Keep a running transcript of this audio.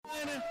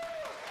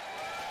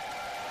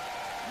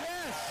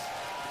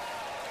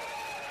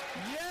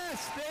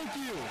Yes, thank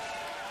you.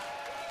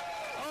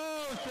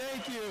 Oh,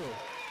 thank you.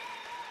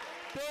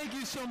 Thank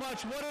you so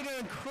much. What an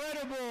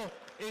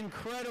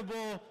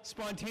incredible,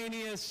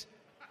 spontaneous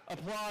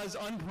applause,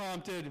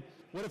 unprompted.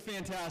 What a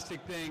fantastic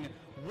thing.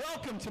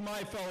 Welcome to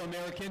my fellow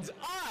Americans.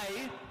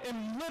 I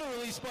am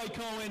literally Spike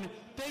Cohen.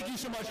 Thank you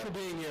so much for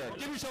being here.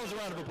 Give yourselves a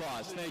round of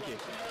applause. Thank you.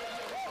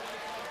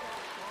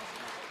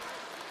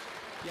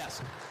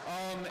 Yes.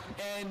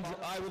 And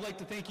I would like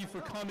to thank you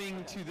for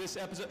coming to this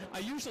episode. I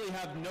usually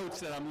have notes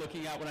that I'm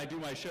looking at when I do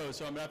my show,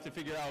 so I'm going to have to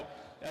figure out.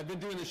 I've been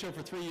doing this show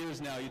for 3 years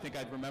now. You'd think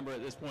I'd remember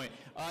at this point.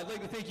 I'd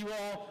like to thank you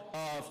all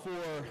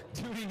for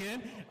tuning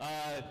in.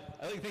 I'd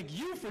like to thank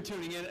you for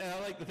tuning in, and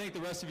I'd like to thank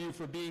the rest of you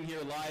for being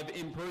here live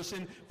in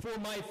person for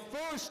my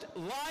first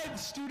live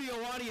studio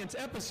audience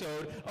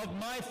episode of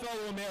My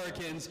Fellow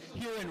Americans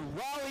here in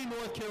Raleigh,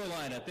 North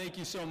Carolina. Thank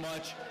you so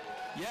much.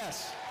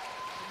 Yes.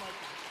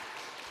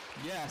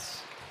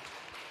 Yes.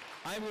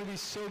 I'm going to be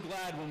so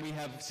glad when we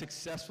have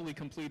successfully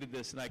completed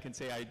this and I can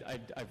say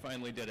I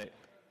finally did it.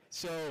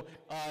 So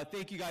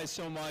thank you guys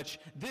so much.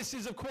 This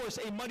is, of course,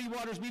 a Muddy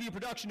Waters Media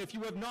production. If you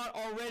have not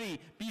already,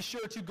 be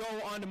sure to go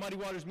on to Muddy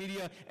Waters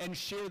Media and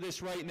share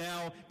this right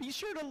now. Be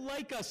sure to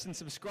like us and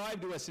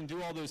subscribe to us and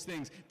do all those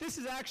things. This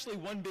is actually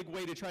one big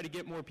way to try to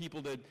get more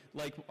people to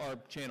like our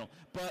channel.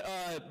 But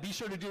be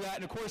sure to do that.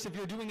 And, of course, if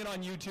you're doing it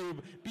on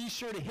YouTube, be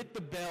sure to hit the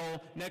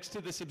bell next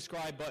to the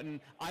subscribe button.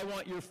 I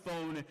want your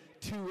phone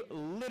to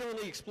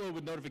literally explode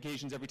with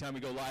notifications every time we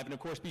go live. And, of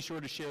course, be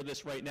sure to share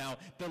this right now.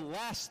 The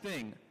last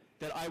thing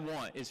that I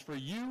want is for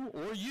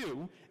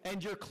you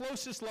and your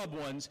closest loved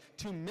ones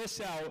to miss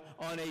out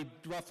on a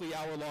roughly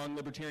hour-long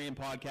libertarian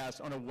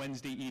podcast on a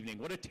Wednesday evening.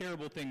 What a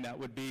terrible thing that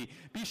would be.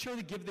 Be sure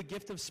to give the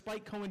gift of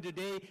Spike Cohen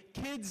today.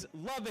 Kids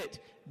love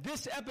it.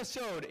 This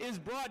episode is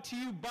brought to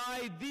you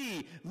by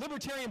the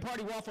Libertarian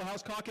Party Waffle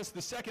House Caucus,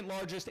 the second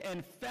largest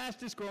and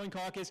fastest growing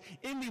caucus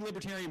in the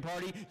Libertarian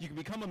Party. You can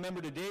become a member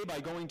today by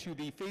going to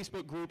the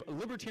Facebook group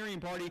Libertarian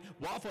Party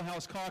Waffle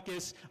House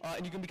Caucus,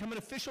 and you can become an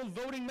official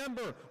voting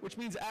member, which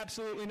means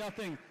absolutely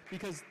nothing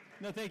because,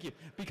 no thank you,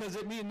 because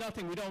it means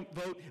nothing. We don't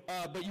vote,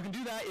 but you can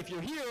do that if you're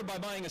here by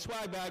buying a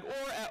swag bag,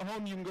 or at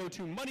home you can go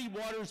to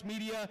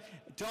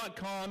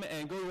muddywatersmedia.com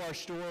and go to our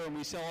store, and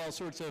we sell all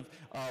sorts of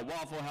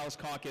Waffle House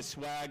Caucus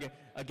swag.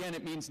 Again,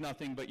 it means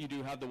nothing, but you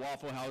do have the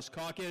Waffle House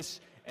Caucus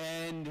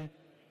and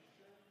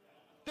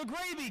the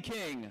Gravy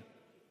King.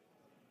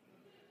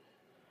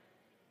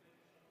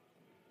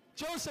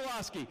 Joe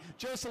Solosky.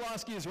 Joe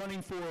Solosky is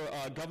running for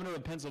governor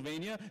of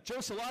Pennsylvania. Joe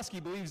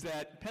Solosky believes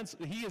that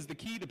he is the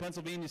key to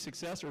Pennsylvania's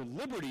success, or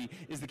liberty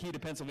is the key to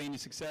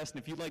Pennsylvania's success.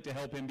 And if you'd like to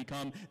help him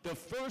become the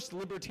first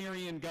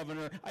libertarian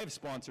governor, I have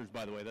sponsors,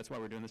 by the way, that's why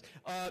we're doing this.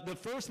 The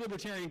first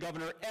libertarian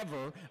governor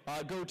ever,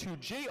 go to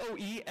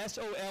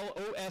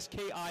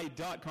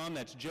JoeSoloski.com.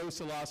 That's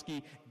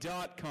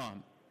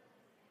JoeSolosky.com.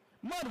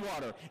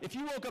 Mudwater. If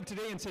you woke up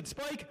today and said,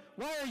 Spike,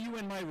 why are you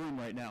in my room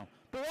right now?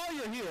 But while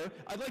you're here,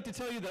 I'd like to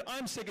tell you that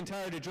I'm sick and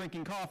tired of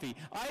drinking coffee.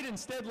 I'd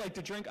instead like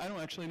to drink, I don't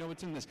actually know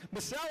what's in this,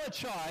 masala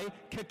chai,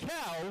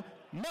 cacao,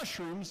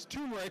 mushrooms,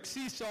 turmeric,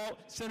 sea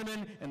salt,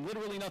 cinnamon, and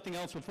literally nothing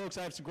else. But folks,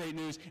 I have some great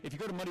news. If you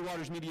go to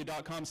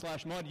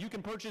muddywatersmedia.com/mud, you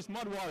can purchase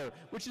Mudwater,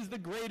 which is the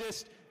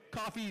greatest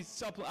coffee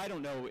supplement. I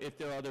don't know if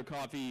there are other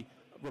coffee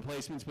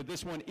replacements, but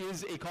this one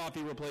is a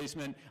coffee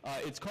replacement.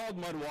 It's called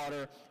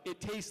Mudwater.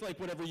 It tastes like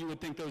whatever you would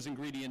think those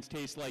ingredients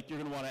taste like. You're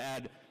going to want to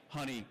add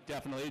honey,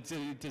 definitely.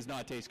 It does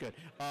not taste good.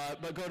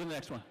 But go to the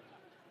next one.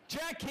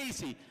 Jack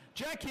Casey.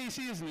 Jack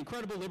Casey is an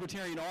incredible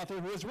libertarian author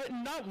who has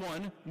written not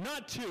one,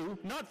 not two,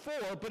 not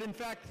four, but in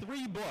fact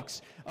 3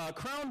 books.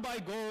 Crowned by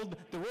Gold,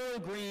 The Royal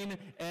Green,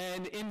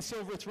 and In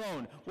Silver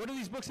Throne. What are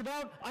these books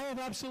about? I have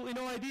absolutely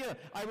no idea.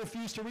 I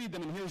refuse to read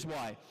them, and here's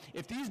why.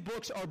 If these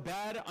books are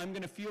bad, I'm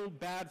going to feel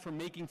bad for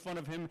making fun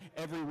of him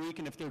every week,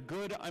 and if they're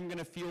good, I'm going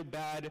to feel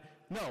bad.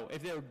 No,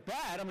 if they're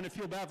bad, I'm going to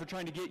feel bad for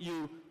trying to get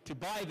you to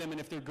buy them, and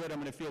if they're good, I'm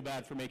going to feel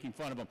bad for making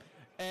fun of them.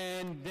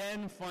 And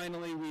then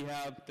finally we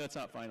have, that's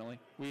not finally,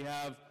 we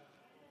have,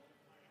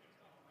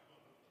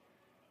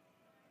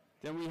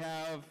 then we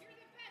have,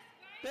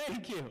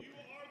 thank you. You are the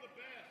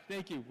best.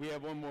 Thank you. We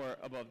have one more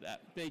above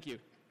that. Thank you.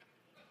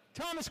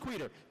 Thomas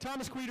Queter.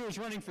 Thomas Queter is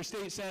running for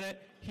state senate.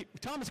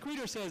 Thomas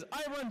Queter says,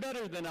 I run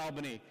better than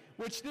Albany,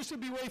 which this would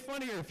be way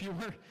funnier if you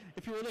were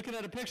looking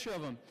at a picture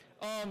of him.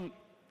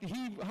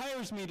 He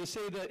hires me to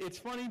say that it's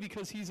funny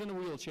because he's in a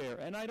wheelchair.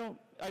 And I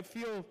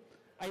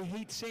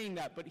hate saying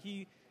that, but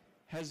he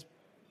has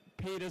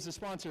paid as a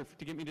sponsor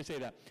to get me to say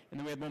that. And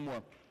then we have one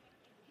more.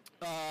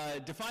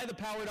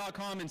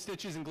 DefyThePower.com and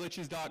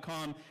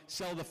StitchesAndGlitches.com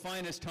sell the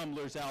finest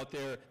tumblers out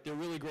there. They're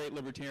really great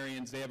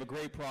libertarians. They have a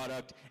great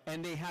product,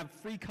 and they have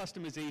free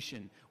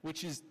customization,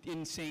 which is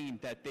insane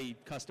that they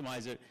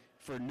customize it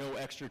for no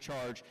extra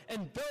charge.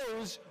 And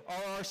those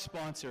are our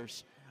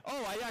sponsors.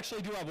 Oh, I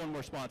actually do have one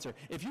more sponsor.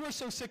 If you are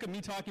so sick of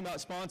me talking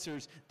about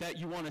sponsors that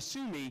you want to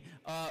sue me,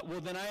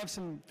 well, then I have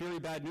some very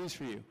bad news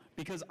for you,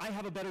 because I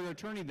have a better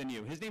attorney than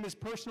you. His name is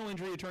personal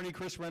injury attorney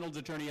Chris Reynolds,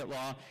 attorney at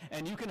law,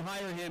 and you can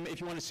hire him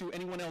if you want to sue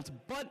anyone else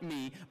but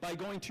me by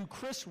going to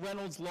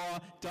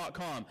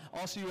chrisreynoldslaw.com.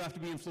 Also, you have to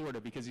be in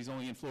Florida, because he's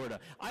only in Florida.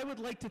 I would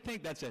like to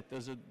thank, that's it,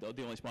 those are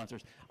the only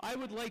sponsors. I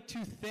would like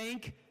to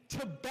thank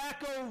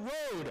Tobacco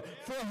Road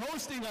for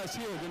hosting us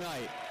here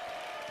tonight.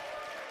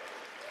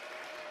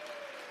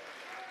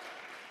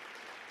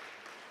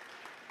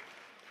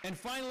 And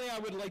finally, I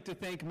would like to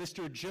thank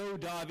Mr. Joe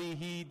Davi.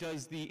 He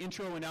does the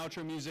intro and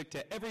outro music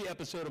to every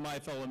episode of My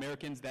Fellow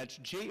Americans. That's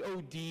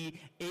Jodavi.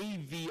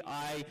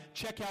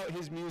 Check out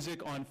his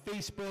music on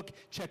Facebook.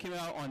 Check him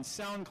out on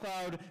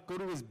SoundCloud. Go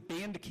to his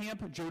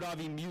Bandcamp,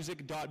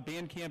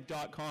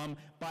 jodavimusic.bandcamp.com.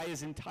 Buy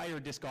his entire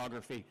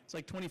discography. It's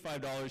like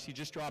 $25. He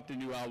just dropped a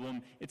new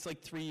album. It's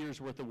like 3 years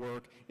worth of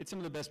work. It's some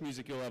of the best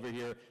music you'll ever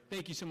hear.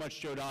 Thank you so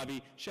much, Joe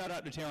Davi. Shout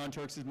out to Taron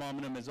Turks'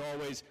 Mominum as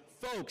always.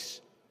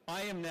 Folks,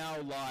 I am now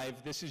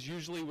live. This is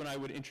usually when I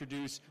would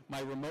introduce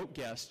my remote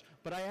guest,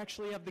 but I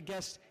actually have the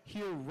guest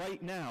here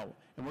right now,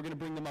 and we're going to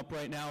bring them up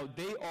right now.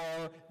 They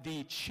are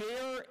the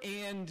chair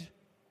and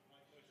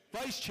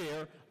vice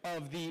chair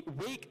of the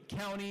Wake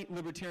County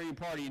Libertarian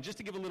Party. And just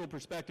to give a little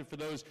perspective for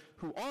those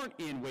who aren't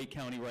in Wake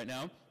County right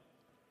now,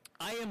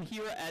 I am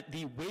here at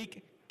the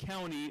Wake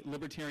County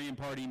Libertarian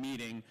Party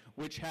meeting,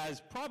 which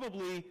has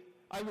probably,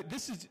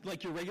 this is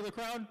like your regular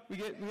crowd?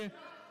 We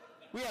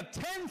have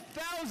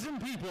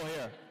 10,000 people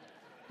here.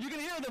 You can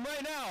hear them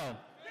right now.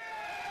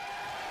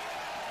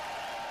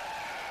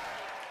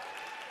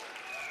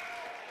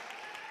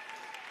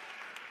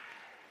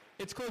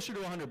 It's closer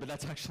to 100, but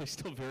that's actually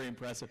still very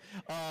impressive.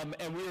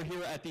 And we are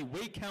here at the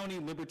Wake County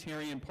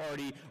Libertarian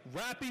Party,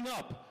 wrapping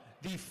up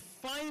the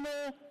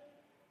final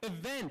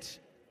event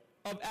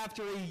of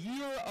after a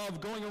year of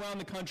going around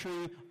the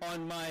country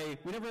on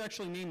we never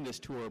actually named this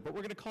tour, but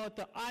we're going to call it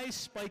the I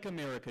Spike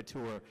America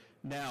Tour.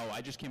 Now,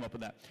 I just came up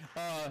with that.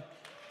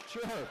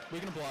 Sure, we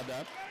can applaud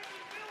that.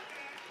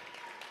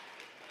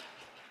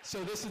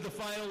 So this is the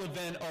final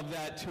event of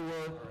that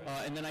tour,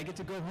 and then I get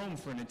to go home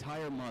for an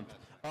entire month.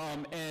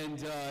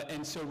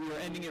 And so we are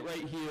ending it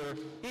right here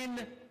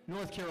in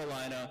North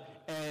Carolina.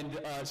 And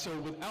so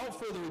without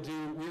further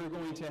ado, we are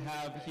going to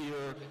have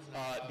here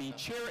the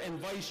chair and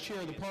vice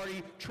chair of the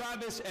party,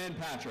 Travis and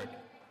Patrick.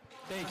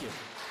 Thank you.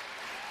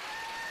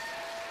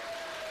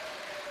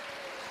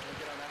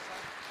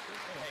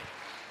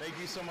 Thank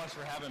you so much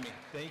for having me.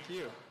 Thank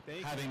you.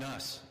 Having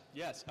us.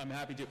 Yes, I'm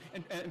happy to.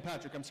 And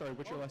Patrick, I'm sorry,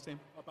 what's your last name?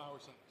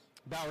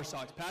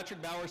 Bowersox. Patrick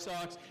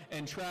Bowersox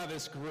and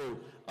Travis Grew.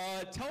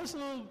 Tell us a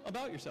little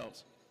about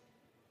yourselves.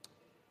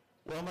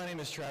 Well, my name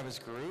is Travis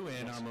Grew,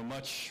 and I'm a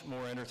much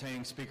more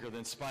entertaining speaker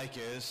than Spike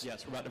is.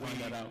 Yes, we're about to find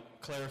that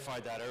out.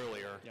 Clarified that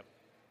earlier. Yep.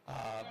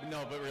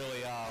 No, but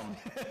really,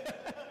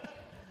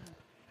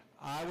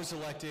 I was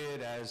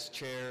elected as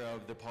chair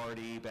of the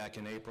party back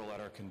in April at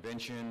our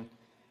convention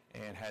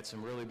and had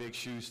some really big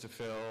shoes to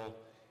fill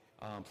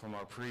from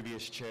our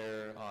previous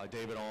chair,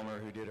 David Ulmer,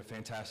 who did a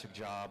fantastic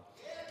job.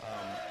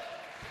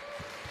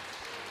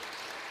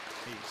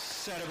 He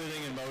set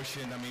everything in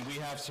motion. I mean, we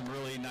have some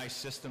really nice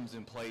systems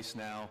in place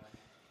now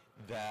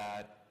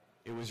that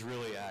it was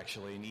really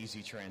actually an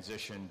easy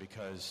transition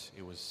because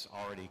it was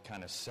already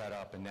kind of set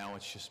up, and now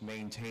it's just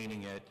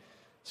maintaining it.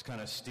 It's kind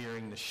of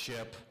steering the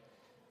ship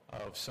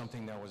of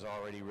something that was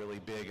already really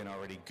big and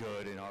already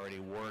good and already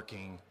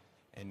working,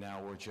 and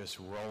now we're just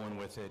rolling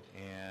with it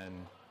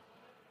and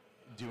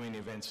doing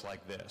events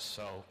like this.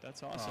 So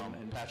that's awesome.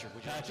 And Patrick,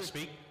 would you like to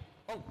speak?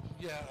 Oh,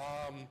 yeah.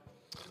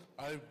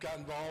 I got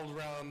involved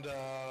around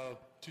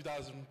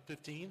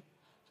 2015,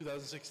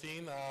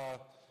 2016.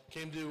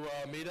 Came to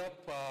Meetup.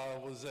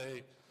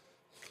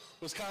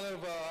 Was kind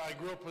of I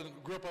grew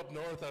up up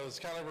north. I was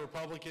kind of a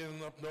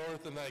Republican up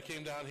north, and I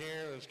came down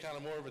here and was kind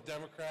of more of a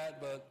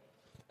Democrat.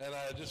 And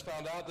I just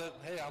found out that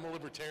hey, I'm a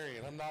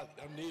libertarian. I'm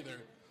neither.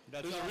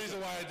 That's There's awesome. a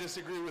reason why I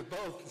disagree with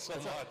both so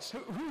much.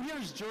 Who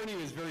here's journey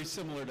is very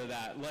similar to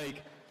that?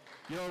 Like,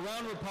 you're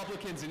around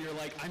Republicans and you're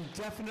like, I'm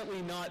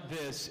definitely not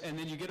this, and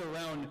then you get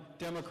around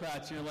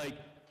Democrats and you're like,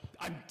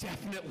 I'm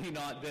definitely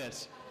not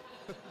this.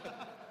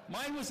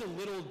 Mine was a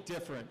little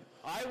different.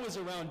 I was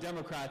around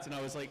Democrats and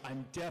I was like,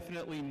 I'm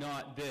definitely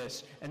not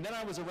this. And then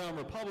I was around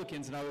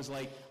Republicans and I was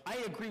like, I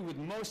agree with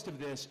most of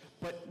this,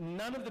 but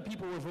none of the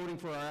people we're voting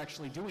for are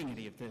actually doing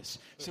any of this.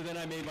 So then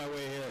I made my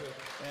way here.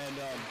 And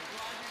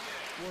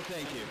well,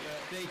 thank you.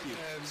 Thank you.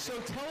 So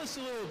tell us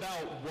a little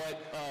about what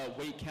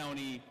Wake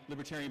County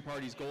Libertarian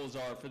Party's goals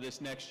are for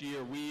this next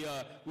year. We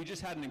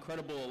just had an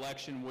incredible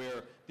election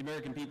where the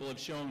American people have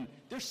shown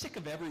they're sick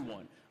of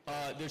everyone.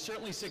 They're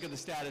certainly sick of the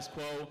status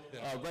quo.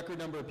 Record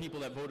number of people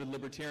that voted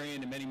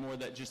Libertarian and many more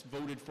that just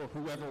voted for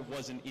whoever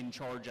wasn't in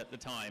charge at the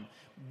time.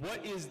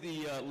 What is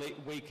the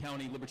Wake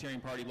County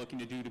Libertarian Party looking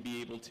to do to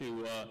be able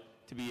to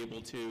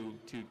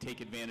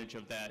take advantage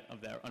of that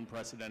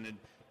unprecedented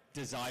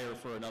desire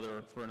for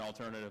an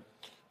alternative?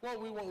 Well,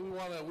 we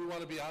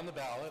want to be on the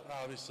ballot.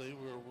 Obviously,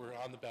 we're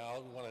on the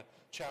ballot. We want to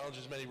challenge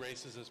as many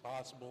races as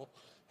possible.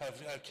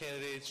 Have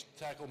candidates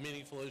tackle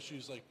meaningful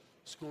issues like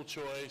school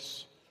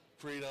choice,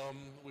 freedom.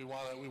 We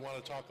want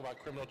to talk about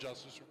criminal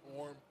justice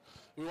reform.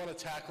 We want to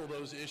tackle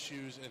those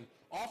issues and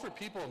offer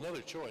people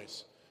another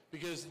choice,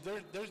 because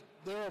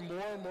there are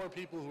more and more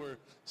people who are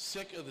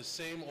sick of the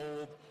same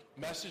old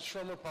message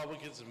from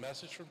Republicans and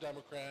message from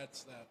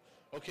Democrats that,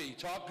 okay, you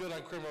talk good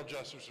on criminal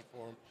justice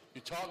reform,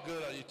 you talk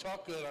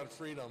good on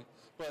freedom,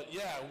 but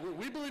yeah,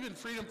 we believe in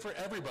freedom for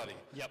everybody.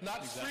 Yep, not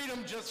exactly.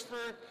 freedom just for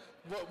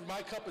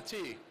my cup of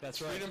tea.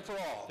 That's right. Freedom for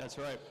all. That's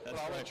right. That's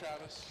but I'll right. let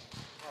Travis.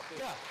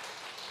 Yeah.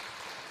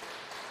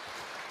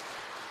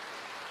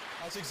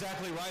 That's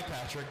exactly right,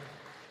 Patrick.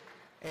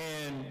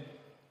 And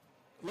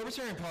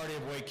Libertarian Party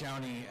of Wake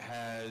County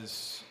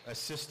has a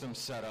system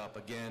set up,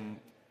 again,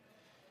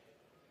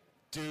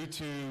 due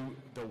to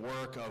the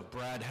work of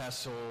Brad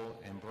Hessel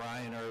and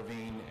Brian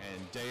Irving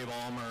and Dave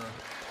Almer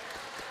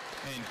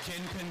and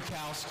Ken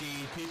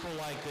Pinkowski, people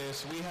like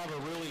this. We have a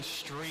really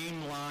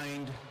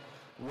streamlined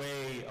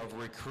way of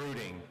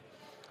recruiting.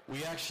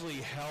 We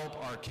actually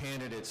help our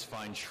candidates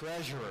find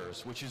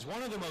treasurers, which is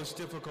one of the most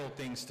difficult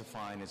things to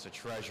find, is a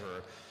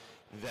treasurer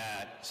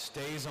that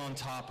stays on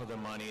top of the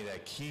money,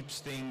 that keeps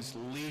things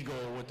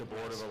legal with the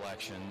Board of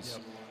Elections.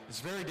 Yep.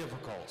 It's very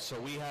difficult. So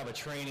we have a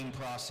training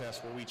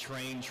process where we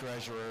train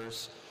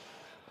treasurers.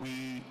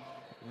 We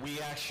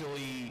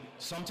actually,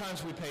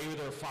 sometimes we pay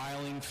their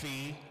filing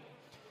fee.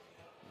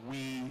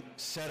 We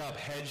set up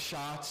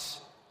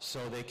headshots so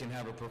they can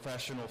have a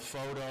professional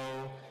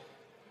photo,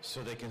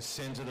 so they can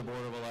send to the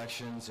Board of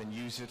Elections and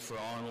use it for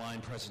online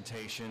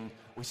presentation.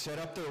 We set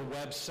up their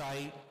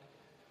website.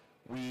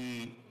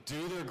 We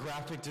do their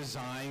graphic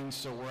design,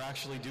 so we're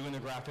actually doing the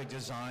graphic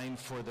design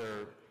for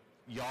their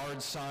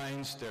yard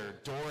signs, their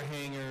door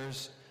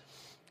hangers,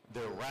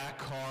 their rack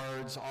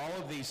cards,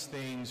 all of these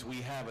things. We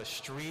have a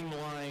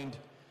streamlined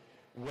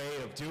way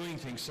of doing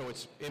things, so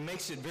it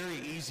makes it very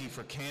easy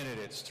for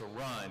candidates to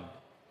run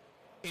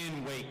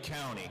in Wake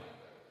County.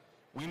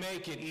 We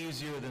make it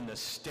easier than the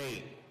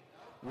state.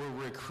 We're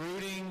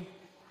recruiting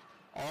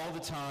all the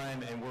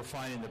time, and we're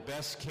finding the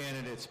best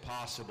candidates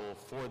possible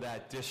for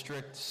that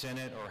district,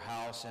 Senate, or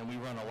House, and we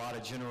run a lot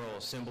of General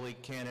Assembly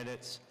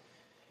candidates.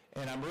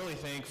 And I'm really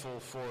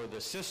thankful for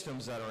the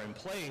systems that are in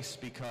place,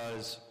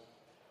 because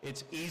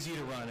it's easy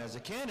to run as a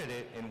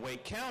candidate in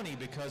Wake County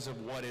because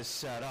of what is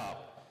set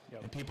up.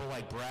 Yep. And people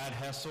like Brad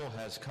Hessel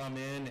has come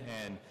in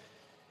and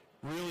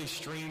really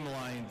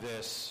streamlined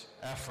this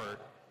effort,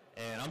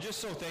 and I'm just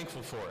so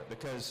thankful for it,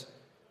 because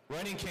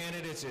running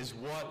candidates is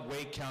what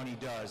Wake County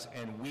does,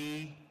 and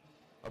we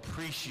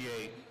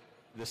appreciate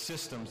the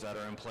systems that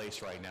are in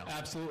place right now.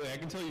 Absolutely. I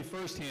can tell you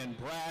firsthand,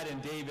 Brad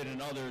and David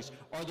and others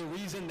are the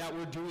reason that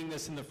we're doing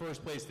this in the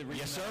first place, the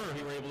reason yes, sir. that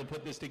we were able to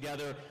put this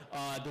together,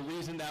 the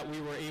reason that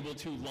we were able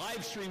to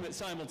live stream it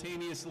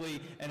simultaneously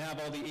and have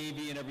all the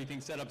AV and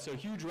everything set up. So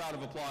huge round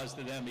of applause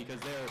to them, because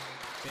they're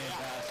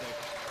fantastic.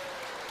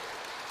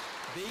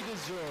 Yeah. They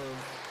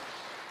deserve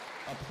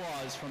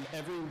applause from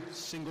every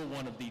single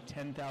one of the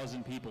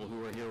 10,000 people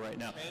who are here right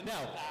now. 10,000.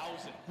 Now,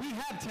 we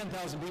have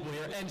 10,000 people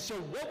here, and so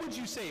what would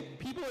you say?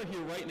 People are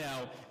here right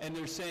now, and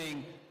they're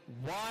saying,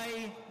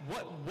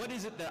 what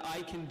is it that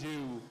I can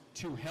do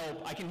to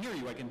help? I can hear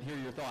you, I can hear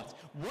your thoughts.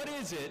 What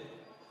is it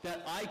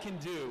that I can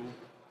do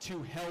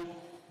to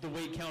help the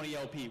Wake County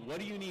LP? What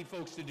do you need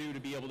folks to do to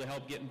be able to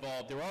help get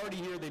involved? They're already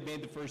here, they've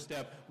made the first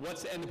step.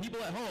 And the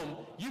people at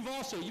home, you've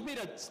made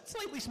a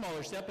slightly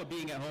smaller step of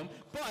being at home,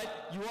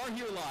 but you are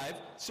here live,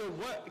 so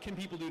what can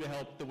people do to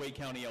help the Wake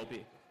County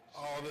LP?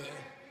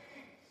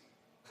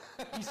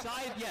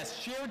 Besides, yes,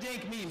 share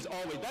dank memes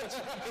always.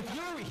 If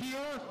you're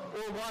here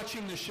or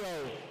watching the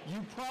show,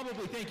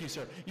 thank you,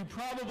 sir, you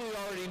probably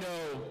already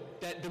know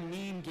that the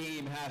meme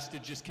game has to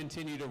just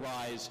continue to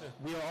rise.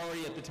 We are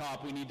already at the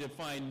top. We need to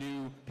find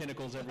new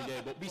pinnacles every day.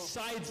 But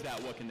besides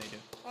that, what can they do?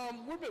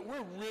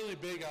 We're really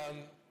big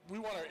on, we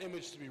want our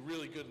image to be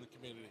really good in the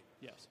community.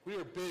 Yes. We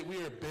are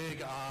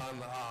big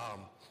on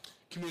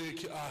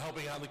community,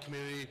 helping out the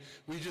community.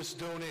 We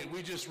just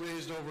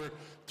raised over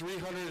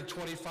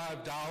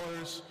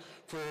 $325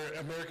 for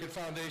American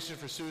Foundation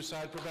for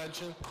Suicide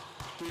Prevention,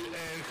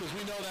 and because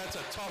we know that's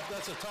a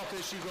tough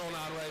issue going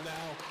on right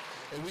now,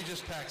 and we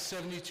just packed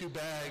 72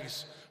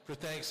 bags for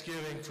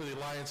Thanksgiving for the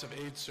Alliance of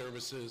AIDS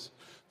Services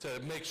to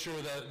make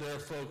sure that there are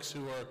folks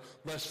who are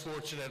less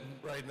fortunate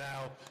right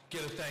now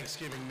get a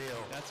Thanksgiving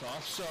meal. That's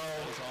awesome. So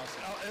that's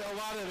awesome. A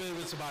lot of it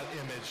is about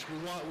image. We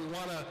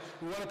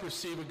want to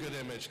perceive a good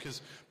image,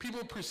 because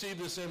people perceive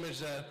this image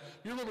that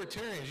you're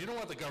libertarians. You don't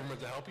want the government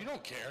to help. You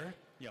don't care.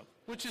 Yep.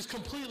 Which is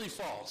completely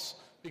false.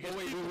 Because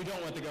we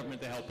don't want the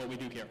government to help, but we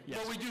do care. Yes.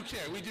 But we do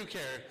care. We do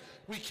care.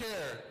 We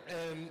care,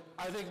 and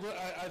I think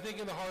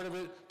in the heart of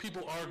it,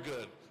 people are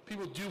good.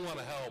 People do want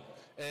to help,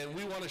 and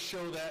we want to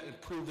show that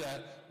and prove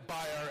that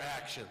by our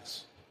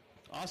actions.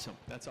 Awesome.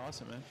 That's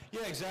awesome, man.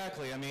 Yeah,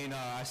 exactly. I mean,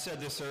 I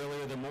said this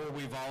earlier, the more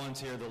we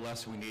volunteer, the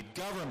less we need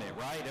government,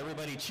 right?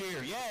 Everybody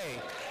cheer.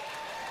 Yay!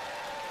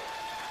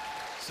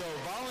 So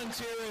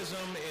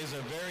volunteerism is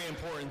a very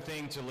important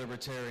thing to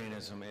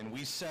libertarianism, and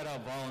we set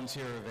up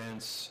volunteer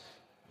events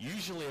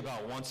usually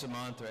about once a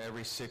month or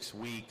every 6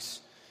 weeks.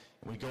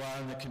 We go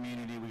out in the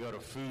community, we go to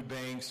food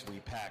banks, we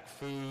pack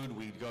food,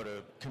 we go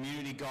to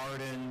community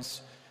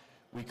gardens,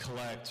 we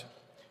collect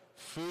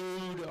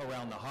food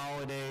around the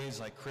holidays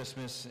like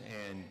Christmas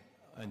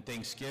and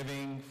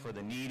Thanksgiving for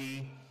the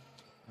needy.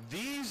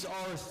 These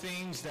are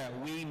things that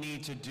we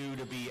need to do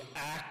to be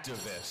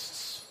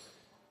activists.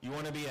 You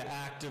want to be an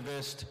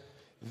activist?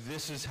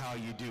 This is how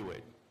you do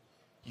it.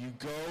 You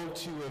go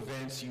to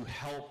events, you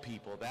help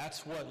people.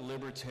 That's what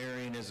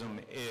libertarianism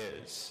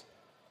is.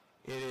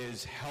 It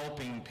is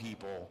helping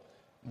people,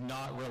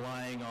 not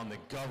relying on the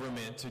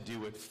government to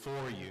do it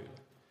for you.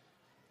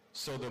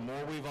 So the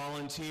more we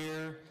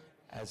volunteer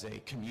as a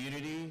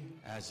community,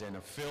 as an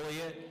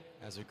affiliate,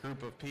 as a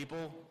group of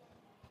people,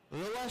 the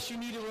less you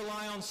need to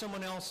rely on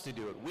someone else to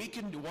do it.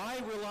 Why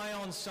rely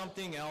on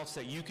something else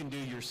that you can do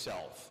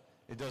yourself?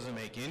 It doesn't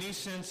make any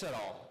sense at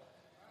all.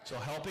 So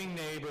helping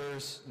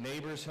neighbors,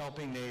 neighbors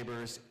helping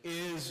neighbors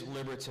is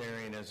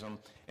libertarianism,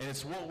 and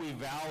it's what we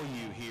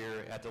value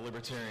here at the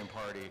Libertarian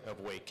Party of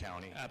Wake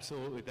County.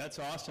 Absolutely. That's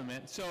awesome,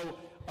 man. So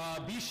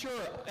be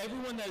sure,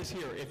 everyone that is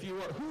here,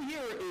 who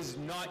here is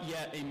not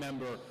yet a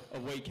member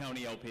of Wake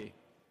County LP?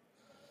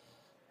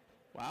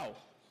 Wow.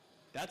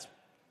 That's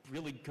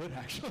really good,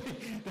 actually.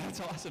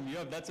 That's awesome.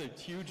 That's a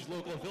huge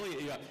local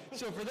affiliate you have.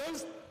 So for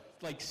those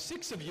like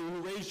 6 of you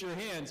who raised your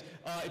hands,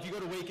 if you go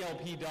to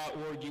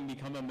wakelp.org, you can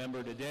become a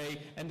member today.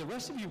 And the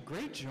rest of you,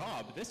 great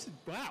job. This is,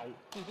 wow.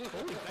 Holy crap.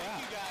 Thank you,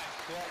 guys.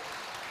 Yeah.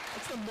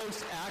 That's the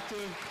most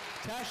active.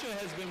 Tasha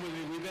has been with me.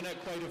 We've been at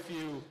quite a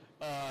few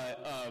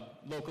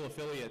local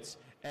affiliates.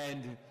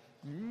 And,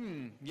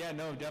 yeah,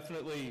 no,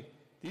 definitely,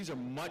 these are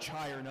much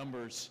higher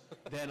numbers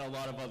than a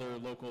lot of other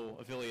local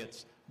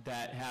affiliates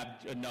that have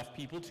enough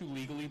people to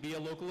legally be a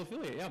local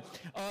affiliate.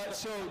 Yeah.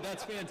 So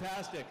that's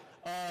fantastic.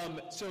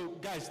 So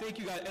guys, thank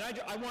you guys.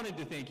 And I wanted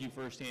to thank you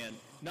firsthand,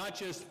 not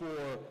just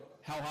for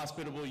how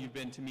hospitable you've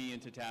been to me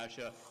and to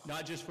Tasha,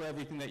 not just for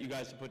everything that you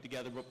guys have put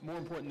together, but more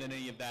important than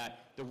any of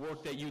that, the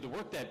work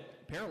that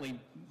apparently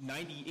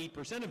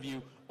 98% of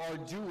you are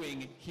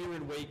doing here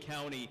in Wake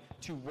County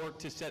to work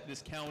to set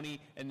this county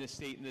and this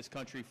state and this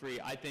country free.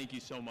 I thank you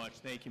so much.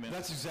 Thank you, man.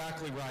 That's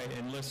exactly right.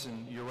 And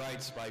listen, you're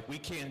right, Spike. We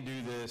can't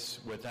do this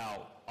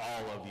without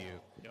all of you.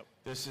 Yep.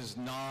 This is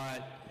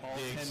not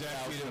the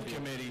executive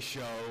committee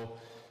show.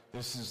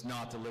 This is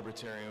not the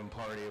Libertarian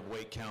Party of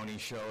Wake County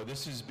show.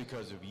 This is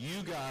because of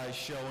you guys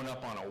showing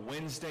up on a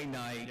Wednesday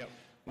night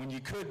when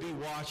you could be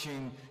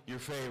watching your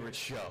favorite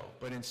show,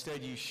 but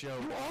instead you show.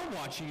 You are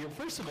watching it,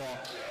 first of all.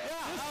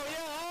 I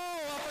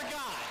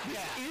forgot.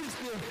 This is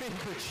their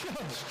favorite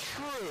show. It's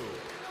true.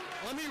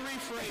 Let me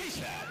rephrase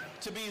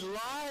that. To be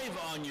live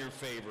on your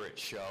favorite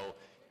show,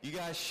 you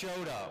guys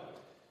showed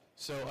up.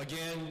 So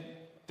again,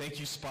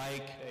 thank you,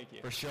 Spike,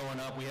 for showing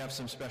up. We have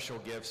some special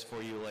gifts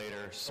for you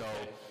later. So.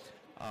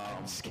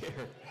 I'm scared.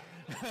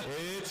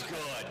 It's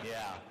good,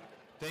 yeah.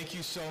 Thank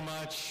you so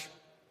much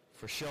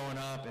for showing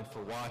up and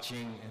for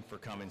watching and for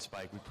coming,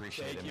 Spike. We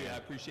appreciate it, man. Thank you. I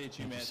appreciate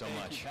you, Thank man. you so Thank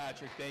much. you,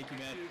 Patrick. Thank you,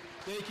 man.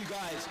 Thank you,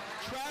 guys.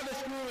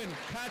 Travis Gruen,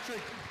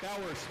 Patrick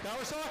Bowers.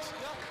 Bowersox?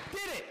 Yep.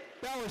 Did it.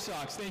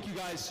 Bowersox. Thank you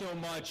guys so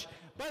much.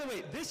 By the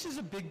way, this is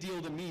a big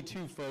deal to me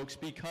too, folks,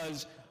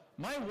 because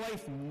my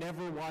wife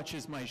never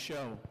watches my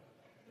show.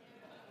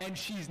 And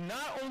she's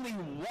not only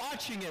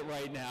watching it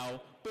right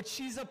now, but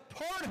she's a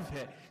part of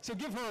it. So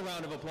give her a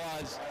round of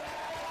applause.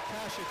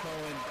 Tasha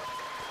Cohen.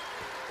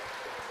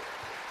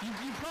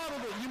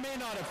 You may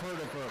not have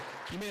heard of her.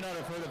 You may not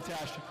have heard of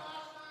Tasha.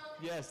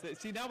 Yes,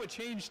 see now it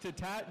changed to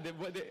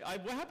what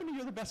happened to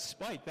You're the Best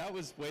Spike? That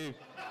was way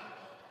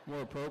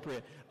more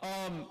appropriate.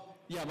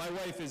 Yeah, my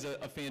wife is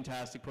a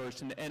fantastic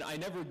person, and I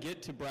never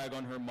get to brag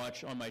on her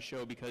much on my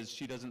show because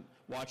she doesn't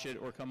watch it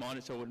or come on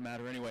it, so it wouldn't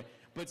matter anyway.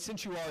 But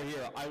since you are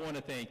here, I want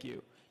to thank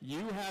you.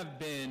 You have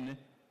been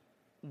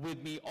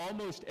with me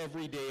almost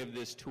every day of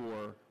this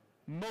tour,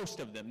 most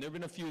of them. There have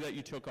been a few that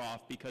you took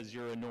off because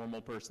you're a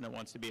normal person that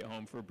wants to be at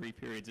home for brief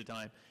periods of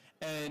time.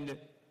 And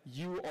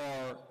you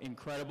are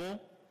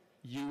incredible.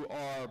 You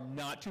are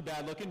not too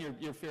bad looking.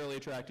 You're fairly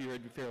attractive. You're a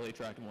fairly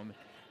attractive woman.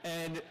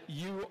 And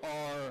you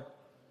are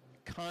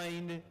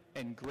kind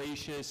and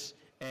gracious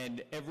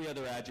and every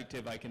other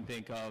adjective I can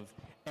think of.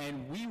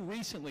 And we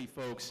recently,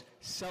 folks,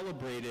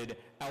 celebrated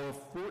our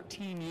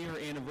 14-year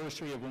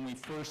anniversary of when we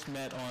first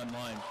met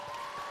online.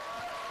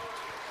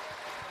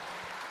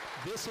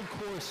 This, of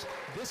course,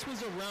 this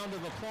was a round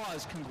of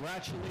applause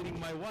congratulating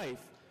my wife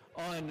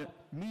on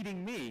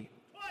meeting me.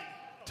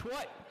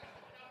 Twice.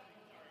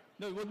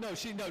 No,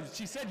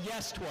 she said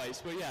yes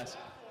twice, but yes.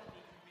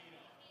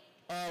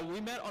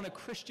 We met on a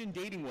Christian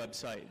dating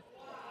website.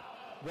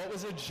 What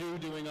was a Jew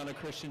doing on a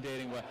Christian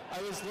dating website?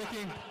 I was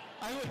looking,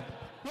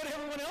 what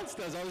everyone else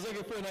does. I was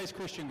looking for a nice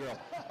Christian girl.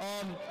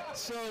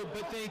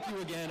 But thank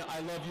you again. I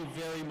love you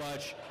very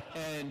much,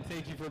 and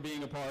thank you for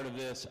being a part of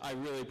this. I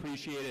really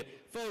appreciate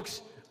it.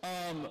 Folks,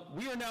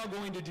 We are now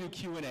going to do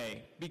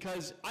Q&A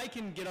because I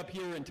can get up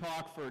here and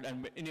talk for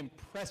an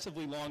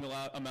impressively long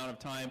amount of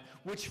time,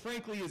 which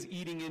frankly is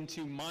eating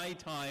into my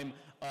time,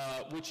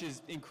 which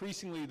is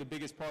increasingly the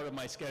biggest part of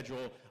my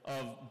schedule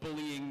of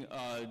bullying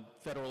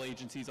federal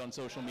agencies on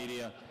social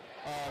media.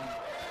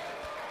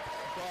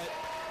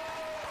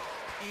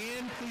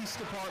 And police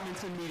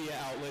departments and media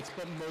outlets,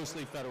 but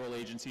mostly federal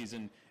agencies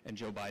and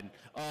Joe Biden.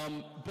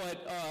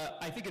 But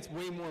I think it's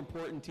way more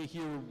important to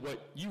hear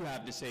what you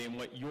have to say and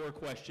what your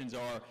questions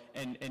are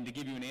and to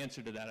give you an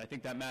answer to that. I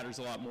think that matters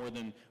a lot more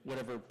than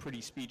whatever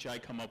pretty speech I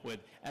come up with,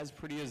 as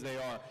pretty as they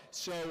are.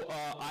 So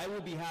I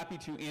will be happy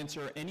to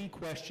answer any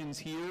questions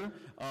here.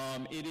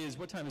 It is,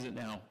 what time is it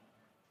now?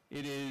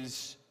 It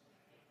is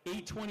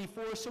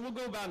 8:24, so we'll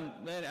go about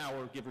an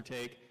hour, give or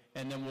take,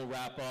 and then we'll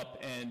wrap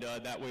up, and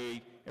that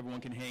way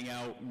everyone can hang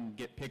out and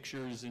get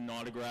pictures and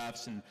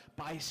autographs and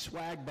buy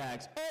swag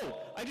bags. Oh,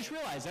 I just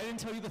realized I didn't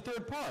tell you the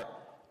third part.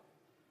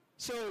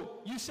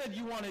 So you said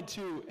you wanted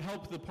to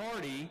help the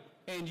party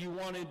and you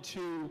wanted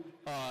to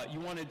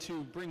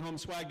bring home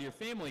swag to your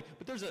family,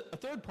 but there's a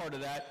third part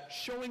of that,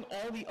 showing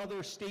all the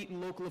other state and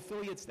local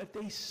affiliates that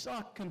they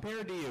suck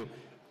compared to you.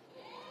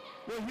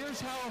 Well, here's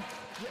how,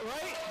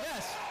 right?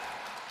 Yes.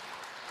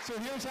 So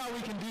here's how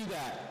we can do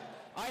that.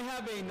 I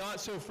have a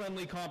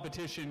not-so-friendly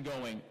competition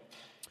going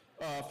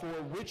for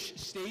which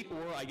state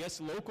or, I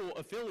guess, local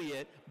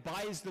affiliate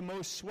buys the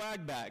most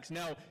swag bags.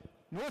 Now,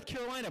 North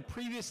Carolina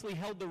previously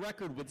held the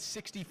record with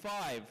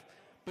 65,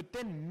 but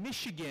then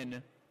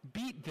Michigan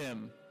beat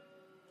them.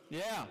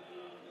 Yeah,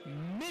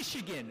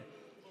 Michigan.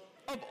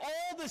 Of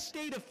all the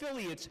state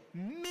affiliates,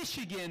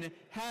 Michigan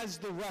has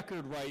the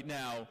record right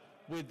now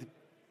with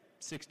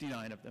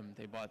 69 of them.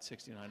 They bought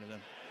 69 of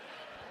them.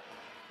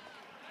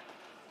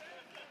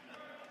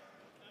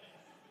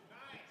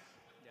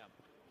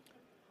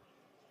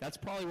 That's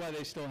probably why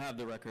they still have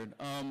the record.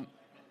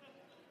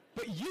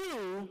 But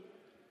you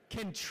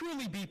can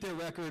truly beat their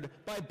record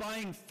by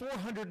buying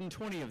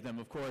 420 of them,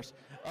 of course.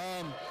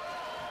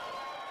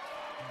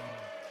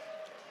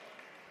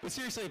 But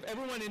seriously, if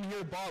everyone in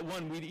here bought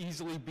one, we'd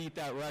easily beat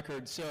that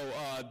record. So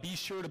be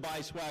sure to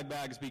buy swag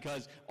bags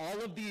because all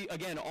of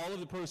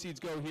the proceeds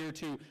go here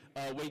to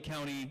Wake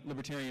County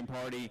Libertarian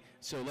Party.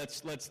 So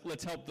let's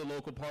help the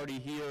local party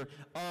here.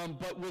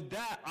 But with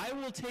that, I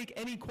will take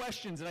any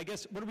questions. And I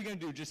guess, what are we going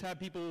to do? Just have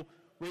people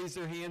raise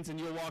their hands and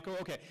you'll walk over?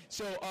 Okay.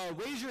 So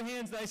raise your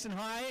hands nice and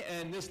high,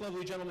 and this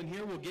lovely gentleman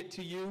here will get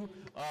to you,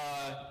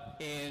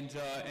 and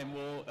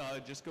we'll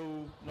just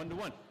go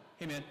one-to-one.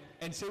 Hey, man.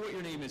 And say what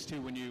your name is,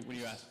 too, when you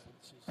ask.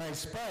 Hi,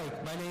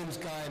 Spike. My name's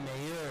Guy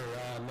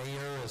Meilleur.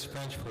 Meilleur is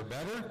French for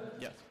better.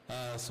 Yes.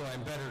 So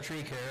I'm better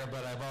tree care,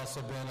 but I've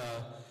also been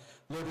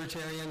a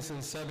libertarian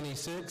since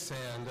 '76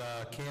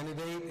 and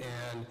candidate.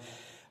 And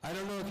I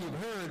don't know if you've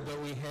heard,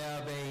 but we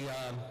have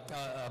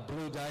a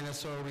blue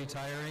dinosaur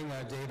retiring.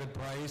 David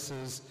Price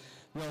is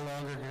no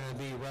longer going to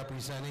be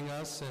representing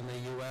us in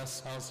the U.S.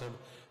 House of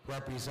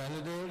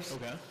Representatives.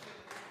 Okay.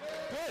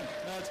 Good.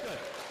 No, that's good.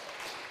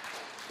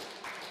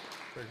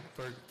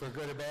 For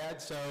good or bad.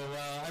 So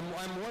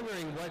I'm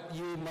wondering what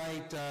you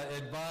might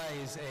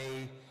advise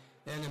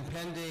an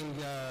impending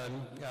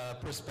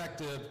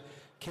prospective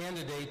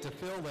candidate to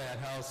fill that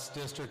House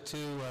District 2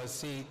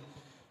 seat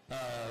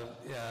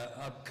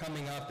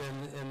coming up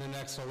in the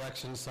next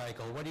election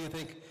cycle. What do you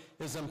think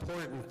is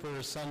important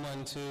for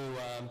someone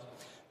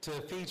to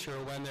feature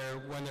when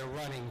they're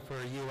running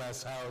for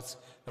U.S. House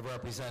of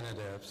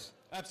Representatives?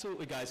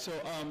 Absolutely, guys. So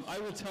I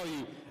will tell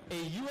you, a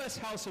U.S.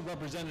 House of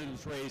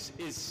Representatives race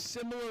is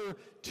similar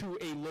to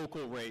a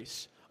local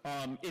race.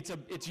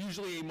 It's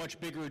usually a much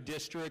bigger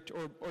district,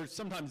 or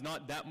sometimes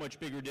not that much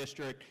bigger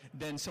district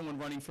than someone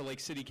running for like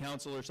city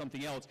council or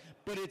something else.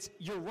 But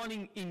you're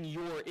running in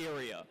your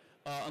area.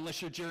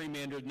 Unless you're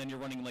gerrymandered, and then you're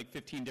running like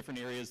 15 different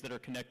areas that are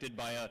connected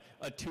by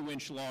a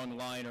 2-inch long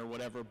line or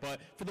whatever.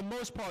 But for the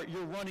most part,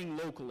 you're running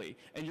locally,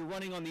 and you're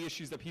running on the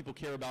issues that people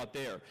care about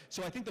there.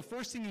 So I think the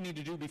first thing you need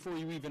to do before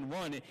you even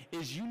run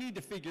is you need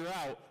to figure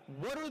out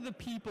what are the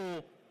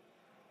people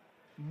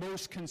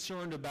most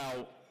concerned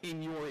about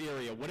in your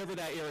area, whatever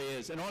that area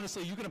is. And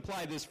honestly, you can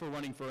apply this for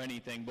running for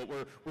anything, but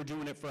we're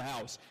doing it for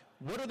House.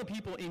 What are the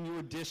people in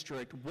your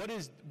district? What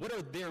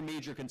are their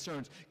major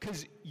concerns?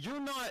 Because you're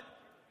not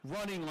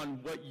running on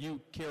what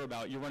you care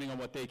about, you're running on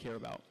what they care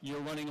about. You're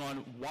running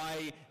on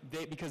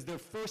because their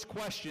first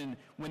question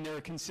when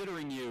they're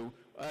considering you,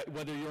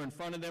 whether you're in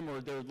front of them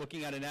or they're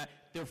looking at an ad,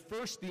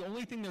 the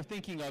only thing they're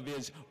thinking of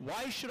is,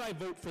 why should I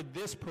vote for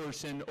this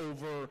person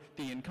over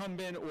the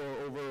incumbent or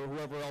over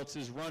whoever else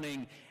is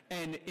running?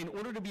 And in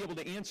order to be able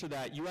to answer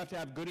that, you have to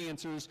have good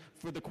answers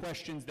for the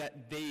questions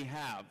that they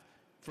have,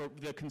 for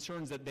the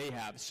concerns that they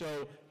have.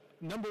 So,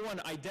 number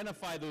one,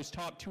 identify those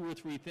top 2 or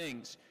 3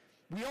 things.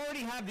 We already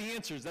have the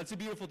answers. That's the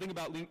beautiful thing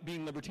about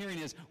being libertarian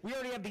is we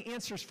already have the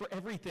answers for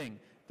everything.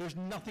 There's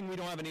nothing we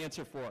don't have an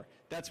answer for.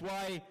 That's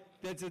why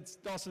it's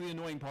also the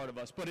annoying part of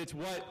us. But it's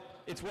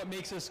what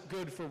makes us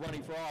good for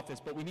running for office.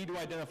 But we need to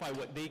identify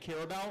what they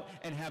care about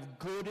and have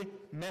good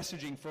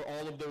messaging for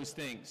all of those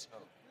things.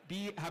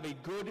 have a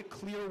good,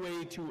 clear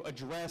way to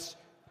address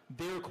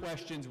their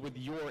questions with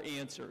your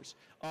answers.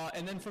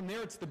 And then from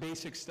there, it's the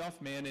basic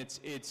stuff, man. It's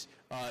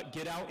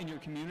get out in your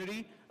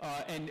community,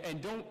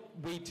 and don't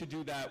wait to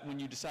do that when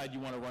you decide you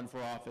want to run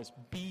for office.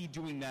 Be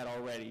doing that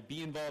already.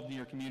 Be involved in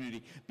your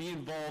community. Be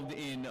involved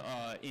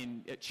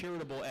in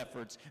charitable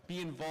efforts. Be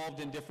involved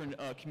in different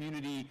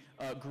community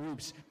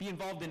groups. Be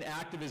involved in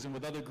activism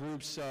with other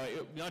groups,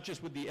 not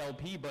just with the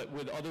LP, but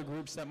with other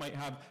groups that might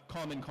have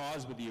common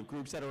cause with you.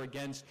 Groups that are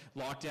against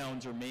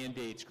lockdowns or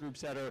mandates.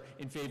 Groups that are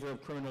in favor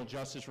of criminal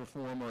justice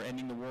reform or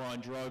ending the war on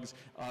drugs.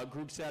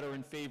 Groups that are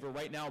in favor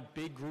right now,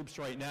 big groups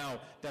right now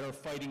that are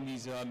fighting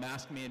these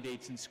mask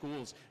mandates in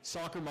schools.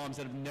 Soccer moms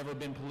that have never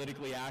been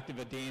politically active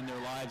a day in their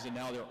lives, and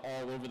now they're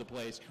all over the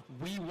place.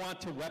 We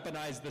want to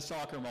weaponize the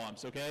soccer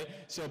moms, okay?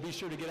 So be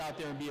sure to get out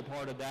there and be a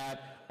part of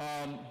that.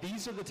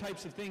 These are the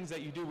types of things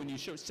that you do when you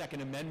show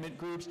Second Amendment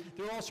groups.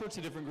 There are all sorts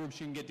of different groups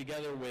you can get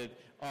together with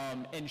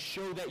and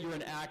show that you're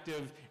an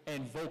active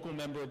and vocal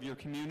member of your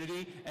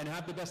community and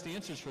have the best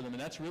answers for them.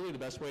 And that's really the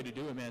best way to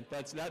do it, man.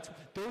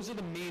 Those are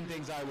the main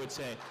things I would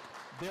say.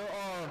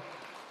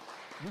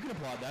 You can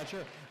applaud that,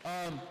 sure.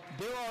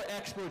 There are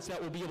experts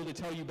that will be able to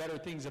tell you better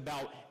things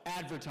about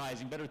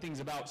advertising, better things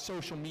about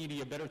social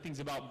media, better things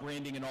about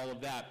branding and all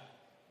of that.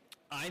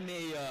 I'm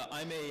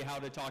a how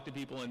to talk to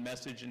people and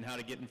message and how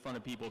to get in front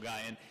of people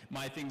guy, and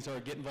my things are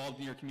get involved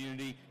in your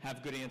community,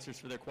 have good answers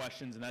for their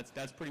questions, and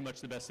that's pretty much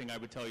the best thing I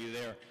would tell you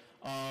there.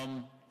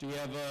 Do we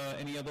have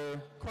any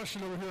other?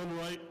 Question over here on the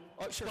right.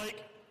 Sure.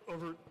 Spike,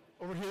 over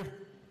here.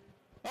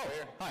 Oh,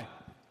 hi.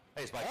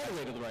 Hey, Spike. All the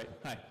way to the right.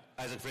 Hi.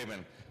 Isaac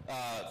Friedman.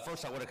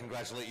 First, I want to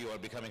congratulate you on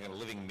becoming a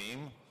living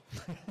meme.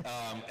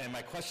 And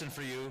my question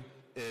for you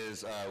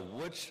is,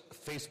 which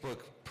Facebook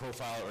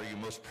profile are you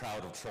most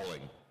proud of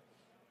trolling?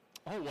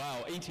 Oh,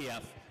 wow.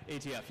 ATF,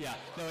 yeah.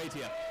 No,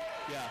 ATF,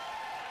 yeah.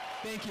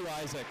 Thank you,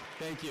 Isaac.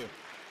 Thank you.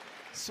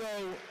 So,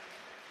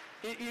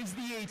 it is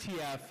the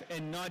ATF,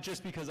 and not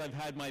just because I've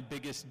had my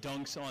biggest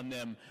dunks on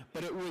them,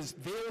 but it was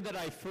there that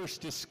I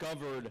first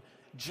discovered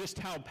just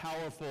how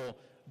powerful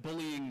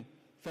bullying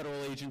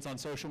federal agents on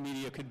social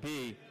media could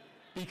be.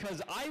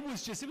 Because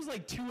it was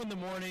like 2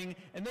 a.m,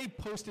 and they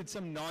posted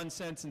some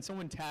nonsense, and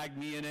someone tagged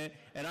me in it,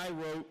 and I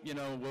wrote,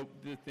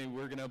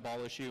 we're going to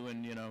abolish you,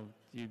 and,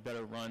 you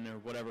better run, or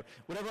whatever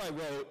I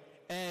wrote,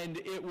 and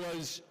it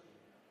was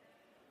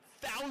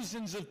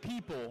thousands of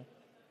people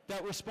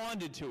that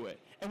responded to it.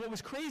 And what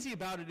was crazy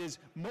about it is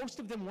most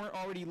of them weren't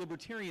already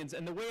libertarians,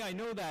 and the way I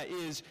know that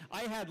is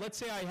let's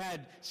say I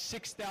had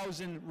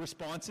 6,000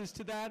 responses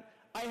to that.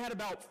 I had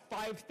about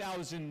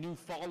 5,000 new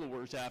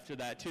followers after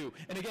that too.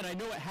 And again, I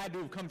know it had to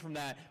have come from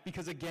that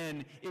because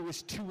again, it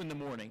was 2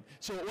 a.m.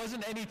 So it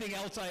wasn't anything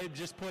else I had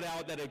just put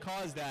out that had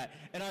caused that.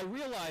 And I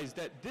realized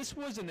that this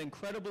was an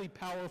incredibly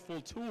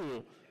powerful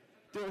tool.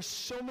 There are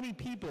so many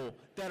people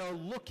that are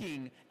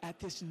looking at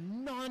this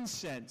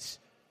nonsense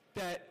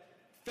that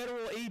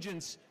federal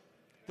agents,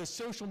 the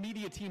social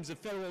media teams of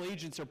federal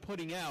agents are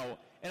putting out,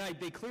 and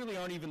they clearly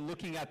aren't even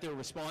looking at their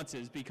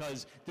responses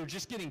because they're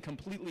just getting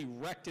completely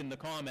wrecked in the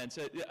comments.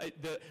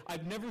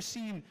 I've never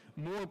seen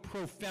more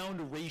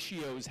profound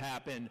ratios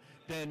happen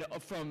than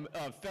from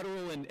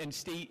federal and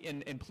state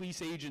and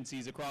police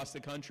agencies across the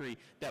country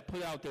that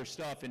put out their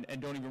stuff and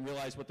don't even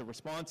realize what the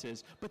response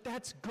is. But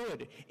that's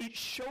good. It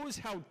shows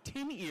how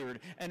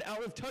tin-eared and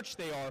out of touch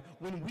they are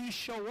when we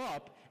show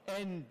up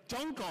and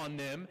dunk on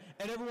them,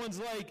 and everyone's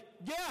like,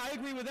 yeah, I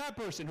agree with that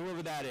person,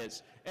 whoever that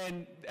is.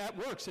 And that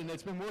works, and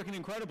it's been working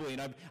incredibly.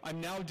 And I'm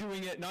now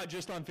doing it not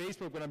just on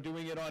Facebook, but I'm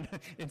doing it on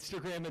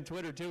Instagram and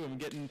Twitter too. I'm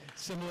getting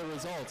similar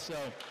results.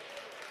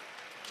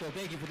 So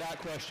thank you for that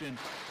question.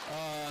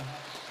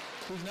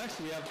 Who's next?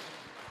 We have.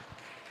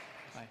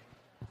 Hi.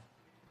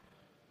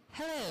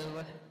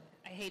 Hello.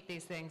 I hate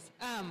these things.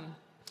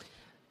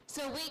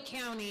 So Wake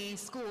County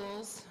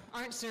schools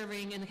aren't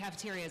serving in the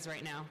cafeterias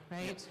right now,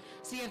 right? Yes.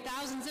 So you have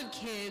thousands of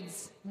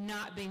kids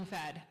not being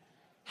fed.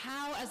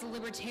 How, as a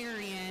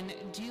libertarian,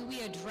 do we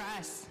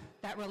address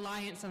that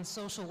reliance on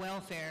social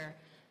welfare,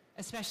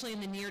 especially in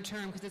the near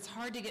term? Because it's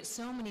hard to get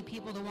so many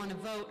people to want to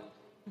vote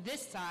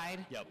this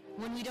side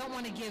when we don't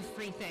want to give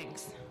free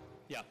things.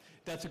 Yeah,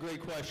 that's a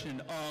great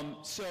question.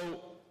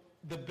 So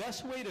the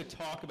best way to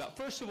talk about,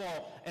 first of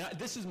all, and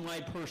this is my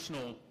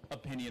personal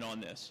opinion on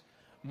this,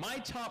 my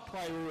top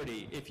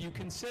priority, if you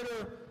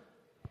consider,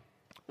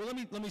 well,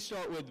 let me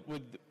start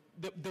with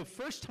the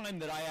first time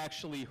that I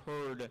actually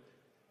heard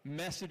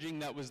messaging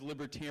that was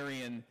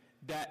libertarian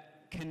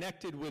that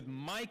connected with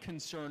my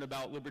concern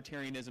about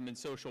libertarianism and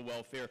social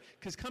welfare,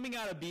 because coming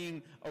out of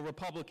being a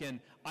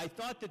Republican, I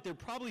thought that there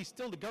probably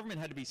still, the government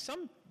had to be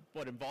somewhat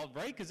involved,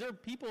 right? Because there are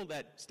people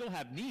that still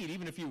have need,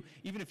 even if you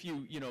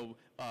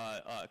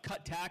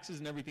cut taxes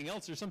and everything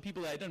else. There's some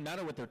people that it doesn't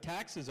matter what their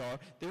taxes are,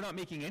 they're not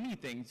making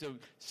anything. So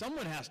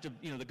someone has to,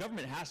 the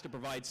government has to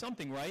provide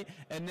something, right?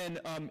 And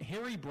then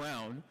Harry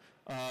Brown,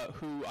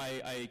 who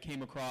I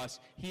came across.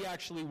 He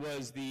actually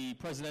was the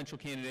presidential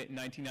candidate in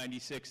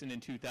 1996 and in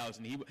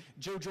 2000.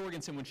 Jo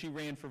Jorgensen, when she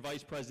ran for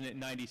vice president in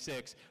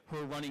 96,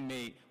 her running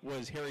mate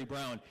was Harry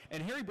Browne.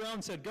 And Harry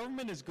Browne said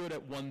government is good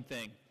at one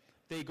thing.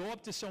 They go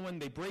up to someone,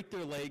 they break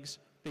their legs,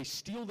 they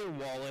steal their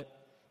wallet,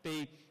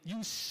 they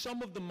use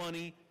some of the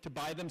money to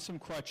buy them some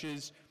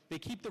crutches, they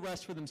keep the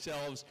rest for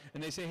themselves,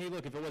 and they say, hey,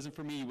 look, if it wasn't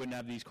for me, you wouldn't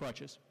have these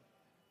crutches.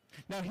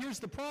 Now, here's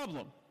the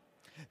problem.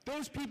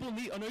 Those people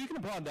need, oh no, you can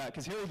applaud that,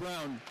 because Harry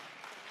Browne,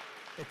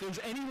 if there's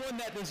anyone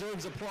that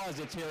deserves applause,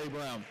 it's Harry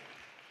Browne.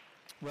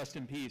 Rest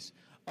in peace.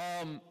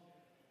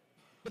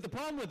 But the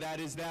problem with that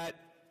is that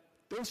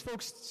those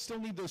folks still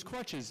need those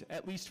crutches,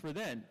 at least for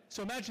then.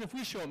 So imagine if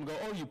we show up and go,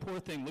 oh, you poor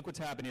thing, look what's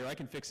happened here, I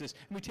can fix this,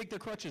 and we take their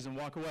crutches and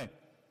walk away.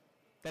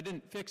 That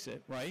didn't fix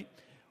it, right?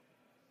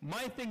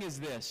 My thing is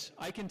this,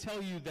 I can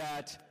tell you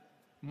that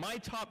my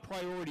top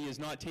priority is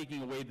not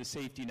taking away the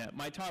safety net.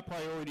 My top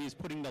priority is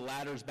putting the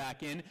ladders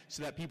back in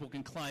so that people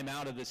can climb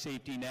out of the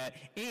safety net,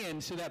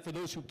 and so that for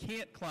those who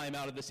can't climb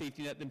out of the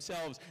safety net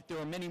themselves, there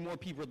are many more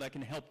people that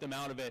can help them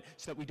out of it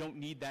so that we don't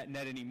need that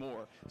net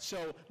anymore.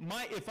 So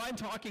if I'm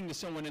talking to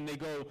someone and they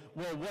go,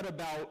 well, what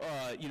about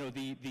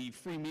the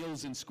free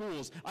meals in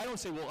schools? I don't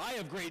say, well, I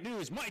have great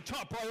news. My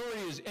top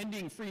priority is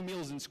ending free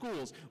meals in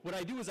schools. What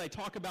I do is I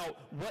talk about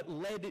what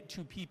led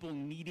to people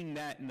needing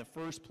that in the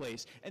first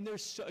place. And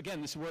there's, again,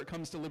 this is where it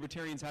comes to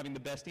libertarians having the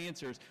best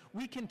answers.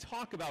 We can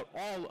talk about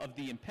all of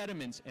the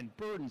impediments and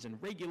burdens and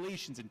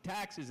regulations and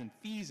taxes and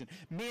fees and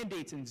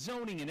mandates and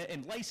zoning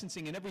and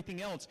licensing and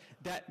everything else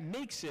that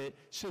makes it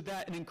so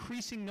that an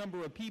increasing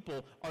number of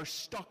people are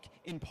stuck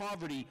in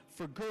poverty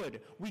for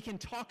good. We can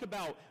talk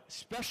about,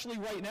 especially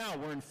right now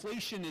where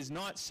inflation is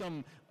not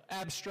some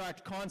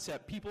abstract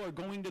concept, people are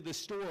going to the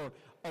store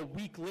a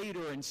week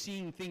later and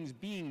seeing things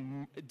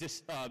being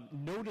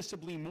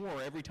noticeably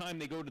more every time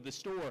they go to the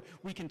store.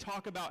 We can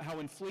talk about how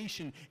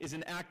inflation is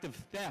an act of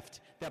theft,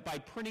 that by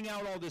printing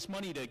out all this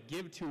money to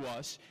give to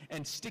us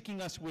and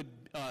sticking us with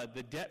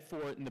the debt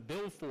for it and the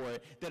bill for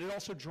it, that it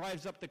also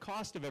drives up the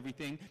cost of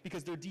everything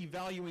because they're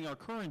devaluing our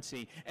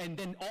currency, and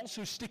then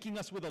also sticking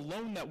us with a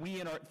loan that we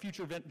and our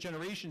future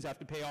generations have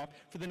to pay off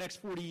for the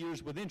next 40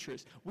 years with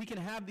interest. We can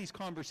have these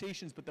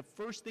conversations, but the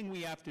first thing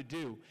we have to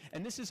do,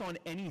 and this is on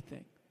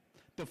anything,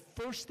 the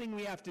first thing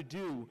we have to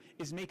do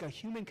is make a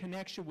human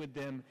connection with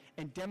them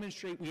and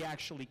demonstrate we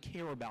actually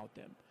care about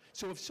them.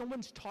 So if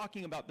someone's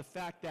talking about the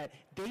fact that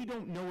they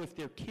don't know if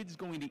their kid's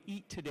going to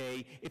eat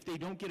today if they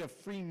don't get a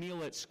free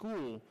meal at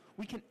school,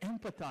 we can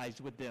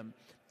empathize with them.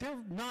 They're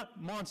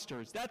not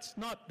monsters. That's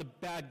not the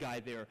bad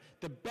guy there.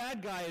 The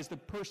bad guy is the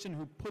person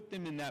who put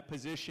them in that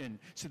position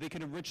so they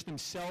can enrich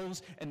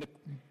themselves and the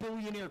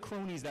billionaire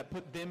cronies that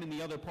put them and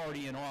the other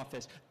party in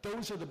office.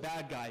 Those are the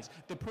bad guys.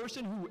 The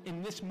person who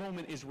in this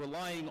moment is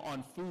relying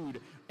on food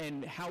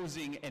and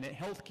housing and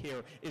health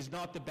care is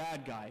not the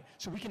bad guy.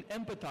 So we can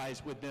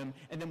empathize with them,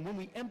 and then when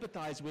we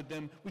empathize with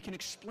them, we can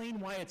explain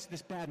why it's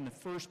this bad in the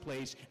first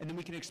place, and then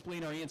we can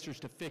explain our answers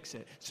to fix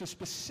it. So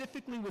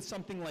specifically with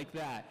something like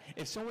that,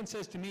 if someone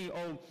says to me,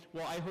 oh,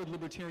 well, I heard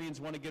libertarians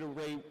want to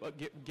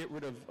get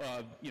rid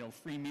of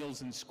free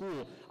meals in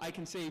school, I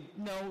can say,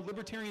 no,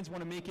 libertarians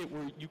want to make it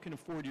where you can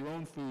afford your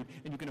own food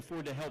and you can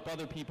afford to help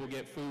other people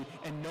get food,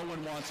 and no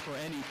one wants for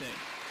anything.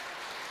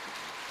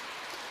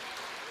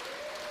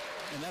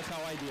 And that's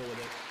how I deal with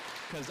it.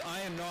 Because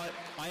I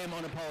am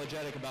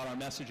unapologetic about our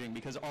messaging,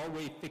 because our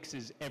way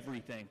fixes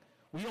everything.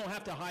 We don't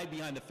have to hide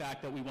behind the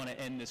fact that we want to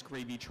end this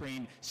gravy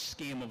train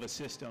scam of a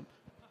system.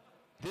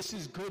 This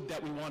is good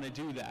that we want to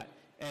do that.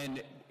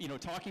 And,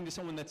 talking to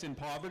someone that's in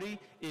poverty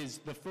is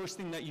the first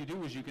thing that you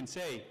do is you can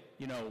say,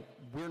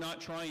 we're not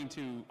trying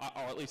to,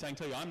 or at least I can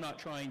tell you, I'm not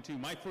trying to,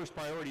 my first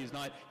priority is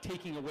not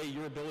taking away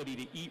your ability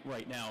to eat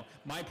right now.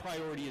 My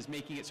priority is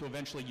making it so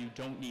eventually you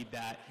don't need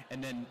that,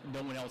 and then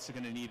no one else is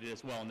going to need it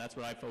as well, and that's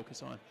what I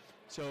focus on.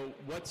 So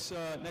what's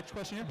next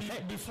question here?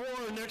 Hey. Before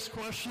our next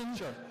question,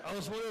 Sure. I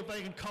was wondering if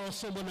I could call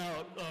someone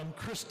out.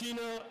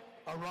 Christina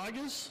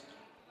Aragas?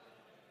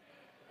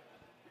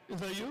 Is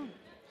that you?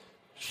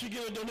 She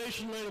gave a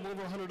donation rate of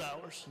over $100.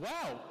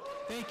 Wow,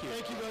 thank you.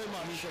 Thank you very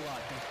much. Means a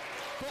lot.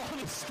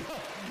 Quality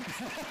stuff.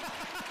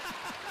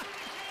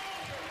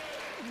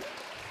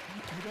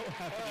 You don't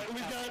have to.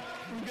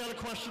 We've got a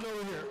question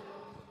over here.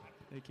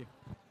 Thank you.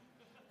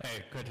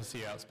 Hey, good to see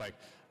you out, Spike.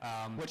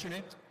 What's your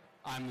name?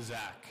 I'm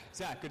Zach.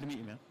 Zach, good to meet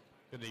you, man.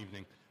 Good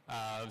evening.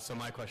 So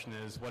my question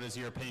is, what is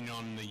your opinion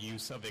on the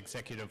use of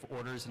executive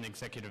orders and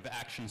executive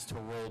actions to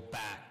roll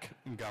back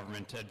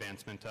government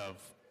advancement of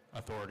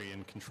authority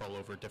and control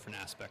over different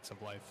aspects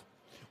of life?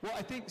 Well,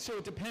 I think, so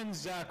it depends,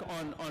 Zach,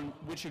 on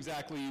which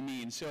exactly you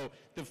mean. So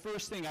the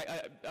first thing,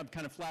 I'm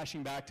kind of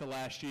flashing back to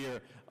last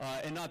year,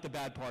 and not the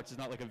bad parts, it's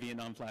not like a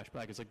Vietnam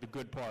flashback, it's like the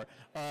good part.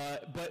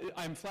 But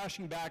I'm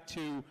flashing back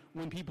to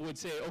when people would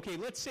say, okay,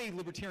 let's say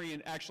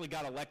Libertarian actually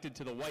got elected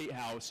to the White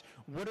House,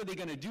 what are they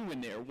going to do in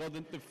there? Well,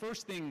 the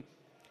first thing,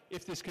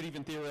 if this could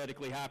even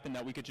theoretically happen,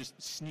 that we could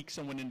just sneak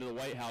someone into the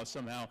White House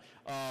somehow,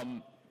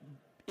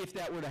 if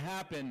that were to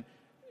happen,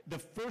 the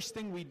first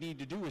thing we need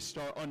to do is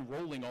start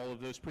unrolling all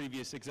of those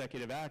previous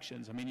executive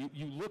actions. I mean,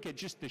 you look at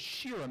just the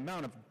sheer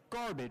amount of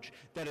garbage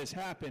that has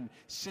happened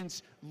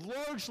since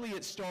largely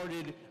it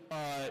started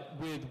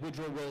with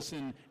Woodrow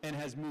Wilson and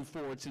has moved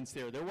forward since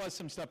there. There was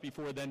some stuff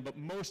before then, but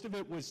most of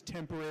it was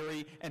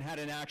temporary and had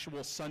an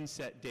actual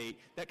sunset date.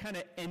 That kind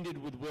of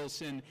ended with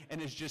Wilson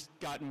and has just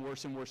gotten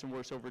worse and worse and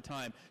worse over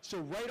time. So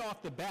right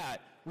off the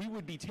bat, we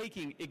would be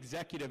taking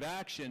executive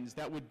actions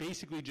that would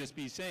basically just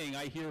be saying,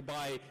 I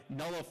hereby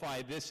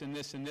nullify this and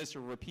this and this,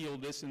 or repeal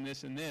this and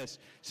this and this.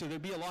 So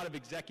there'd be a lot of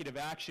executive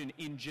action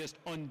in just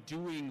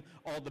undoing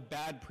all the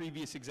bad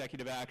previous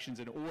executive actions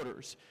and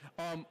orders.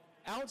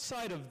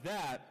 Outside of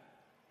that,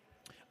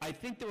 I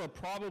think there are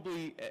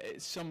probably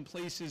some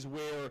places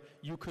where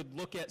you could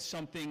look at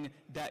something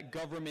that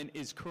government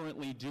is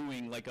currently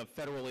doing, like a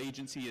federal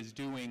agency is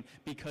doing,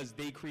 because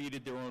they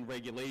created their own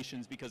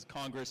regulations, because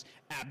Congress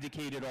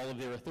abdicated all of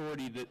their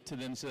authority to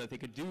them so that they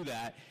could do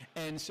that.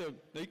 And so,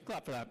 you can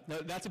clap for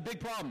that. That's a big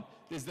problem,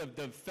 is the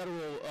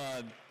federal,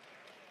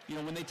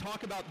 when they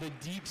talk about the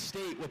deep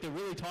state, what they're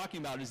really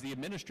talking about is the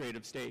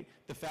administrative state.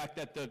 The fact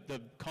that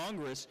the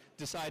Congress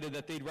decided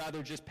that they'd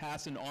rather just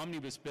pass an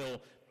omnibus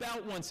bill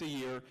about once a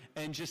year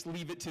and just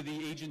leave it to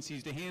the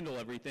agencies to handle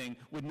everything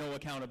with no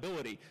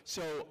accountability.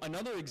 So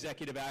another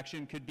executive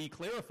action could be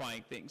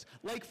clarifying things.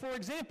 Like, for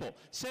example,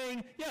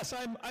 saying, yes,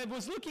 I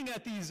was looking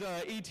at these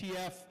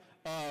ATF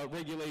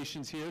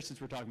regulations here,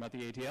 since we're talking about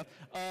the ATF.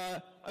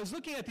 I was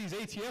looking at these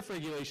ATF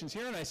regulations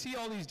here, and I see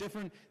all these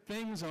different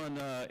things on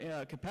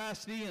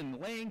capacity and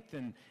length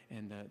and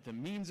the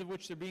means of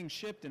which they're being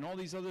shipped and all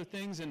these other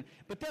things.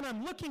 But then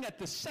I'm looking at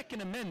the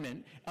Second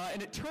Amendment,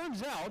 and it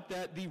turns out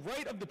that the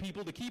right of the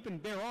people to keep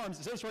and bear arms,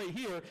 it says right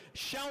here,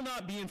 shall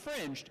not be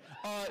infringed.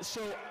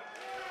 So,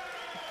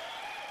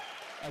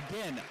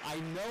 again, I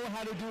know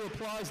how to do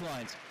applause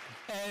lines.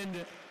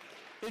 And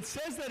it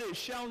says that it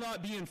shall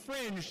not be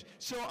infringed,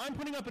 so I'm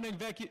putting up an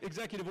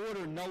executive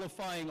order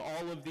nullifying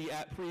all of the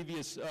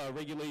previous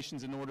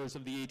regulations and orders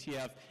of the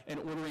ATF and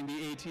ordering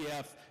the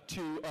ATF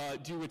to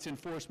do its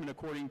enforcement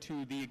according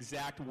to the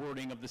exact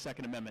wording of the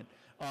Second Amendment.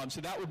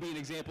 So that would be an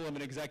example of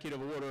an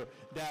executive order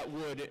that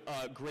would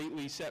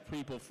greatly set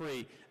people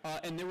free.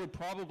 And there would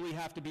probably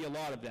have to be a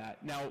lot of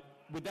that. Now,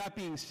 with that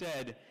being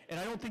said, and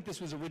I don't think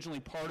this was originally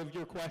part of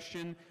your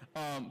question,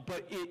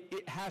 but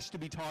it has to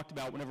be talked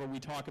about whenever we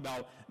talk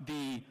about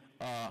the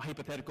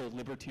hypothetical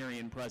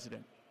libertarian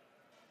president.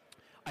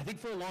 I think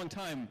for a long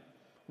time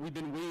we've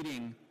been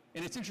waiting,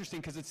 and it's interesting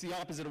because it's the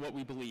opposite of what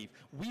we believe.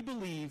 We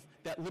believe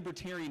that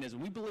libertarianism,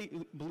 we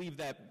believe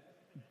that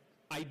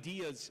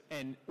ideas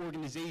and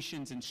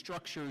organizations and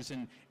structures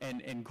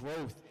and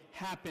growth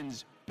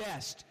happens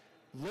best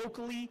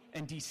locally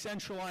and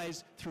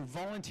decentralized through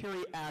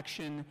voluntary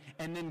action,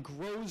 and then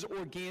grows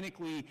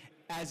organically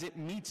as it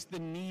meets the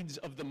needs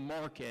of the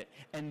market.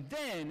 And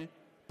then,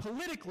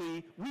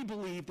 politically, we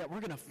believe that we're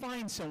going to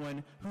find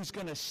someone who's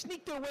going to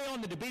sneak their way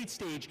on the debate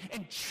stage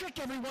and trick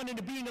everyone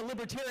into being a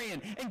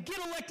libertarian and get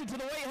elected to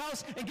the White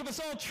House and give us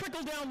all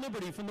trickle-down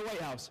liberty from the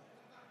White House.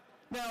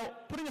 Now,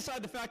 putting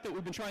aside the fact that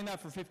we've been trying that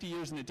for 50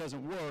 years and it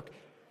doesn't work,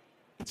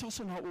 it's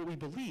also not what we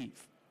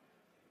believe.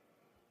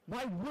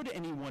 Why would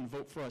anyone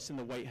vote for us in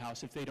the White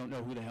House if they don't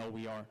know who the hell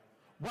we are?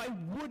 Why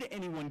would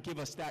anyone give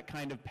us that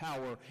kind of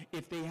power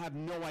if they have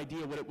no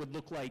idea what it would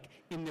look like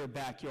in their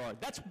backyard?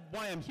 That's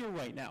why I'm here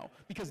right now,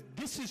 because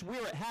this is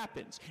where it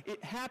happens.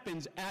 It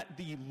happens at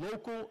the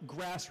local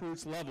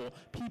grassroots level.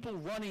 People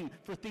running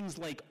for things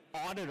like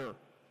auditor.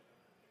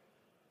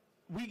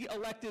 We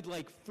elected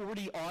like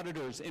 40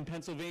 auditors in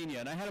Pennsylvania,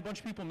 and I had a bunch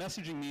of people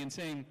messaging me and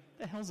saying,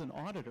 the hell's an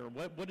auditor?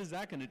 What is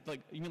that going to,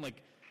 like, you mean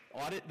like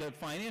audit the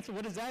finance?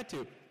 What does that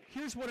do?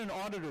 Here's what an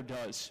auditor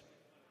does.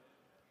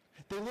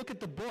 They look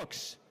at the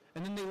books,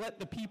 and then they let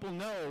the people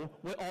know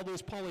what all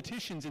those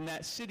politicians in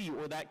that city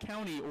or that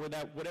county or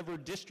that whatever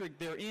district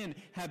they're in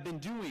have been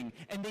doing.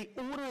 And they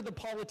order the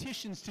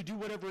politicians to do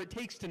whatever it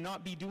takes to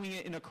not be doing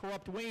it in a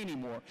corrupt way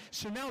anymore.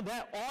 So now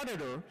that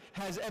auditor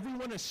has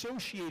everyone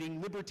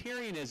associating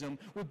libertarianism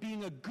with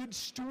being a good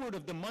steward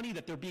of the money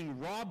that they're being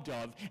robbed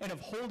of and of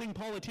holding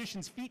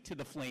politicians' feet to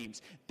the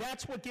flames.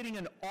 That's what getting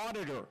an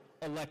auditor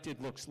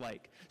elected looks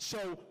like.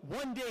 So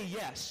one day,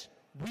 yes,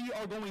 we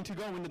are going to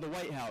go into the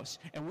White House,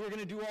 and we're going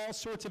to do all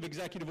sorts of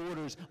executive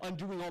orders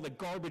undoing all the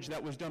garbage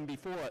that was done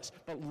before us.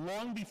 But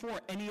long before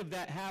any of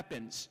that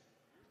happens,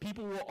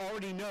 people will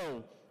already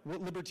know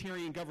what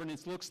libertarian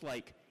governance looks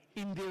like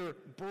in their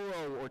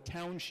borough or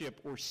township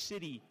or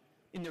city,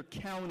 in their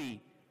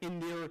county, in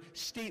their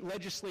state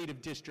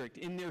legislative district,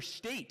 in their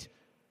state.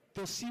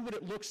 They'll see what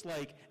it looks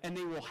like, and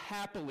they will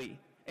happily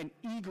and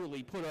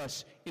eagerly put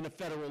us in a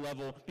federal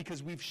level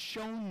because we've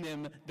shown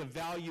them the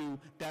value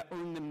that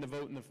earned them the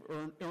vote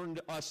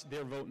earned us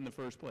their vote in the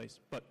first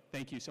place. But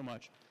thank you so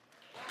much.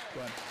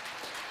 Go ahead.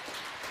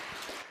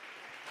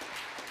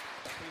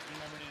 Please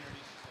remember to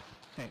introduce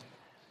yourself.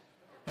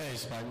 Hey,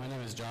 Spike. My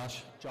name is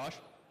Josh. Josh?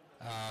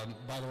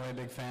 By the way,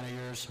 big fan of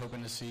yours.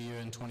 Hoping to see you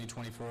in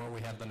 2024. We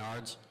have the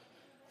Nards.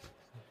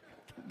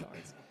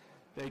 Nards.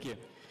 Thank you.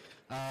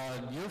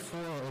 You're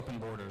for open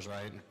borders,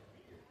 right?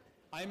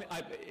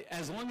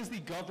 As long as the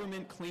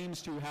government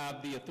claims to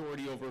have the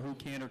authority over who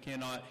can or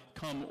cannot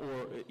come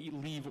or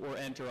leave or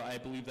enter, I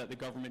believe that the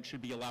government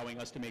should be allowing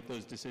us to make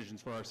those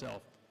decisions for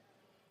ourselves.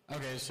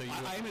 Okay, so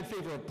I'm in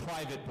favor of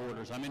private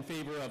borders. I'm in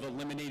favor of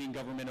eliminating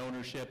government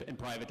ownership and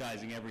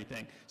privatizing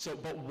everything.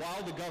 But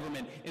while the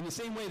government, in the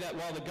same way that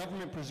while the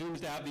government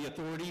presumes to have the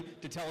authority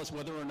to tell us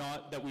whether or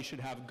not that we should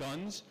have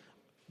guns,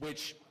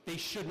 which they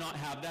should not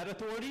have that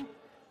authority,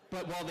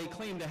 but while they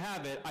claim to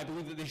have it, I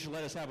believe that they should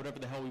let us have whatever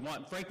the hell we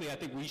want. Frankly, I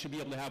think we should be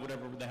able to have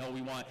whatever the hell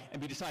we want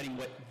and be deciding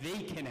what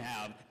they can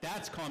have.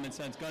 That's common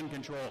sense gun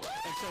control. And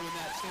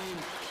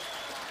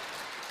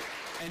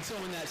so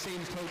in that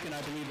same token,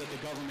 I believe that the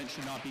government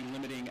should not be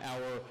limiting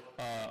our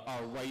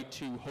right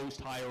to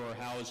host, hire, or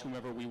house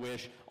whomever we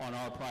wish on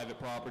our private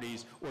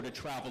properties or to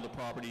travel to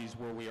properties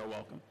where we are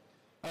welcome.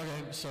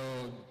 Okay, so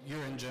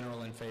you're in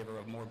general in favor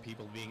of more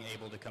people being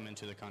able to come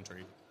into the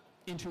country?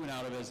 Into and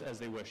out of as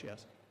they wish,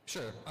 yes.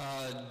 Sure.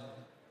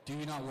 Do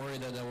you not worry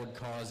that would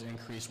cause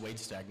increased wage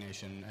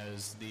stagnation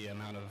as the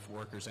amount of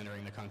workers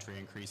entering the country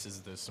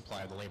increases the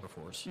supply of the labor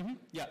force? Mm-hmm.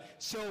 Yeah.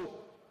 So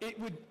it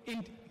would,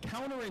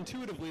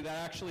 counterintuitively, that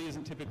actually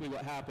isn't typically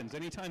what happens.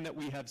 Anytime that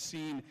we have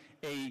seen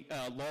a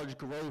large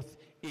growth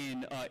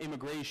in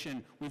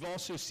immigration, we've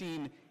also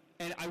seen,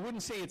 and I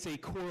wouldn't say it's a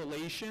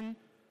correlation,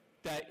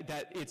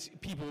 that it's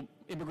people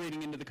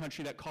immigrating into the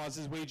country that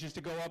causes wages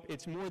to go up.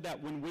 It's more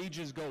that when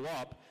wages go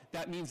up,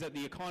 that means that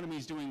the economy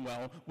is doing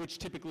well, which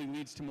typically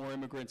leads to more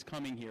immigrants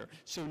coming here.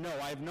 So no,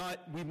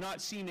 we've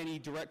not seen any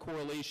direct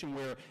correlation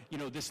where,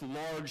 this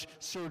large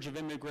surge of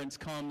immigrants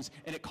comes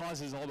and it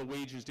causes all the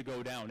wages to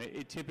go down.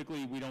 It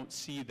typically, we don't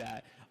see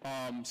that.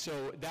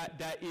 So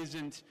that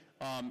isn't,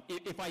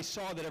 if I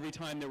saw that every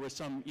time there was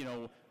some,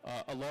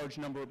 a large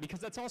number, because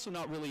that's also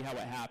not really how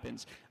it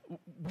happens.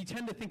 We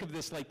tend to think of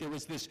this like there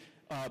was this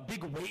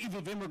big wave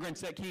of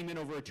immigrants that came in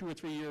over a 2 or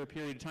 3 year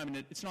period of time, and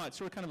it's not. It's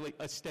sort of kind of like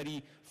a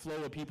steady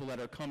flow of people that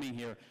are coming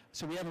here.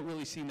 So we haven't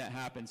really seen that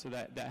happen, so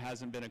that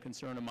hasn't been a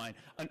concern of mine.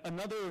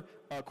 Another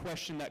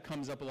question that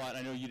comes up a lot,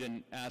 I know you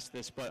didn't ask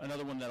this, but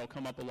another one that'll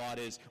come up a lot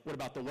is, what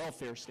about the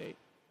welfare state,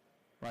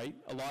 right?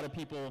 A lot of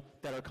people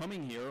that are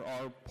coming here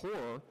are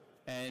poor,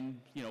 and,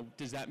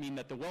 does that mean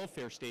that the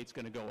welfare state's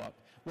going to go up?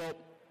 Well,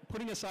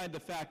 putting aside the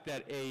fact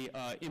that a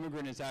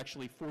immigrant is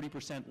actually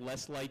 40%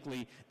 less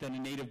likely than a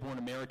native-born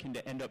American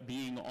to end up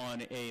being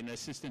on an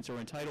assistance or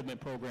entitlement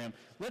program,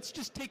 let's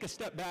just take a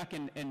step back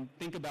and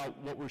think about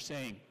what we're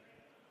saying.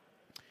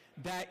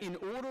 That in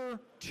order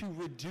to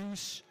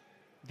reduce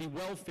the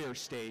welfare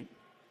state,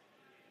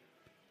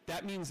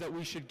 that means that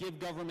we should give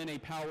government a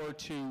power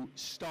to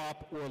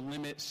stop or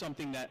limit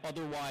something that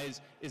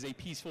otherwise is a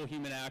peaceful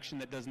human action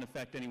that doesn't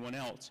affect anyone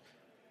else.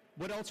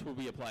 What else would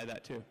we apply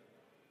that to?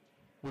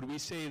 Would we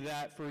say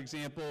that, for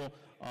example,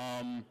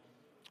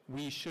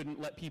 we shouldn't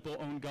let people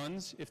own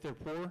guns if they're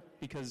poor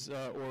because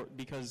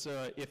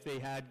if they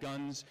had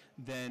guns,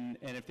 and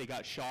if they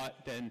got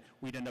shot, then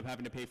we'd end up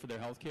having to pay for their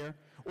health care?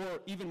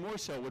 Or even more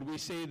so, would we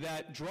say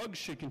that drugs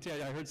should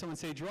continue? I heard someone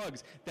say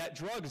drugs. That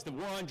the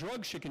war on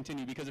drugs should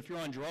continue, because if you're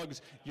on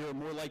drugs, you're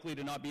more likely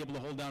to not be able to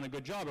hold down a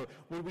good job. Or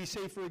would we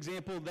say, for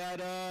example, that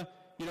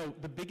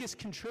the biggest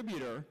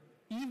contributor,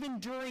 even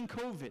during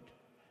COVID,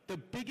 the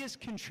biggest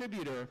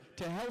contributor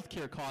to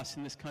healthcare costs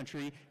in this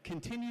country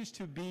continues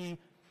to be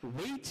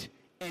weight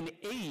and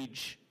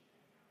age?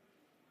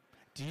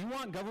 Do you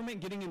want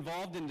government getting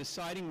involved in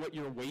deciding what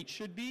your weight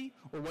should be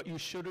or what you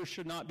should or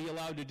should not be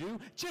allowed to do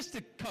just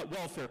to cut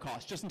welfare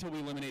costs, just until we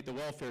eliminate the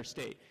welfare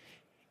state?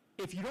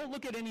 If you don't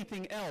look at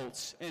anything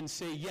else and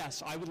say,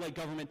 yes, I would like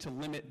government to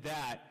limit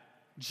that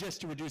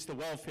just to reduce the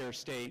welfare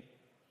state,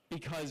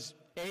 because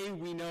A,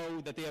 we know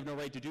that they have no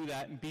right to do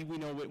that, and B, we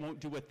know it won't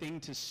do a thing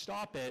to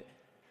stop it,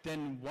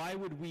 then why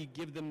would we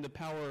give them the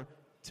power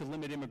to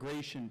limit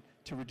immigration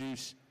to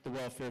reduce the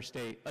welfare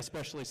state,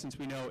 especially since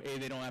we know, A,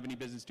 they don't have any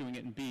business doing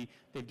it, and B,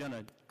 they've done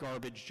a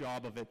garbage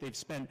job of it. They've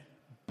spent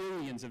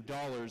billions of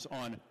dollars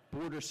on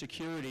border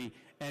security,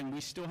 and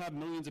we still have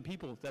millions of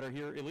people that are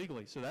here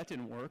illegally, so that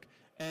didn't work.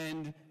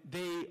 And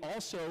they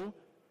also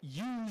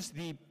use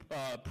the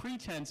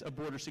pretense of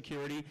border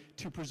security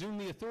to presume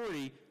the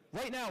authority.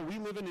 Right now, we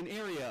live in an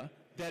area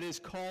that is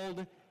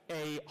called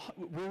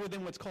we're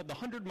within what's called the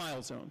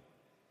 100-mile zone.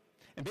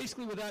 And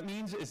basically what that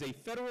means is a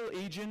federal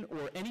agent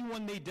or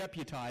anyone they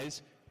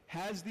deputize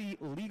has the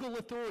legal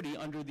authority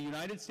under the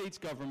United States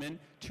government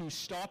to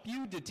stop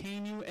you,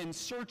 detain you, and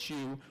search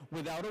you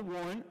without a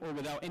warrant or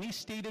without any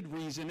stated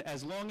reason,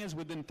 as long as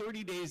within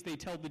 30 days they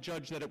tell the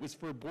judge that it was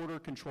for border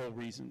control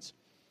reasons.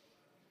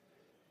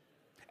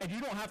 And you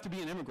don't have to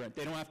be an immigrant.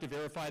 They don't have to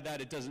verify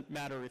that. It doesn't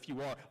matter if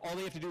you are. All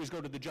they have to do is go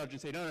to the judge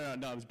and say, no,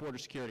 it was border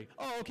security.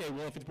 Oh, okay,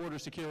 well, if it's border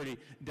security,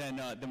 then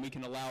we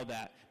can allow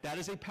that. That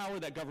is a power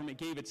that government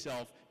gave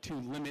itself to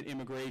limit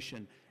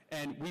immigration.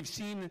 And we've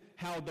seen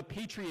how the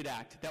Patriot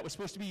Act, that was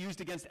supposed to be used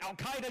against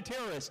al-Qaeda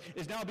terrorists,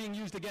 is now being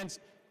used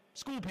against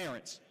school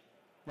parents,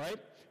 right?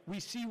 We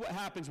see what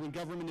happens when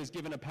government is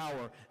given a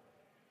power.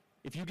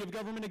 If you give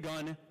government a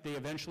gun, they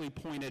eventually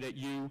point it at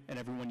you and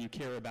everyone you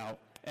care about.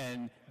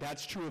 And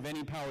that's true of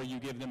any power you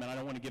give them, and I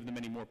don't want to give them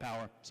any more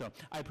power. So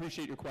I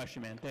appreciate your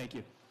question, man. Thank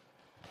you.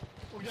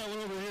 We got one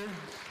over here.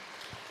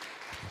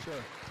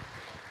 Sure.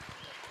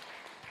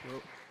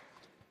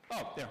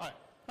 Oh, there.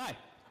 Hi.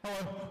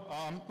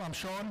 Hello, I'm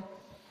Sean.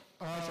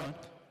 Sean.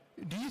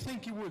 Do you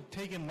think you were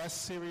taken less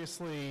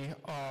seriously,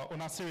 or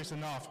not serious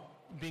enough,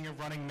 being a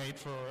running mate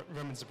for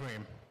Vermin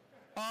Supreme?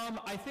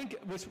 I think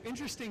what's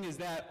interesting is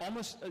that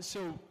almost,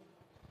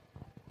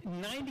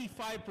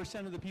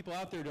 95% of the people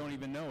out there don't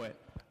even know it.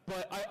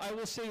 But I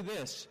will say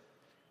this.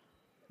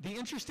 The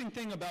interesting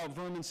thing about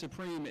Vermin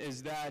Supreme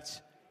is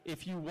that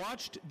if you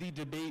watched the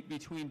debate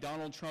between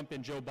Donald Trump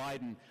and Joe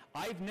Biden,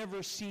 I've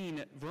never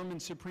seen Vermin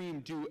Supreme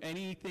do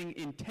anything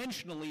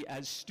intentionally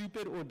as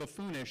stupid or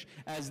buffoonish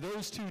as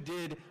those two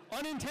did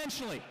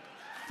unintentionally,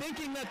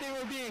 thinking that they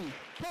were being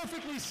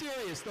perfectly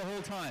serious the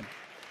whole time.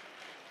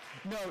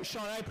 No,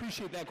 Sean, I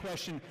appreciate that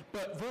question,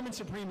 but Vermin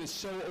Supreme is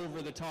so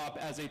over the top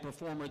as a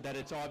performer that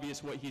it's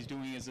obvious what he's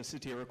doing is a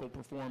satirical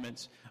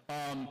performance.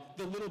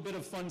 The little bit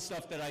of fun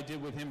stuff that I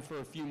did with him for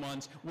a few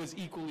months was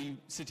equally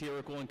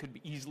satirical and could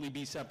easily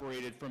be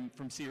separated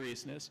from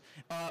seriousness.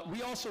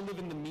 We also live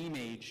in the meme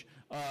age.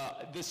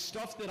 The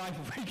stuff that I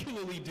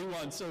regularly do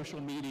on social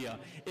media,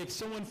 if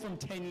someone from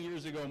 10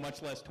 years ago,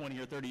 much less 20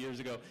 or 30 years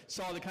ago,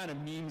 saw the kind of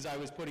memes I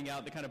was putting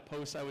out, the kind of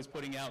posts I was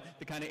putting out,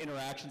 the kind of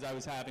interactions I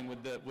was having with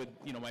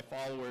my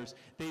followers,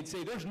 they'd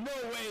say, there's no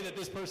way that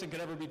this person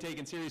could ever be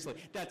taken seriously.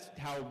 That's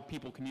how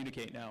people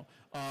communicate now.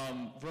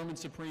 Vermin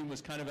Supreme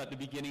was kind of at the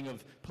beginning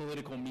of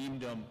political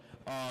memedom,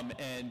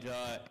 and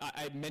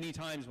I many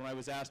times when I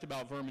was asked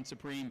about Vermin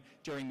Supreme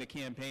during the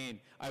campaign,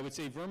 I would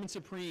say Vermin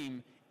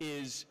Supreme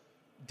is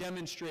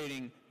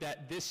demonstrating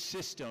that this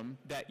system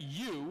that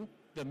you,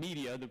 the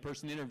media, the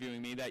person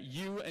interviewing me, that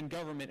you and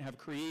government have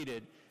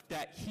created,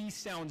 that he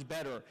sounds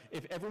better.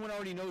 If everyone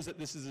already knows that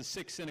this is a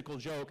sick, cynical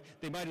joke,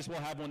 they might as well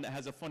have one that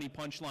has a funny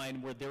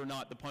punchline where they're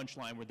not the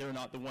punchline, where they're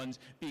not the ones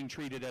being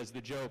treated as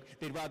the joke.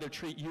 They'd rather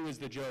treat you as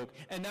the joke.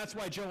 And that's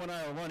why Joe and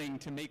I are running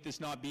to make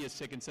this not be a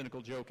sick and cynical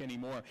joke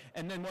anymore.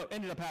 And then what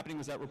ended up happening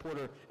was that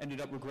reporter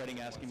ended up regretting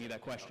asking me that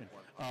question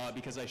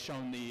because I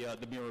shone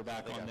the mirror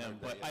back on them.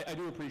 But I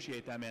do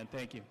appreciate that, man.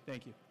 Thank you.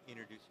 Thank you.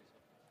 Introduce yourself.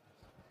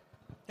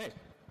 Hey.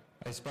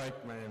 Hey,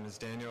 Spike. My name is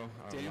Daniel.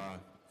 Daniel. I'm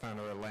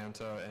founder of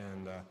Atlanta,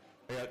 and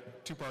I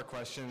got two-part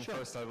question. Sure.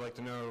 First, I'd like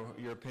to know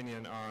your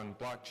opinion on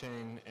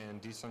blockchain and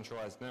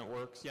decentralized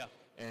networks. Yeah.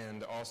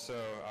 And also,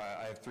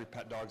 I have 3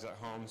 pet dogs at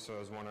home, so I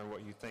was wondering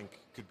what you think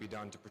could be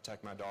done to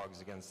protect my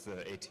dogs against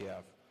the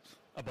ATF.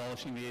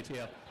 Abolishing the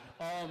ATF.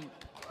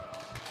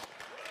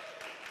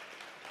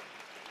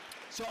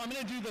 So I'm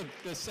going to do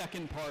the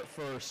second part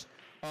first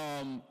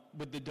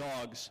with the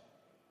dogs.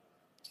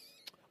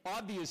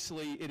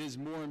 Obviously, it is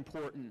more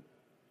important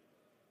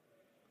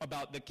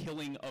about the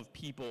killing of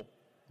people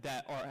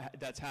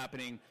that's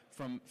happening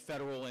from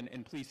federal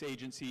and police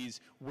agencies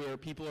where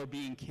people are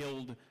being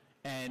killed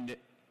and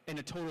in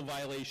a total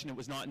violation. It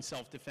was not in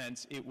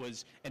self-defense.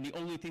 And the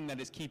only thing that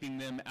is keeping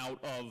them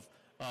out of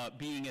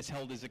being as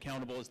held as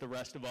accountable as the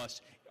rest of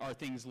us are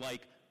things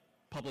like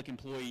public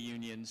employee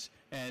unions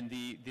and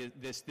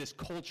this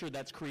culture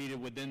that's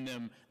created within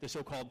them, the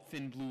so-called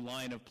thin blue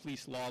line of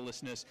police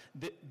lawlessness.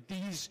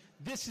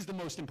 This is the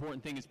most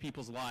important thing, is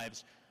people's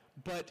lives.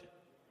 But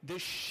the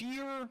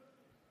sheer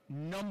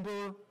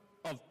number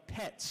of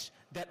pets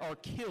that are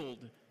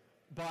killed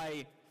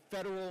by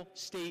federal,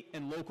 state,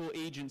 and local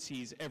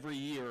agencies every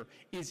year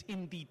is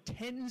in the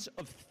tens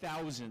of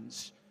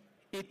thousands.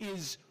 It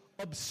is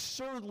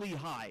absurdly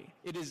high.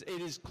 It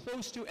is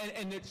close to,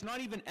 and it's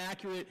not even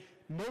accurate.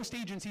 Most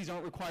agencies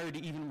aren't required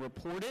to even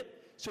report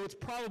it, so it's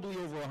probably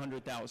over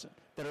 100,000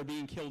 that are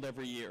being killed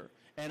every year.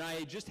 And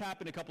I just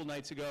happened a couple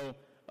nights ago,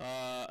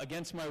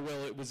 against my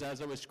will, it was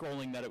as I was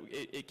scrolling that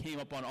it came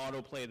up on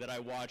autoplay that I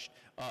watched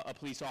a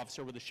police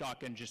officer with a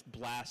shotgun just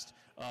blast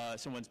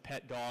someone's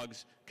pet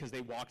dogs because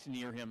they walked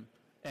near him,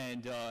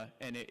 and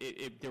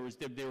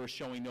they were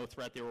showing no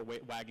threat. They were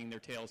wagging their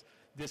tails.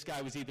 This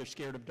guy was either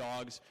scared of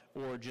dogs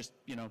or just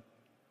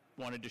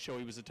wanted to show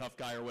he was a tough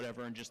guy or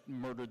whatever, and just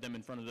murdered them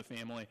in front of the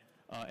family,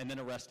 and then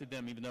arrested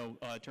them, even though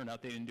it turned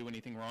out they didn't do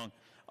anything wrong.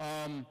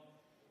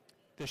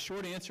 The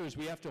short answer is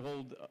we have to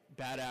hold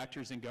bad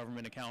actors in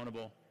government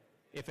accountable.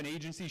 If an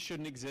agency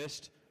shouldn't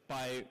exist,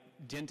 by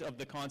dint of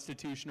the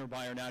Constitution or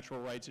by our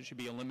natural rights, it should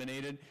be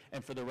eliminated.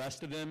 And for the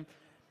rest of them,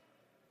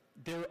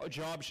 their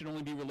job should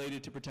only be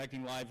related to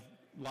protecting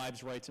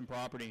lives, rights, and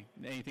property.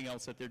 Anything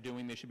else that they're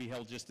doing, they should be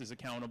held just as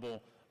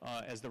accountable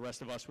as the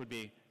rest of us would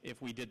be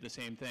if we did the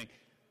same thing.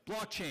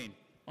 Blockchain,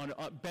 on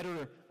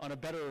a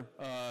better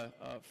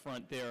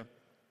front there.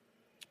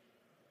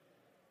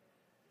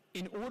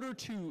 In order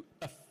to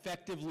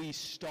effectively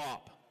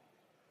stop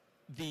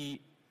the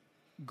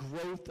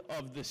growth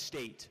of the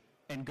state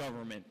and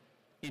government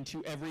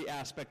into every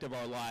aspect of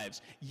our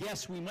lives,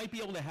 yes, we might be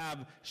able to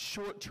have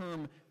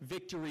short-term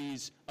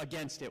victories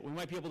against it. We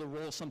might be able to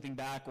roll something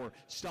back or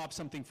stop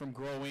something from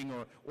growing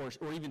or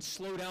even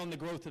slow down the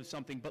growth of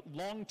something. But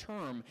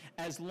long-term,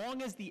 as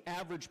long as the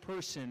average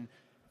person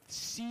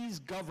sees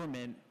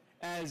government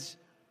as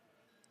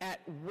at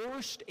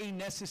worst a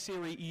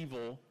necessary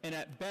evil, and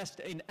at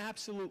best an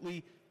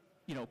absolutely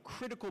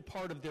critical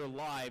part of their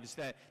lives,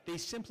 that they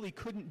simply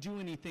couldn't do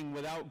anything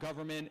without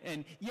government.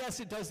 And yes,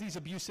 it does these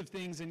abusive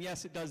things, and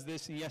yes, it does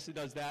this, and yes, it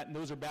does that, and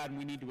those are bad, and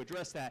we need to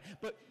address that.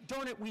 But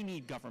darn it, we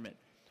need government.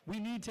 We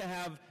need to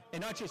have,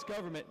 and not just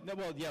government,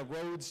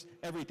 roads,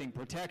 everything,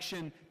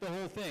 protection, the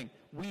whole thing.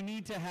 We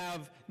need to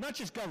have not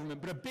just government,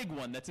 but a big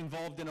one that's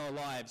involved in our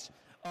lives.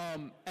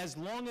 As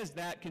long as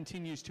that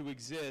continues to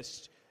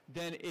exist,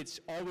 then it's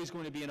always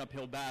going to be an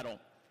uphill battle.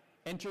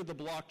 Enter the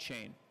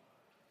blockchain.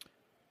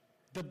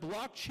 The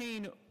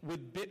blockchain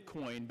with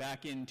Bitcoin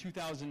back in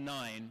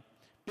 2009,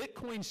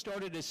 Bitcoin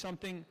started as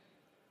something,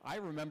 I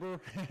remember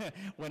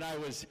when I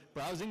was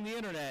browsing the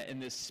internet and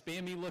this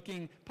spammy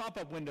looking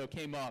pop-up window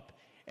came up,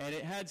 and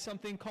it had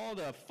something called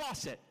a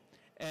faucet.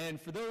 And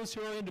for those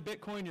who are into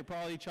Bitcoin, you're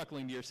probably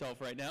chuckling to yourself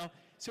right now.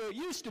 So it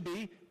used to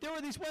be, there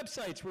were these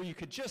websites where you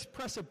could just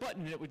press a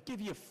button and it would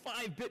give you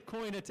 5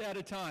 Bitcoin at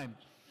a time.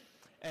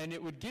 And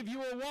it would give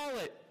you a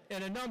wallet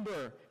and a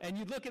number, and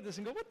you'd look at this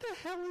and go, what the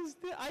hell is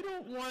this? I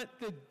don't want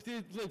the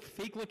like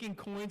fake-looking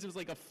coins. It was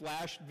like a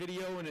flash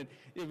video, and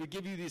it would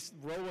give you this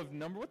row of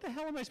number. What the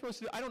hell am I supposed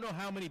to do? I don't know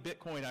how many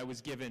Bitcoin I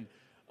was given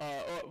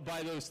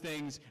by those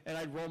things, and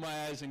I'd roll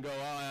my eyes and go,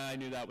 I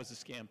knew that was a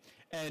scam.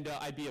 And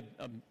I'd be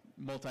a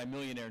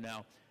multimillionaire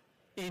now.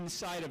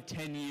 Inside of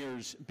 10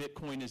 years,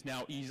 Bitcoin is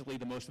now easily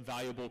the most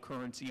valuable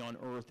currency on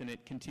earth, and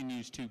it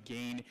continues to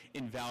gain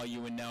in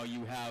value, and now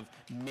you have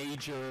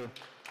major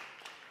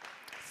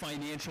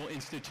financial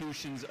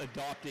institutions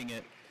adopting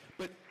it.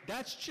 But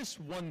that's just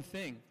one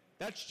thing.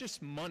 That's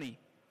just money.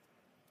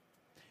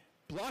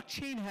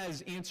 Blockchain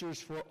has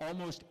answers for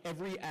almost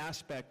every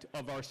aspect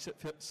of our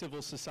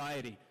civil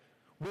society.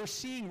 We're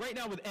seeing right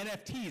now with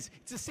NFTs,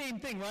 it's the same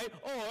thing, right?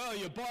 Oh,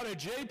 you bought a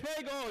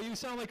JPEG? Oh, you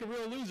sound like a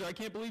real loser. I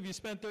can't believe you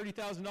spent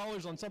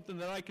 $30,000 on something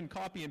that I can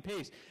copy and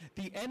paste.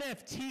 The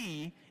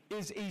NFT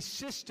is a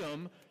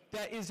system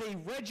that is a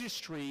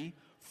registry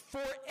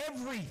for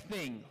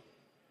everything,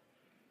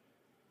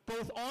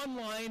 both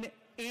online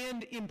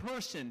and in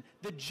person.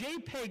 The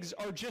JPEGs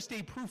are just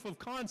a proof of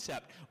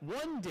concept.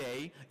 One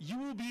day, you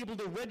will be able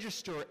to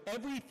register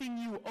everything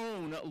you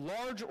own,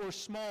 large or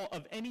small,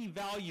 of any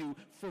value,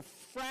 for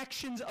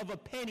fractions of a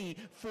penny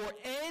for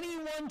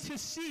anyone to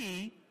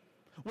see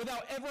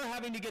without ever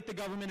having to get the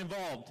government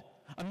involved.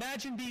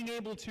 Imagine being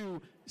able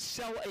to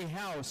sell a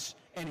house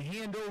and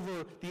hand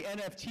over the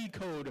NFT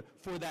code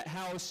for that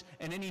house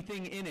and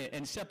anything in it,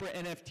 and separate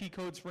NFT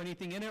codes for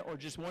anything in it, or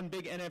just one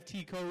big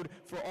NFT code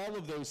for all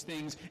of those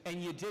things,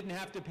 and you didn't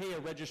have to pay a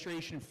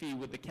registration fee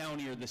with the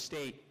county or the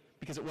state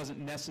because it wasn't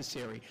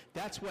necessary.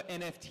 That's what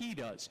NFT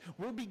does.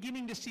 We're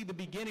beginning to see the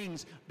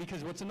beginnings,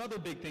 because what's another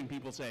big thing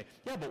people say?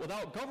 Yeah, but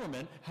without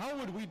government, how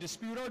would we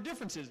dispute our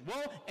differences?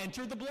 Well,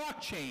 enter the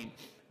blockchain.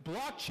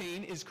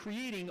 Blockchain is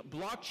creating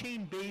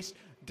blockchain-based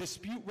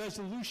dispute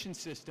resolution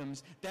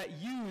systems that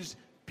use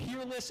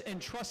peerless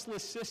and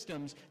trustless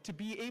systems to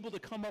be able to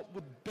come up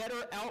with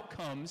better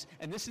outcomes,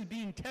 and this is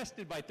being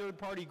tested by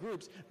third-party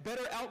groups,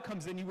 better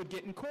outcomes than you would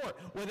get in court,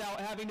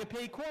 without having to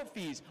pay court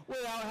fees,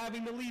 without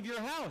having to leave your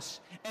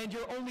house. And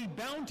you're only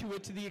bound to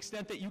it to the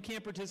extent that you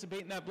can't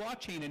participate in that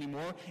blockchain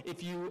anymore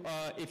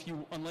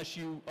unless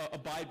you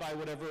abide by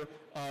whatever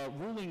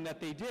ruling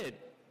that they did.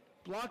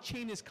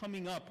 Blockchain is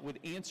coming up with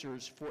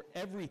answers for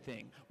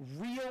everything.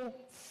 Real,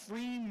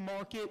 free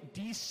market,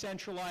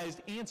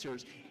 decentralized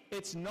answers.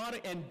 It's not,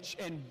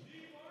 and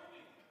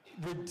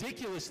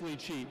ridiculously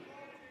cheap.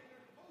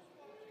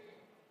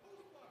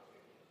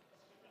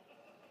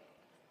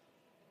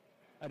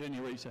 I didn't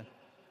hear what you said.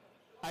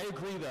 I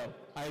agree, though.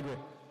 I agree.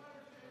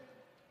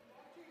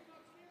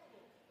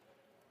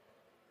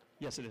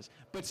 Yes, it is.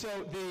 But so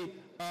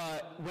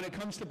when it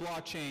comes to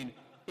blockchain,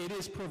 it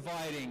is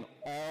providing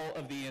all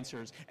of the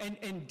answers.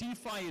 And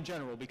DeFi in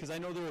general, because I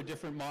know there are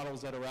different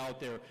models that are out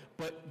there,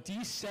 but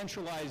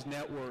decentralized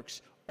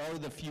networks are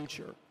the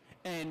future.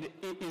 And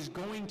it is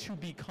going to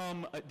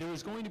become, there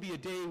is going to be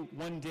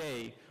one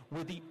day,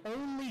 where the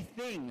only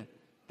thing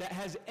that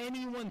has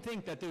anyone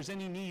think that there's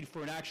any need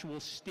for an actual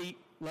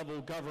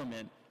state-level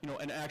government,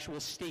 an actual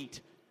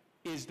state,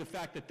 is the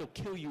fact that they'll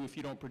kill you if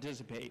you don't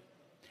participate.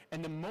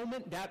 And the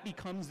moment that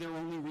becomes their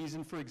only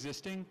reason for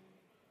existing,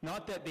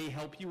 not that they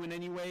help you in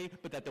any way,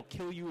 but that they'll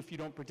kill you if you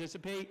don't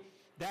participate,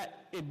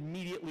 that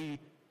immediately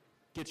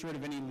gets rid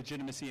of any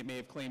legitimacy it may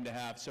have claimed to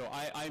have. So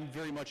I'm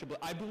very much,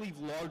 I believe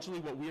largely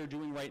what we are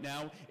doing right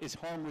now is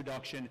harm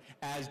reduction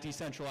as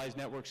decentralized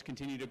networks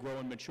continue to grow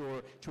and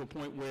mature to a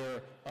point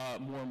where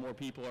more and more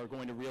people are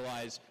going to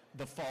realize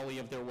the folly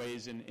of their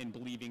ways in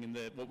believing in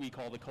what we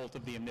call the cult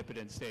of the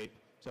omnipotent state.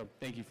 So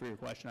thank you for your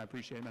question. I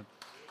appreciate it, man.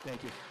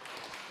 Thank you.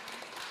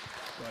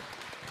 Go ahead.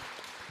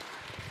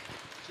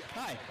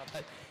 Hi.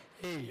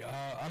 Hey,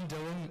 I'm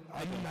Dylan.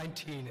 I'm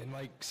 19,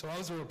 and so I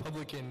was a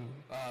Republican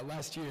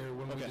last year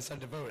when we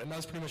decided to vote, and that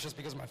was pretty much just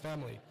because of my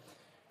family.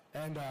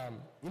 And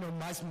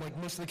most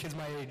of the kids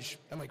my age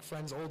and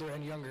friends older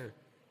and younger,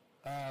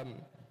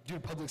 due to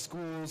public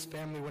schools,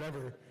 family,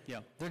 whatever,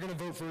 they're gonna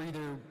vote for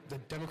either the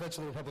Democrats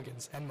or the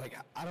Republicans. And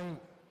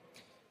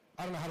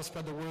I don't know how to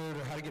spread the word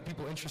or how to get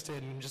people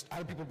interested and just how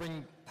to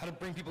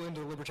bring people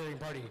into the Libertarian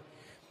Party,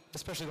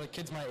 especially like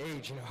kids my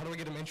age. You know, how do I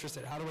get them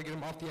interested? How do I get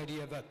them off the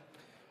idea that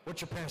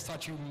what your parents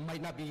taught you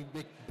might not be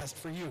the best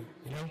for you?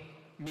 You know,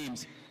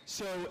 memes.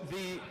 So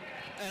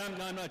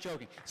and I'm not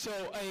joking. So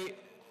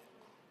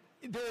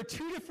there are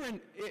two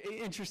different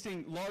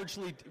interesting,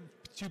 largely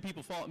two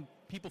people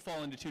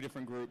fall into two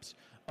different groups.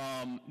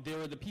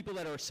 There are the people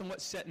that are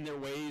somewhat set in their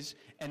ways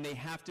and they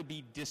have to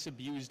be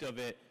disabused of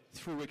it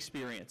through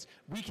experience.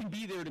 We can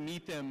be there to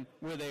meet them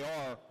where they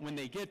are when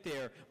they get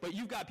there, but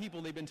you've got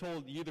people, they've been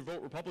told you either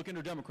vote Republican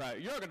or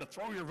Democrat. You're not going to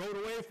throw your vote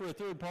away for a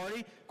third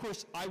party. Of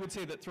course, I would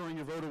say that throwing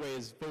your vote away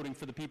is voting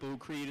for the people who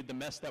created the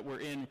mess that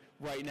we're in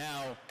right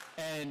now.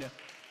 And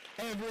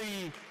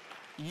every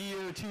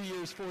year, 2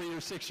 years, 4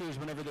 years, 6 years,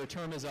 whenever their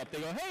term is up, they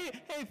go,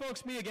 hey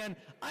folks, me again.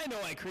 I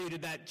know I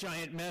created that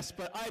giant mess,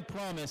 but I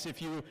promise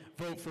if you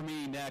vote for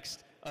me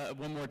next,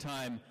 one more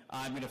time,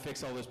 I'm going to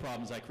fix all those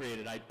problems I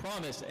created. I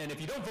promise. And if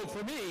you don't vote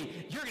for me,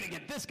 you're going to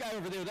get this guy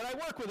over there that I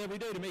work with every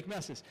day to make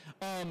messes.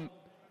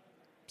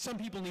 Some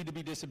people need to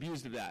be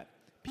disabused of that.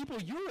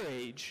 People your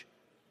age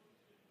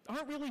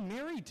aren't really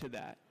married to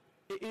that.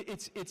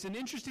 It's an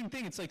interesting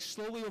thing. It's like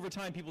slowly over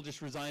time, people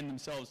just resign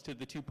themselves to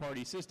the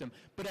two-party system.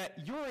 But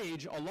at your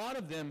age, a lot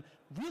of them,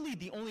 really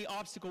the only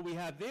obstacle we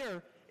have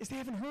there is they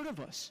haven't heard of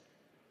us.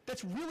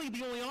 That's really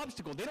the only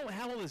obstacle. They don't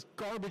have all this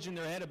garbage in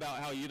their head about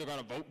how you're either going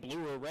to vote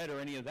blue or red or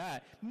any of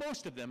that.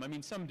 Most of them, I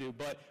mean, some do,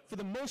 but for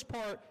the most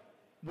part,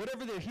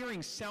 whatever they're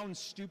hearing sounds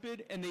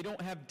stupid, and they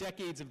don't have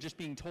decades of just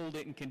being told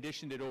it and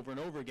conditioned it over and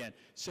over again.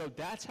 So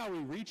that's how we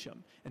reach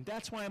them, and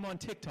that's why I'm on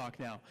TikTok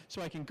now.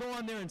 So I can go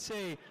on there and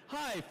say,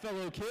 hi,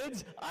 fellow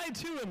kids, I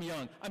too am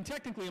young. I'm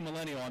technically a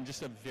millennial. I'm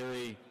just a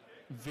very,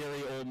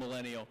 very old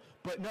millennial.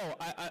 But no,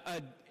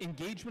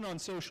 engagement on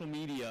social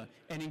media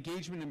and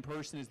engagement in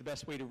person is the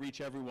best way to reach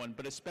everyone,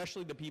 but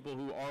especially the people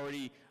who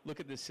already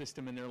look at this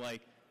system and they're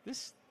like,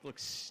 this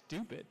looks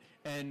stupid.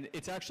 And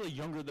it's actually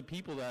younger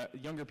people that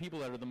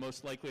are the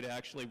most likely to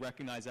actually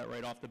recognize that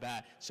right off the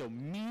bat. So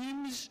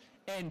memes,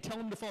 and tell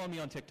them to follow me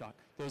on TikTok.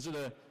 Those are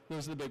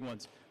the big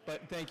ones.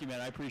 But thank you, man.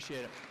 I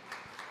appreciate it.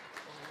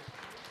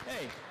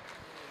 Hey.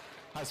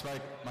 Hi,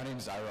 Spike. My name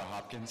is Ira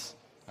Hopkins.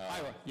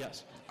 Ira,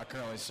 yes. I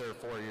currently serve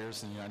 4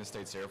 years in the United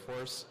States Air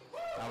Force.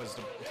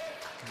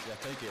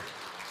 Thank you.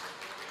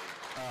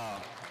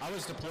 I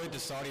was deployed to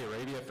Saudi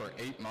Arabia for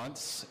 8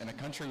 months in a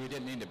country we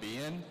didn't need to be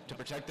in to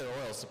protect their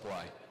oil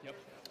supply. Yep.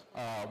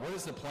 What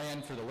is the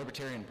plan for the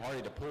Libertarian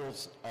Party to pull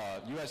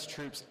U.S.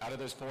 troops out of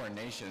those foreign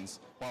nations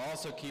while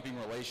also keeping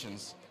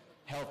relations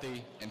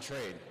healthy and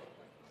trade?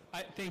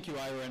 Thank you,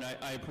 Ira, and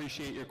I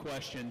appreciate your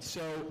question.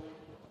 So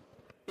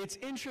it's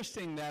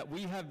interesting that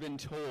we have been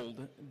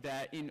told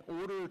that in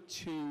order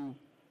to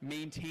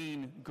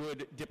maintain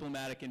good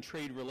diplomatic and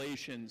trade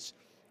relations,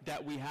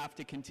 that we have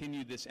to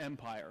continue this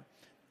empire.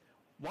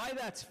 Why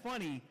that's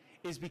funny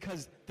is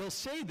because they'll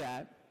say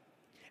that,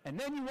 and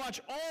then you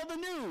watch all the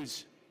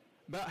news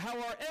about how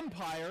our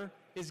empire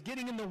is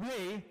getting in the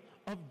way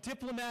of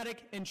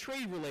diplomatic and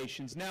trade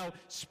relations. Now,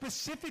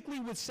 specifically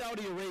with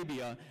Saudi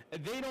Arabia,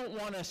 they don't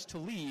want us to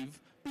leave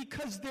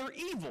because they're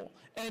evil,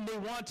 and they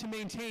want to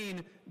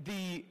maintain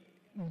the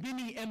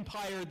mini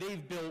empire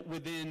they've built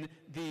within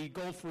the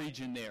Gulf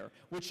region there,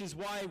 which is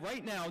why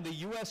right now the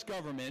U.S.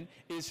 government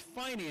is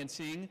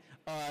financing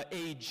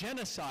a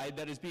genocide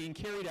that is being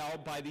carried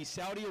out by the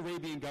Saudi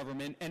Arabian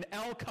government and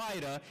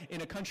Al-Qaeda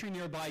in a country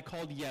nearby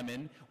called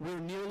Yemen, where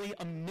nearly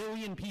 1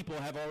 million people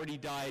have already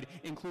died,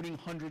 including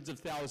hundreds of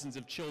thousands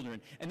of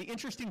children. And the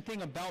interesting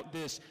thing about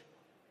this,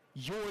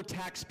 your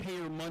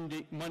taxpayer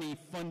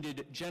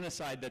money-funded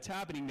genocide that's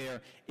happening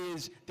there,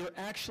 is they're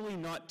actually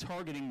not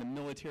targeting the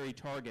military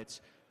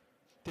targets.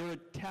 They're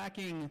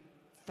attacking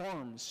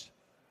farms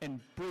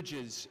and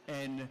bridges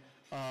and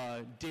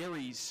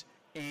dairies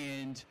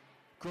and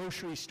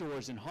grocery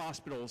stores and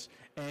hospitals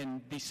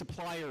and the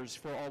suppliers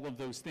for all of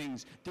those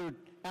things. They're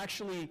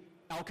actually,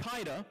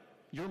 Al-Qaeda,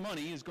 your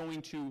money is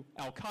going to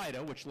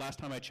Al-Qaeda, which last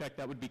time I checked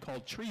that would be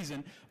called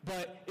treason,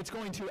 but it's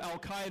going to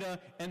Al-Qaeda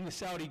and the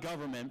Saudi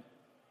government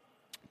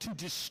to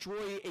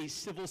destroy a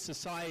civil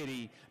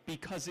society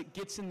because it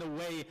gets in the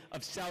way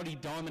of Saudi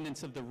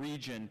dominance of the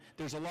region.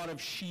 There's a lot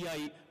of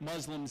Shiite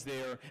Muslims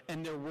there,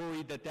 and they're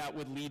worried that that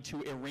would lead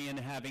to Iran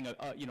having a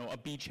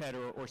beachhead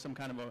or some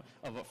kind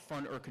of a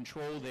front or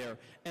control there.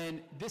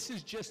 And this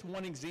is just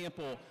one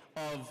example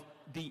of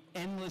the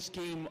endless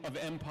game of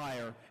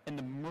empire and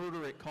the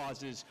murder it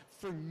causes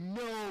for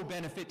no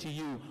benefit to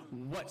you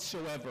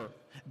whatsoever.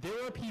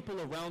 There are people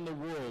around the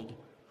world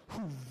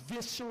who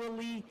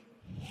viscerally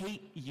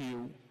hate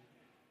you,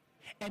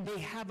 and they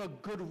have a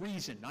good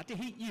reason, not to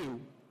hate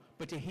you,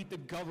 but to hate the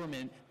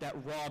government that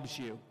robs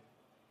you.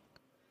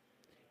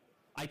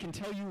 I can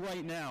tell you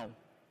right now,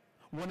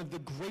 one of the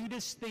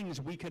greatest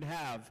things we could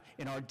have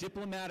in our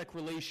diplomatic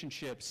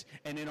relationships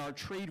and in our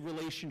trade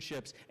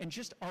relationships and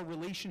just our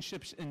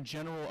relationships in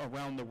general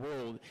around the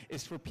world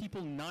is for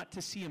people not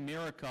to see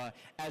America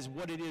as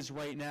what it is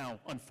right now,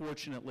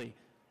 unfortunately.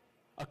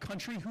 A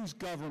country whose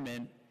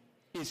government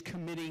is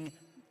committing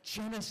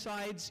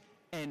genocides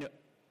and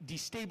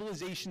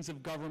destabilizations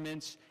of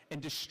governments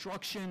and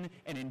destruction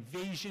and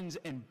invasions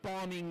and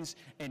bombings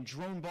and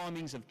drone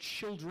bombings of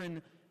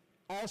children,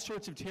 all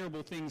sorts of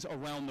terrible things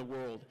around the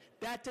world.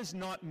 That does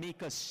not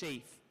make us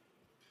safe.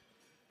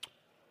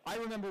 I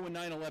remember when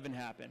 9/11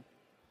 happened,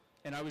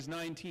 and I was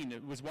 19.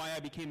 It was why I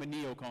became a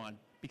neocon,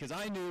 because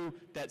I knew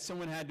that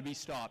someone had to be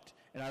stopped.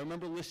 And I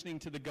remember listening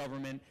to the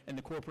government and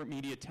the corporate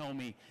media tell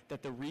me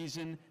that the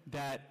reason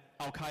that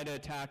Al-Qaeda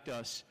attacked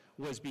us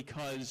was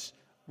because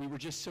we were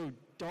just so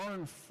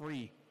darn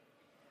free.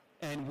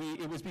 And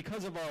it was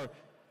because of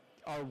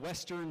our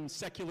Western,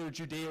 secular,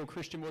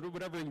 Judeo-Christian,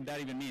 whatever that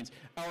even means,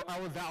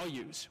 our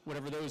values,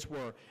 whatever those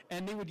were.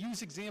 And they would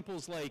use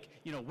examples like,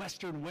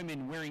 Western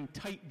women wearing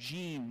tight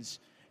jeans.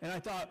 And I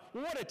thought,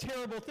 well, what a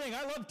terrible thing.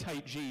 I love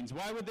tight jeans.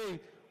 Why would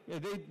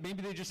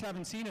maybe they just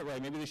haven't seen it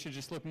right. Maybe they should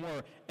just look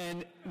more.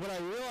 And what I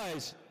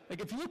realized,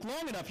 if you look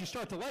long enough, you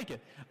start to like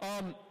it.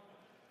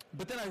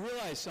 But then I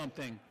realized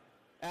something.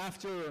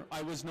 After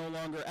I was no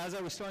longer, as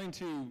I was starting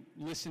to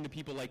listen to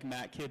people like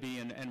Matt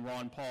Kibbe and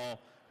Ron Paul,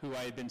 who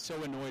I had been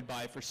so annoyed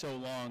by for so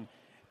long,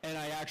 and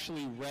I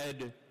actually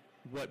read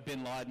what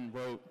bin Laden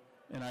wrote,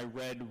 and I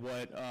read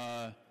what,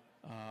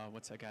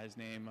 what's that guy's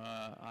name,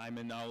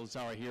 Ayman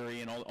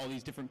al-Zawahiri, and all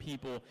these different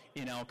people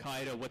in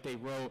Al-Qaeda, what they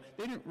wrote.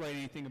 They didn't write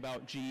anything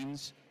about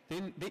jeans.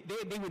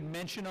 They would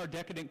mention our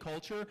decadent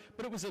culture,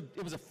 but it was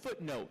a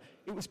footnote.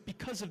 It was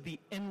because of the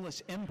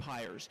endless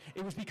empires.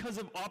 It was because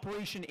of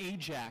Operation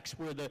Ajax,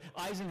 where the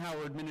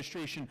Eisenhower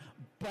administration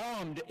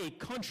bombed a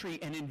country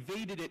and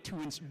invaded it to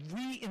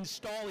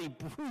reinstall a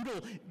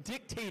brutal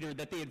dictator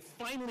that they had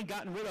finally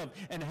gotten rid of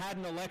and had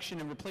an election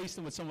and replaced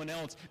them with someone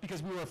else,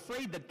 because we were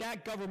afraid that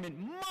that government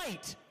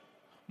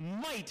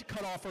might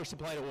cut off our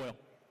supply to oil.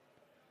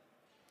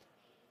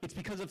 It's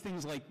because of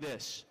things like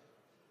this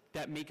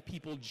that make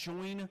people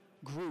join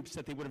groups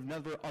that they would have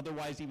never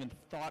otherwise even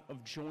thought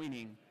of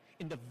joining,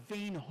 in the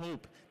vain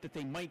hope that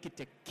they might get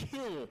to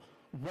kill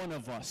one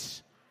of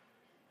us.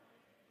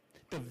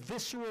 The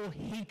visceral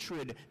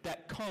hatred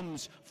that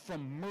comes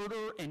from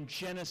murder and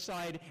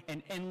genocide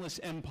and endless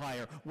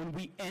empire. When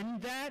we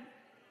end that,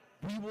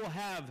 we will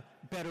have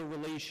better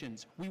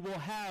relations. We will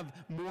have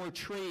more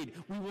trade.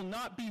 We will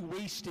not be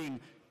wasting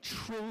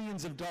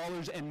trillions of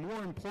dollars, and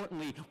more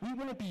importantly, we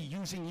won't be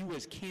using you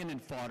as cannon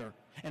fodder.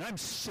 And I'm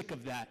sick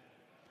of that.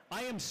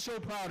 I am so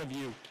proud of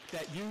you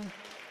that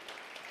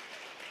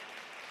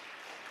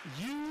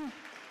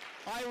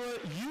Ira,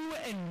 you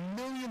and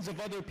millions of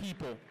other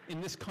people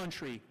in this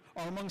country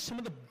are among some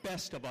of the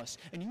best of us.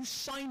 And you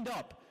signed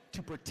up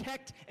to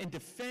protect and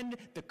defend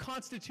the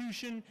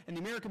Constitution and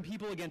the American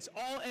people against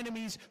all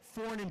enemies,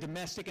 foreign and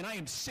domestic. And I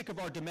am sick of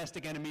our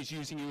domestic enemies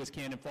using you as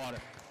cannon fodder.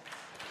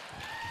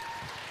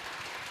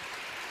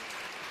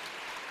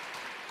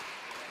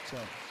 So,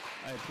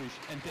 I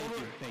appreciate it. And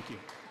thank you.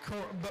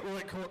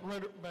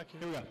 Right back here.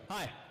 Here we go.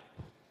 Hi.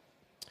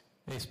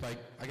 Hey, Spike.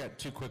 I got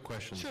two quick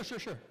questions.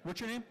 Sure. What's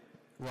your name?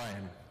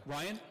 Ryan.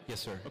 Ryan? Yes,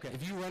 sir. Okay.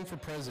 If you run for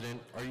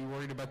president, are you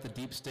worried about the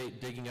deep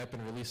state digging up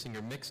and releasing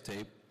your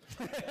mixtape?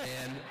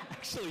 And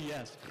actually,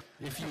 yes.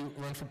 If you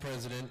run for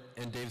president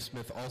and Dave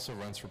Smith also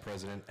runs for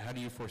president, how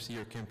do you foresee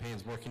your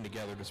campaigns working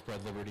together to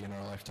spread liberty in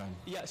our lifetime?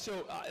 Yeah,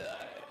 so,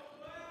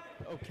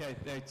 okay.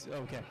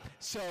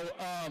 So,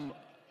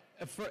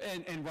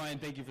 and Ryan,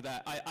 thank you for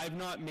that. I've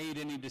not made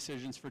any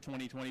decisions for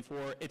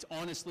 2024. It's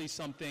honestly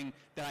something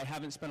that I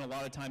haven't spent a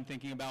lot of time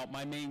thinking about.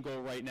 My main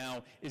goal right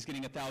now is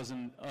getting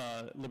 1,000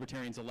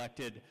 libertarians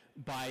elected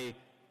by,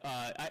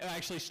 I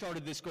actually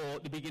started this goal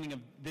at the beginning of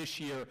this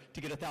year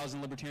to get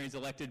 1,000 libertarians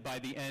elected by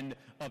the end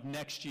of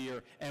next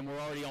year, and we're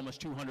already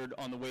almost 200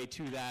 on the way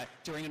to that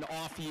during an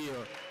off year.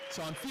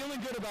 So I'm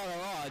feeling good about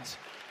our odds.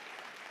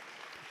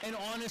 And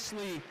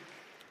honestly,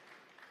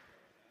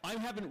 I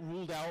haven't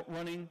ruled out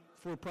running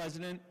for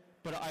president,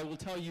 but I will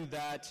tell you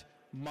that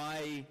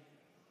my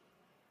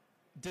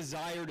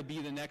desire to be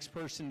the next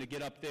person to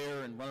get up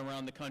there and run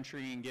around the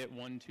country and get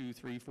 1, 2,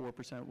 3,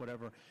 4%,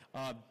 whatever,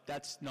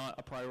 that's not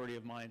a priority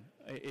of mine.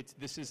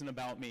 This isn't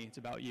about me. It's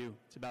about you.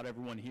 It's about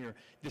everyone here.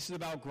 This is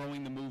about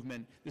growing the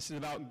movement. This is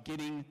about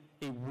getting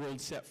a world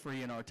set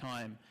free in our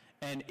time.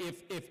 And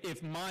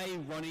if my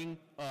running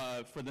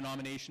for the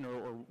nomination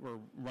or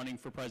running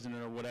for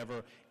president or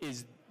whatever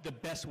is the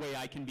best way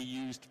I can be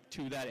used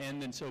to that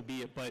end, then so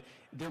be it. But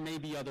there may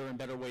be other and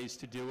better ways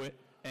to do it.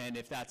 And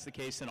if that's the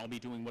case, then I'll be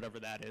doing whatever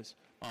that is.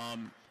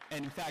 And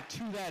in fact,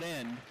 to that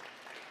end,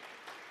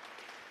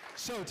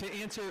 so to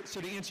answer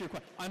your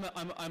question,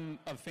 I'm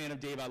a fan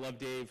of Dave. I love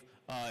Dave.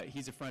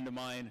 He's a friend of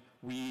mine.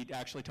 We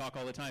actually talk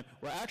all the time.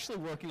 We're actually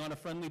working on a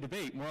friendly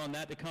debate. More on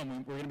that to come.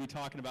 We're going to be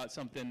talking about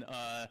something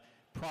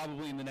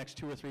probably in the next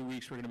 2 or 3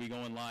 weeks. We're going to be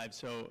going live.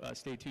 So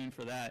stay tuned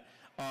for that.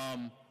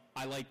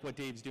 I like what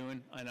Dave's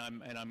doing, and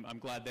I'm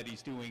glad that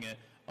he's doing it.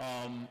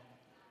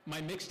 My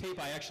mixtape,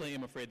 I actually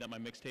am afraid that my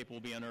mixtape will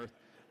be unearthed.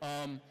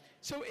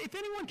 So if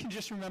anyone can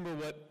just remember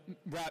what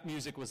rap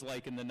music was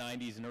like in the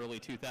 90s and early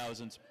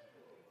 2000s,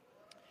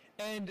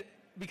 and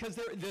because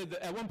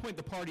at one point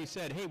the party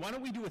said, hey, why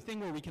don't we do a thing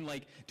where we can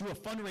like do a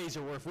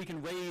fundraiser where if we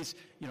can raise,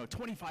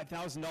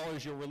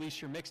 $25,000, you'll release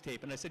your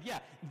mixtape. And I said, yeah,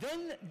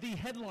 then the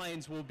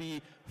headlines will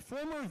be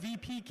former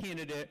VP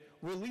candidate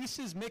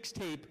releases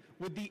mixtape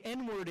with the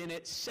N-word in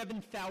it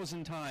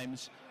 7,000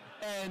 times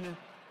and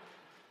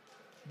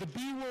the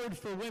B word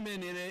for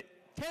women in it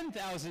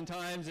 10,000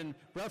 times and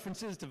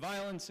references to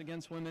violence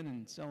against women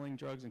and selling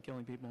drugs and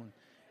killing people and,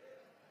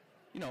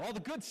 all the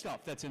good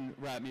stuff that's in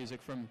rap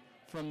music from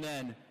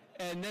then.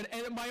 And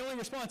my only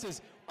response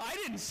is, I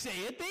didn't say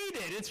it, they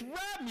did. It's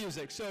rap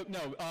music. So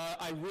no,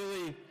 I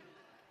really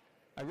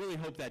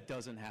hope that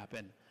doesn't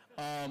happen.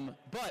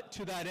 But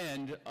to that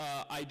end,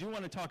 I do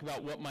want to talk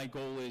about what my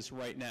goal is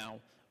right now,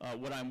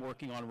 what I'm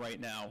working on right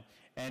now.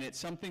 And it's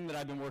something that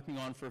I've been working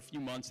on for a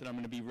few months that I'm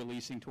going to be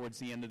releasing towards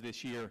the end of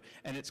this year.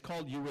 And it's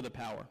called You Are the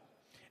Power.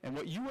 And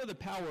what You Are the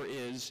Power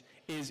is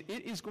it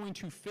is going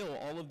to fill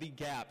all of the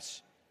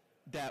gaps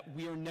that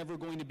we are never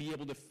going to be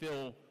able to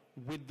fill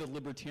with the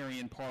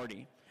Libertarian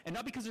Party. And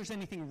not because there's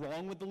anything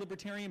wrong with the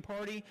Libertarian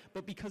Party,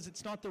 but because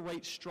it's not the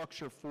right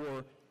structure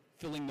for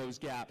filling those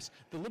gaps.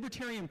 The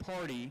Libertarian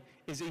Party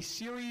is a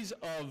series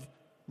of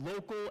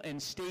local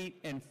and state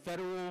and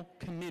federal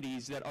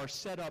committees that are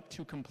set up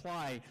to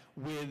comply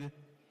with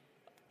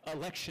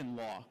election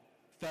law,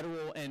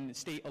 federal and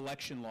state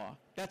election law.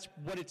 That's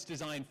what it's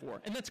designed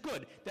for. And that's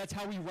good. That's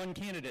how we run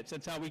candidates.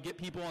 That's how we get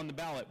people on the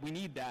ballot. We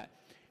need that.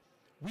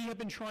 We have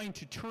been trying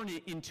to turn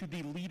it into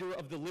the leader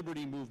of the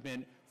liberty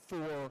movement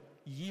for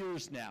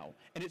years now.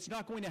 And it's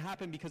not going to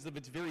happen because of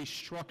its very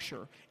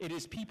structure. It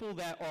is people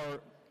that are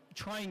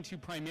trying to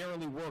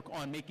primarily work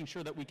on making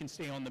sure that we can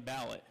stay on the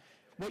ballot.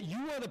 What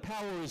You Are the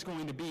Power is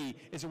going to be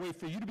is a way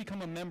for you to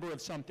become a member of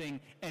something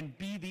and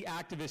be the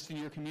activist in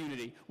your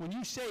community. When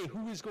you say,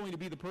 who is going to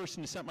be the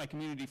person to set my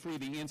community free,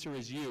 the answer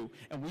is you.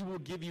 And we will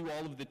give you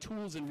all of the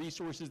tools and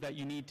resources that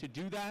you need to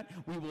do that.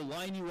 We will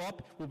line you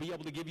up. We'll be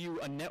able to give you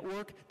a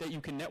network that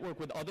you can network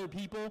with other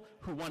people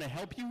who want to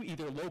help you,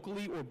 either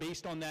locally or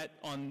based on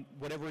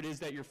whatever it is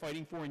that you're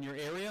fighting for in your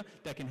area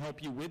that can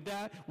help you with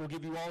that. We'll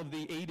give you all of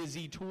the A to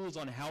Z tools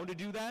on how to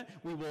do that.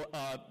 We will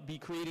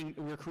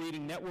we're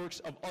creating networks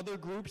of other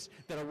groups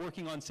that are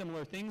working on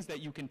similar things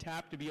that you can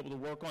tap to be able to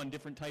work on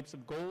different types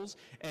of goals.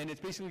 And it's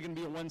basically going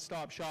to be a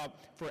one-stop shop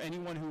for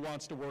anyone who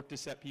wants to work to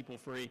set people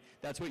free.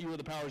 That's what You Are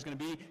the Power is going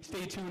to be.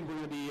 Stay tuned. We're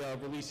going to be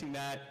releasing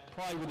that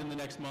probably within the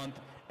next month.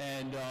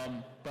 And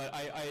but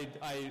I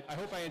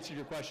hope I answered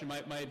your question.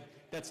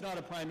 That's not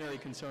a primary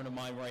concern of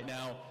mine right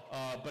now,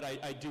 but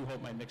I do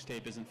hope my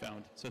mixtape isn't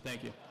found. So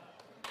thank you.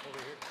 Over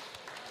here.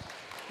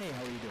 Hey,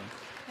 how are you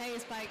doing? Hey,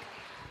 Spike.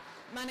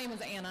 My name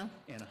is Anna.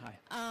 Anna, hi.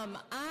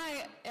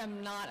 I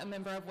am not a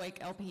member of Wake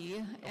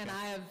LP, and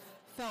I have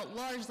felt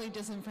largely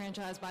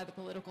disenfranchised by the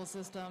political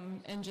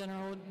system in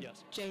general,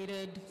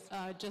 jaded,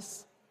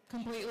 just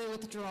completely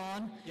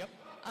withdrawn. Yep.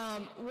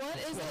 What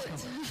is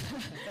it?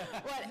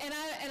 And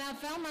I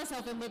found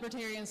myself in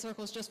libertarian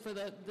circles just for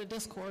the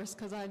discourse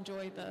because I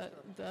enjoy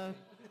the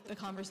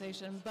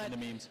conversation. But and the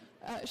memes.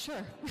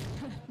 Sure,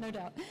 no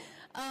doubt.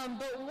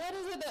 But what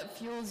is it that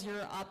fuels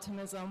your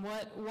optimism?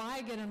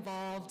 Why get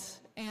involved?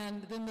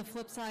 And then the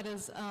flip side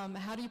is,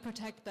 how do you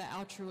protect the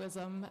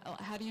altruism?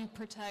 How do you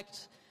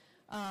protect,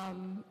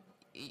 that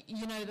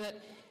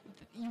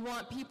you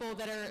want people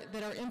that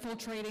are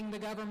infiltrating the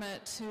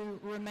government to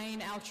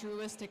remain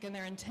altruistic in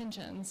their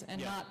intentions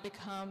and not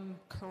become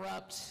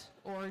corrupt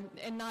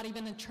and not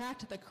even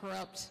attract the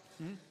corrupt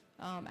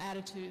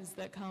attitudes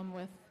that come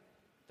with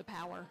the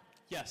power?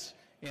 Yes,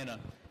 Anna.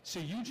 So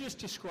you just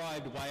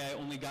described why I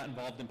only got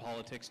involved in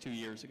politics 2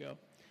 years ago.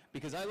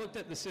 Because I looked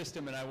at the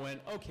system and I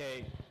went,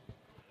 okay,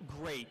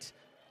 great.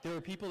 There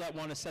are people that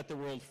want to set the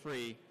world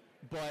free,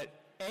 but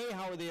A,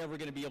 how are they ever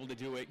going to be able to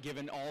do it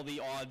given all the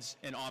odds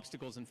and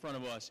obstacles in front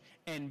of us?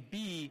 And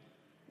B,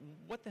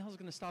 what the hell is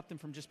going to stop them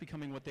from just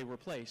becoming what they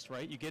replaced,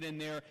 right? You get in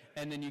there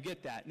and then you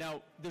get that.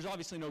 Now, there's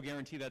obviously no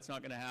guarantee that's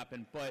not going to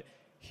happen, but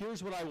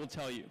here's what I will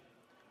tell you.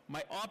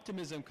 My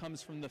optimism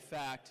comes from the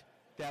fact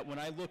that when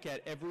I look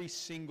at every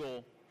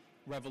single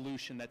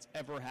revolution that's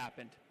ever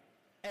happened,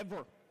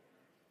 ever,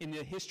 in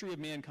the history of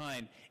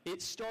mankind,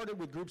 it started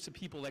with groups of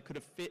people that could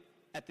have fit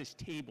at this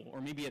table,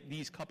 or maybe at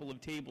these couple of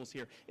tables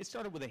here. It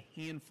started with a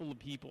handful of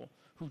people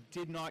who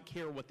did not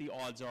care what the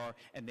odds are,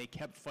 and they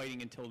kept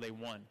fighting until they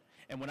won.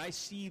 And when I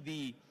see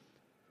the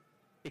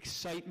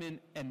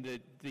excitement and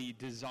the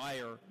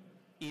desire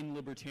in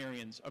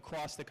libertarians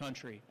across the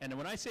country, and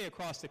when I say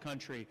across the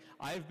country,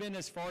 I've been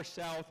as far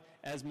south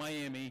as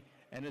Miami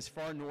and as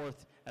far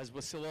north as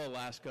Wasilla,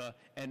 Alaska,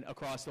 and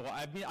across the world.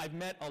 I've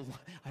met a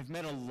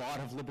lot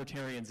of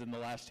libertarians in the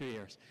last 2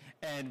 years,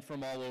 and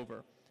from all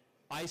over.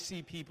 I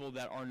see people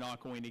that are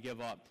not going to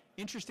give up.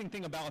 Interesting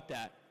thing about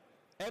that,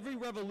 every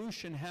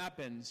revolution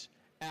happens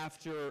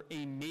after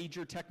a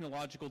major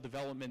technological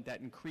development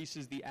that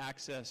increases the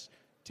access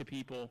to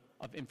people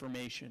of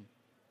information.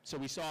 So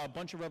we saw a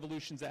bunch of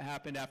revolutions that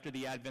happened after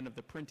the advent of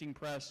the printing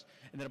press,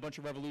 and then a bunch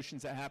of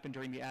revolutions that happened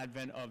during the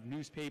advent of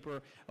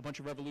newspaper, a bunch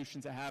of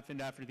revolutions that happened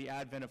after the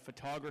advent of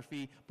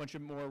photography, a bunch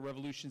of more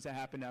revolutions that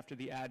happened after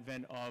the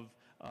advent of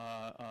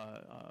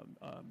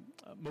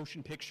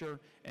motion picture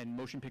and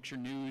motion picture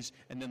news,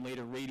 and then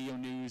later radio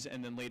news,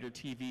 and then later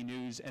TV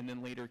news, and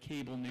then later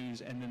cable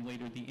news, and then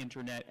later the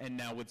internet, and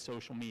now with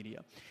social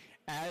media.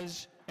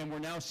 And we're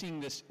now seeing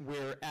this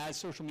where as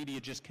social media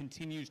just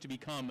continues to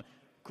become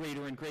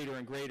greater and greater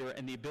and greater,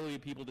 and the ability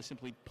of people to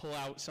simply pull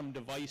out some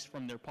device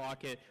from their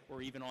pocket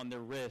or even on their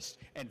wrist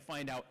and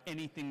find out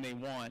anything they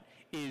want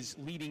is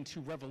leading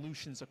to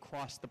revolutions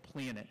across the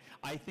planet.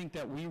 I think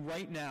that we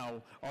right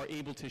now are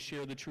able to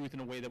share the truth in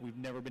a way that we've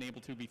never been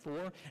able to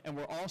before, and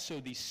we're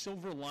also, the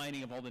silver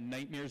lining of all the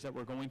nightmares that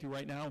we're going through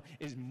right now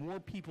is more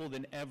people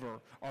than ever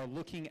are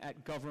looking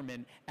at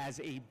government as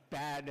a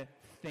bad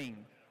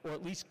thing, or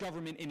at least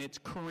government in its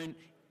current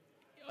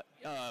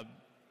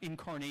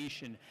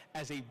incarnation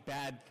as a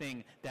bad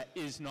thing that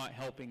is not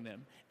helping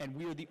them. And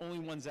we are the only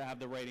ones that have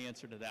the right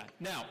answer to that.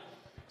 Now,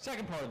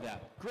 second part of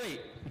that, great,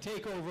 we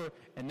take over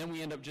and then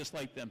we end up just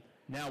like them.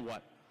 Now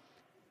what?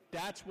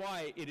 That's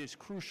why it is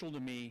crucial to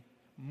me,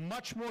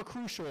 much more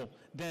crucial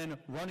than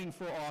running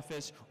for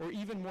office, or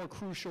even more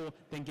crucial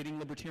than getting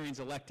libertarians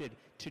elected,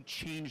 to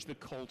change the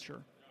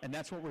culture. And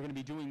that's what we're going to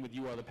be doing with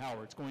You Are the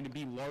Power. It's going to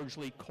be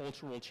largely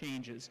cultural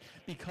changes.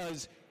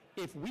 Because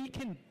if we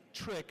can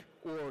trick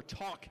or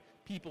talk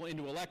people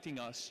into electing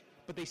us,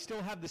 but they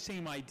still have the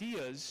same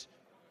ideas,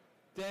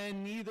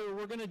 then either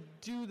we're going to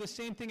do the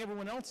same thing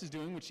everyone else is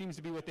doing, which seems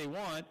to be what they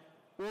want,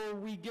 or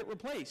we get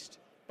replaced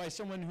by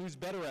someone who's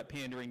better at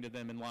pandering to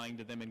them and lying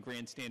to them and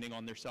grandstanding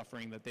on their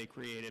suffering that they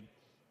created.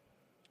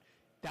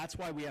 That's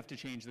why we have to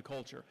change the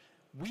culture.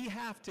 We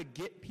have to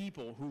get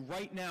people who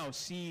right now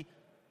see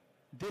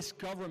this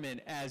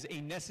government as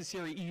a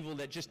necessary evil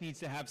that just needs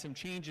to have some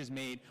changes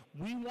made.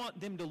 We want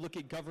them to look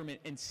at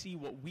government and see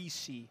what we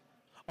see.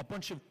 A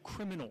bunch of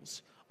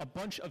criminals, a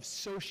bunch of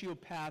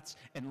sociopaths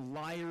and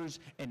liars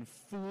and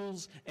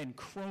fools and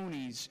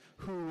cronies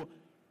who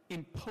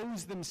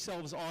impose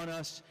themselves on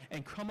us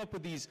and come up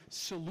with these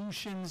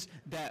solutions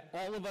that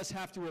all of us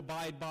have to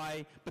abide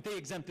by, but they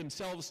exempt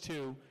themselves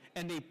to,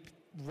 and they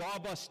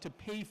rob us to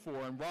pay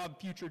for and rob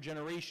future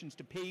generations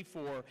to pay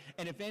for.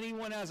 And if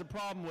anyone has a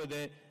problem with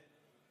it,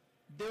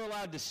 they're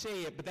allowed to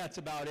say it, but that's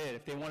about it.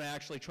 If they want to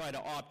actually try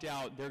to opt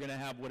out, they're going to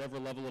have whatever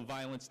level of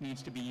violence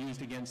needs to be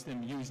used against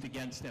them.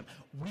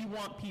 We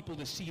want people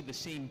to see the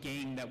same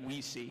gang that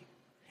we see.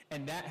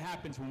 And that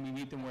happens when we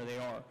meet them where they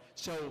are.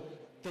 So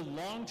the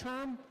long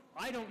term,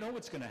 I don't know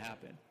what's going to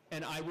happen.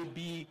 And I would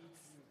be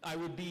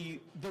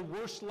the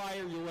worst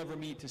liar you'll ever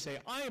meet to say,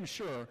 I am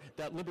sure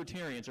that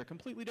libertarians are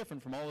completely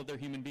different from all of their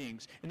human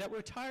beings and that we're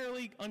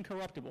entirely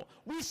uncorruptible.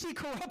 We see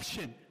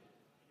corruption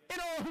in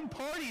our own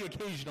party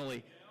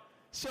occasionally.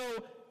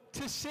 So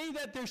to say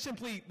that there's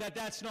simply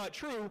that's not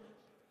true,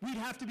 we'd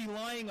have to be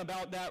lying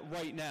about that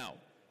right now.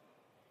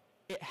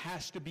 It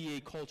has to be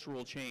a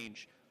cultural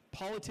change.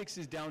 Politics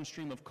is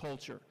downstream of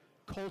culture.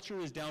 Culture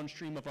is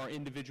downstream of our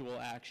individual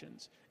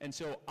actions. And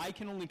so I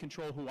can only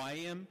control who I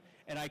am,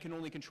 and I can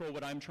only control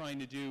what I'm trying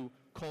to do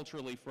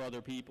culturally for other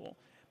people.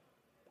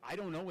 I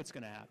don't know what's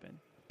going to happen,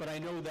 but I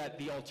know that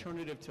the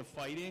alternative to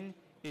fighting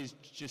is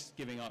just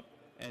giving up.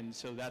 And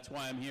so that's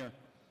why I'm here.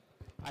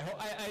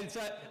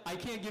 I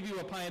can't give you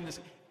a pie in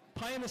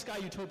the sky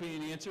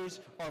utopian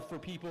answers are for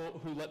people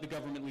who let the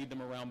government lead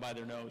them around by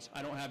their nose.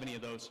 I don't have any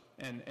of those,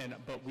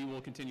 but we will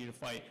continue to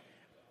fight.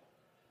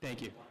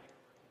 Thank you.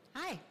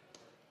 Hi.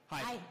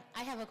 Hi.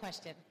 I have a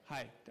question.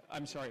 Hi.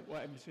 I'm sorry.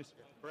 What?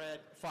 Brad.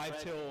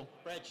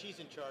 Brad, she's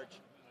in charge.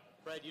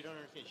 Brad, you don't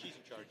understand. She's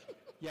in charge.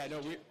 Yeah, no,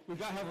 we've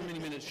got however many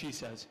minutes she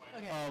says.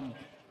 Okay.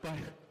 But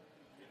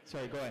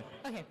sorry, go ahead.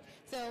 Okay.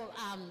 So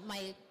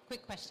my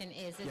quick question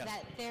is Yes.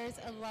 that there's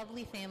a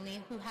lovely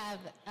family who have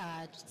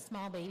a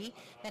small baby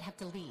that have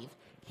to leave.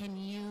 Can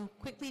you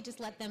quickly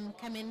just let them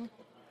come in?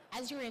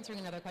 As you're answering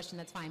another question,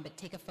 that's fine, but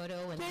take a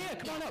photo and... Yeah,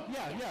 come on up.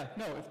 Yeah.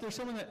 No, if there's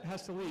someone that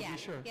has to leave, Yeah,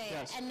 sure. yeah.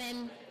 Yes. And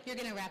then you're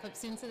going to wrap up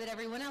soon so that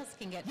everyone else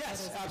can get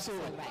Yes, photos.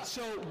 absolutely. Bye.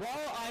 So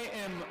while I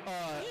am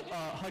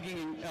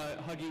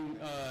hugging,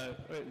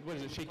 what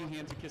is it, shaking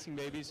hands and kissing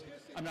babies?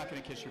 I'm not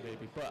going to kiss your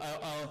baby, but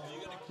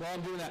while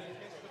I'm doing that,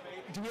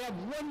 do we have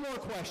one more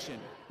question?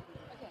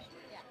 Okay,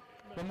 yeah.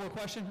 One more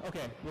question?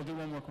 Okay, we'll do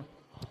one more question.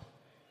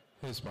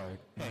 Hey, Spike.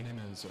 My name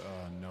is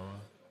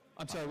Noah.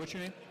 I'm sorry, what's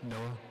your name?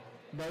 Noah.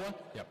 Noah?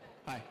 Yep.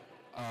 Hi.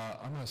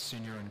 I'm a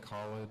senior in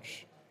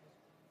college,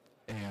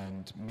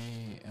 and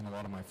me and a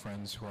lot of my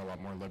friends who are a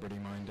lot more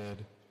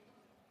liberty-minded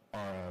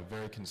are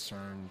very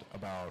concerned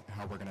about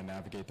how we're going to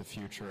navigate the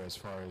future as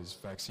far as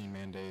vaccine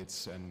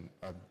mandates and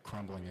a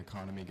crumbling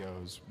economy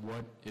goes.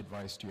 What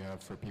advice do you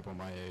have for people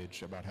my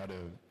age about how to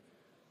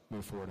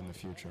move forward in the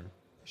future?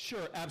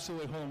 Sure,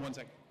 absolutely. Hold on one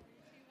second.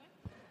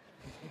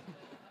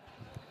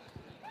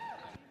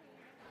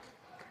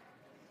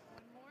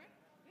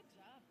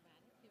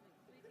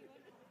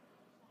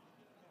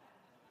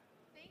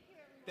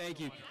 Thank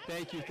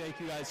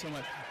you guys so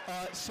much.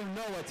 So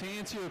Noah, to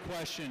answer your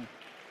question,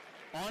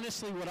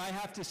 honestly, what I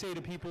have to say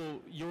to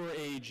people your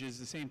age is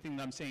the same thing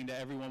that I'm saying to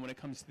everyone when it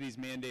comes to these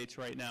mandates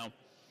right now.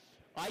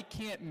 I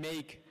can't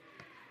make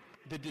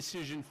the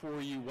decision for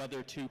you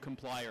whether to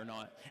comply or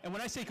not. And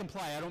when I say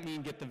comply, I don't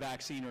mean get the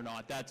vaccine or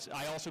not.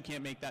 I also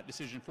can't make that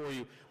decision for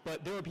you.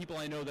 But there are people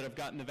I know that have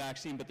gotten the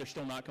vaccine, but they're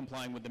still not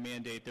complying with the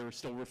mandate. They're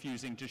still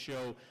refusing to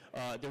show,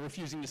 they're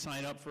refusing to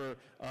sign up for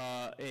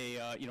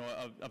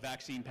a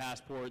vaccine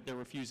passport. They're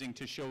refusing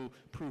to show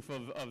proof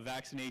of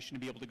vaccination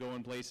to be able to go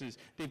in places.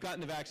 They've gotten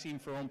the vaccine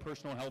for own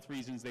personal health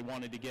reasons. They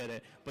wanted to get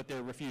it, but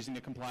they're refusing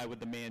to comply with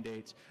the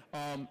mandates.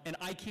 And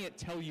I can't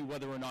tell you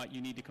whether or not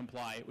you need to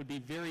comply. It would be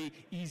very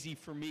easy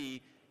for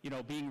me,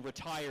 being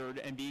retired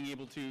and being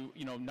able to,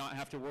 not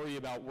have to worry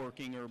about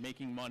working or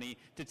making money,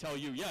 to tell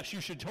you, yes, you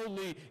should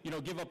totally,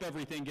 give up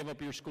everything, give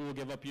up your school,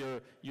 give up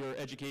your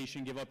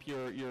education, give up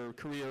your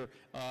career,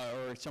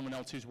 or someone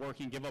else who's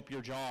working, give up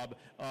your job,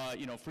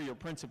 for your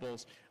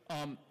principles.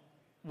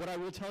 What I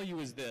will tell you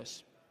is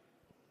this.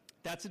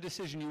 That's a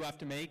decision you have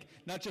to make,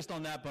 not just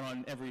on that, but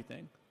on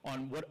everything.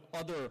 On what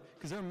other,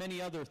 because there are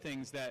many other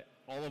things that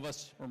all of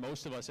us, or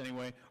most of us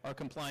anyway, are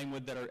complying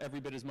with that are every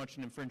bit as much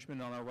an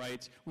infringement on our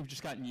rights. We've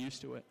just gotten used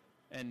to it,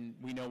 and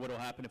we know what will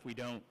happen if we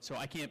don't. So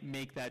I can't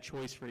make that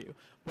choice for you.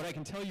 What I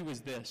can tell you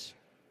is this.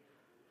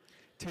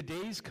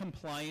 Today's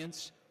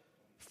compliance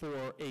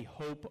for a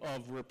hope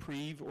of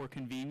reprieve or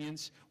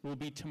convenience will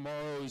be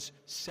tomorrow's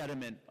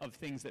sediment of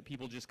things that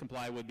people just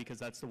comply with because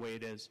that's the way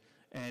it is.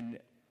 And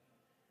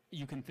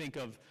you can think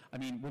of,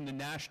 when the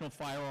National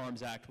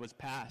Firearms Act was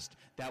passed,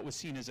 that was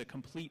seen as a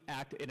complete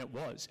act, and it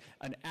was,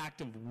 an act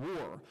of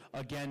war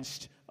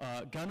against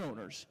gun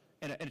owners,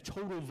 and a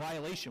total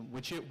violation,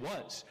 which it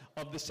was,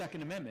 of the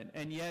Second Amendment.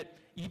 And yet,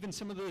 even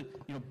some of the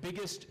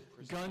biggest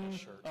gun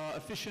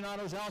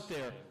aficionados out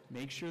there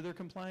make sure they're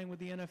complying with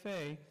the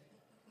NFA,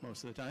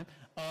 most of the time.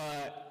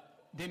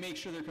 They make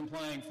sure they're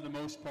complying for the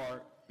most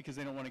part because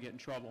they don't want to get in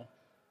trouble.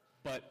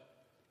 But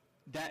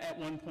that at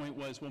one point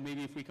was, well,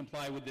 maybe if we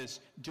comply with this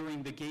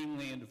during the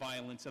gangland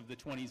violence of the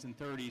 20s and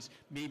 30s,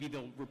 maybe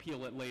they'll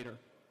repeal it later.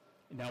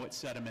 And now it's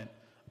sediment.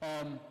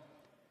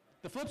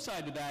 The flip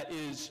side to that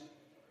is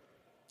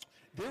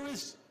there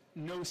is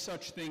no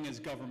such thing as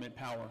government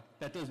power.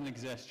 That doesn't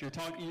exist. We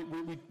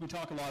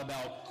talk a lot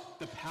about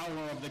the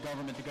power of the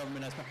government. The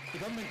government has power. The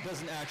government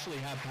doesn't actually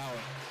have power.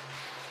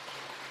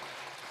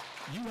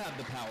 You have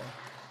the power.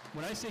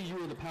 When I say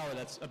you are the power,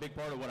 that's a big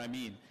part of what I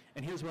mean.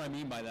 And here's what I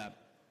mean by that.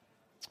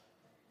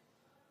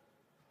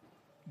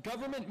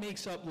 Government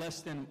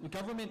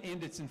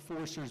and its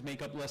enforcers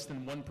make up less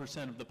than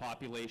 1% of the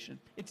population.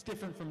 It's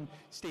different from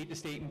state to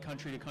state and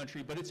country to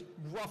country, but it's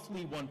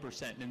roughly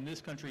 1%. And in this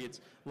country, it's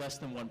less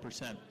than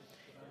 1%.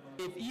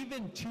 If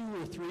even 2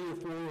 or 3 or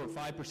 4 or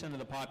 5% of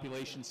the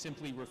population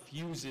simply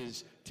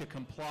refuses to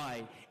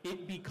comply,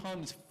 it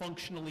becomes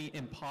functionally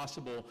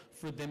impossible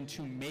for them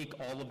to make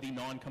all of the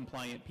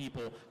non-compliant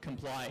people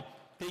comply.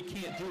 They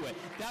can't do it.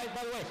 By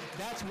the way,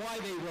 that's why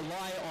they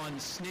rely on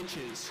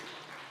snitches.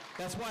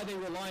 That's why they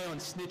rely on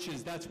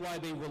snitches. That's why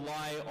they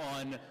rely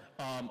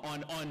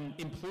on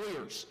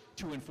employers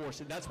to enforce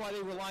it. That's why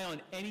they rely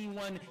on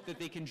anyone that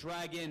they can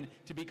drag in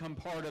to become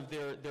part of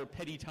their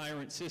petty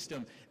tyrant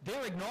system.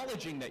 They're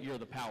acknowledging that you're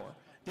the power.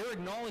 They're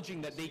acknowledging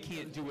that they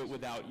can't do it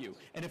without you.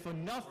 And if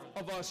enough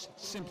of us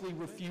simply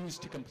refuse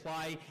to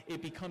comply,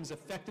 it becomes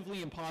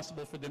effectively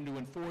impossible for them to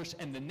enforce.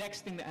 And the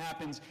next thing that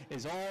happens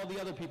is all the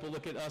other people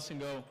look at us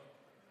and go,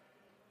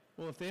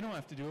 well, if they don't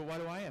have to do it, why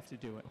do I have to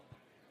do it?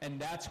 And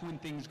that's when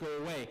things go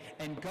away.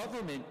 And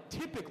government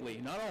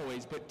typically, not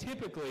always, but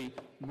typically,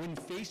 when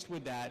faced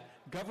with that,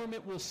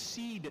 government will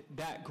cede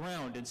that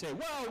ground and say,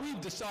 well,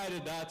 we've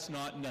decided that's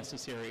not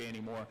necessary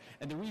anymore.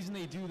 And the reason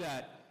they do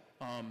that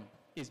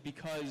is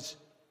because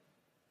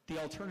the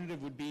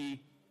alternative would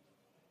be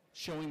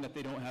showing that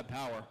they don't have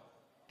power.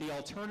 The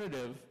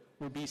alternative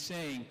would be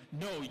saying,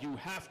 no, you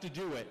have to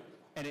do it,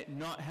 and it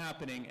not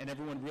happening, and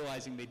everyone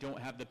realizing they don't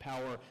have the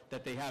power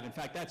that they have. In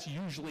fact, that's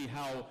usually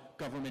how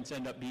governments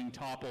end up being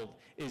toppled,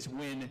 is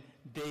when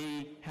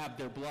they have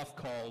their bluff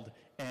called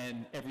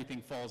and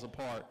everything falls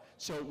apart.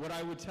 So what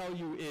I would tell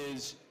you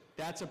is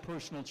that's a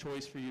personal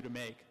choice for you to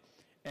make.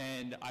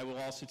 And I will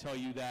also tell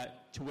you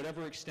that to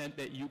whatever extent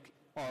that you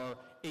are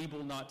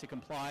able not to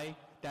comply,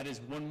 that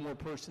is one more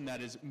person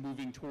that is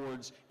moving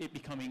towards it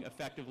becoming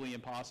effectively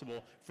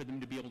impossible for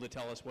them to be able to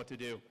tell us what to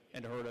do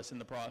and to hurt us in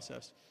the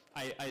process.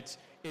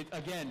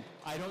 Again,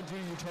 I don't do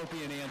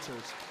utopian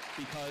answers,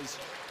 because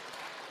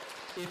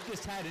if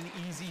this had an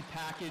easy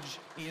package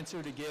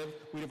answer to give,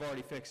 we'd have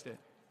already fixed it.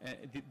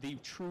 The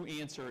true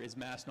answer is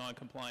mass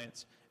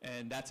noncompliance,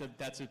 and that's a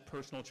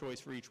personal choice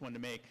for each one to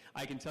make.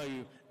 I can tell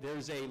you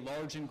there's a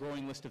large and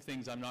growing list of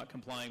things I'm not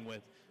complying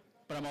with,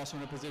 but I'm also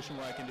in a position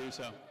where I can do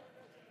so.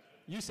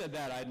 You said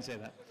that, I didn't say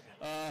that.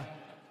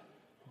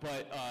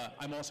 But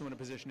I'm also in a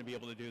position to be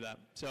able to do that.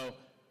 So,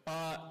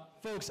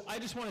 folks, I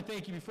just want to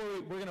thank you. Before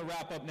we're going to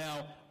wrap up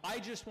now, I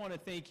just want to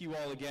thank you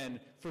all again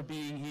for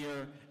being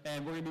here,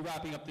 and we're going to be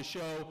wrapping up the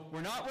show.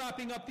 We're not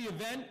wrapping up the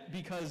event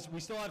because we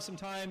still have some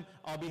time.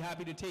 I'll be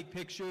happy to take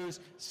pictures,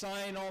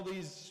 sign all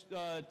these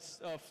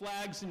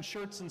flags and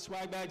shirts and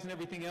swag bags and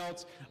everything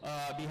else.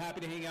 Be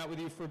happy to hang out with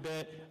you for a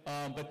bit.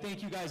 But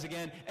thank you guys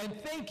again, and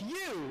thank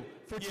you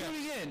for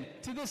tuning in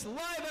to this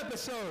live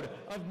episode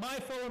of My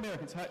Fellow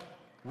Americans.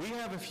 We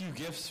have a few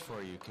gifts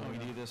for you. Can we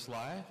do this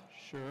live?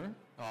 Sure.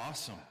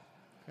 Awesome.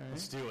 Okay.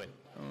 Let's do it.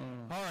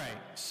 All right.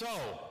 So,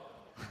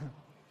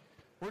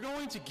 we're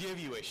going to give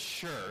you a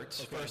shirt,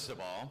 first of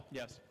all.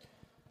 Yes.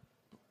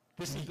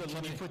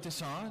 Can you put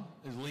this on?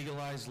 Is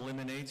legalized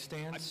lemonade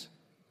stands?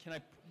 Can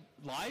I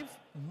live?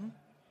 Mm-hmm.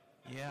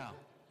 Yeah.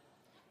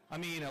 I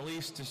mean, at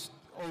least just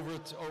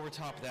over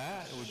top of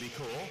that, it would be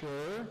cool.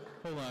 Sure.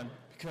 Hold on.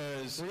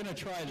 Because we're going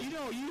to try this. You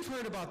know, you've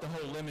heard about the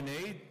whole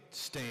lemonade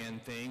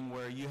stand thing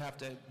where you have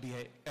to be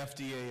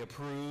FDA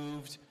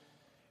approved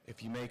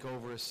if you make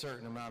over a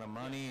certain amount of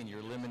money in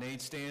your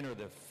lemonade stand, or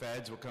the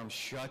feds will come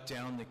shut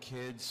down the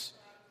kids'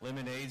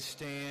 lemonade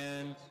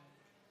stand.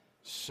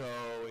 So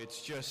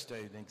it's just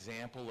an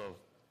example of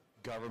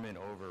government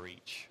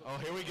overreach. Oh,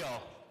 here we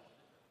go.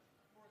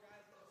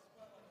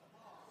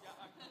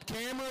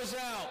 Cameras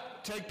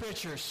out. Take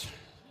pictures.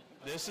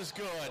 This is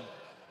good.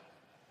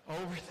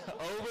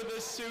 Over the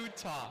suit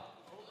top.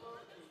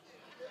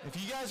 If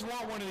you guys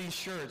want one of these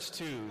shirts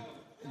too,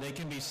 they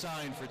can be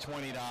signed for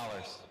 $20.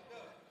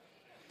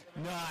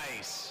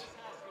 Nice.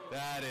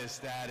 That is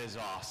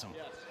awesome.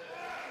 Yes.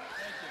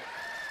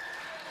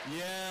 Thank you.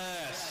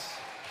 Yes.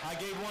 I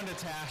gave one to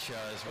Tasha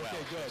as well.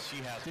 Okay, good.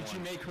 She has Did one.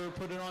 you make her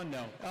put it on?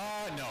 No.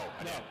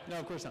 No,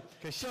 of course not.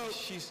 Because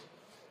she's...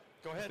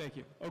 Go ahead. Thank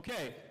you.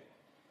 Okay.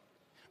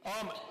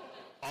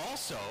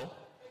 Also,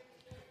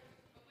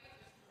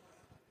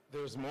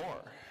 there's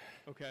more.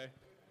 Okay.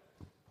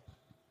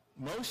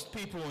 Most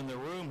people in the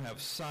room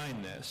have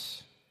signed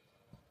this.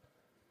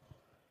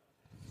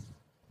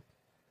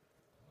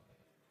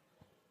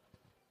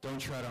 Don't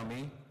tread on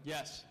me.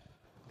 Yes.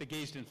 The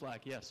Gaysden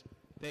flag, yes.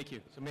 Thank you.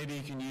 So maybe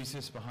you can use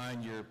this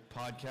behind your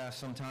podcast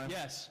sometime?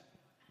 Yes.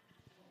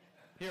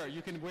 Here,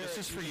 you can wear This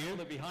is for you? Hold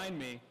it behind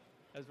me.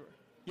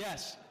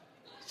 Yes.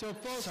 So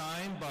folks...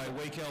 Signed by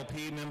Wake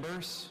LP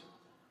members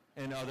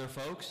and other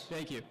folks.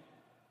 Thank you.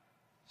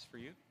 It's for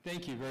you.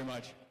 Thank you very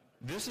much.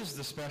 This is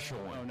the special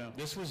one. Oh, no.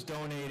 This was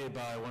donated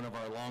by one of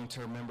our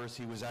long-term members.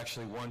 He was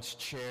actually once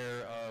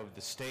chair of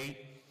the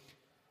state.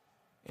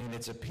 And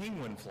it's a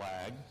penguin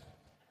flag.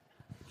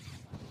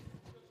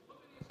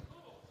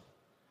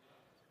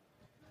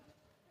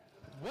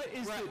 What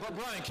is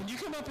Brian, can you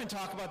come up and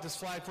talk about this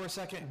flag for a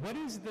second? What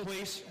is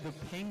the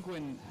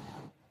penguin?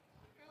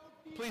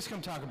 Please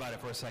come talk about it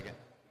for a second.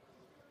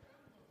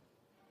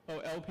 Oh,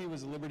 LP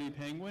was a Liberty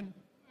Penguin?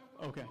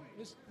 Okay.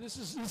 This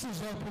is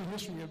LP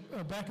history.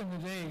 Back in the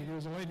day, there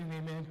was a lady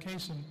named Ann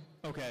Kaysen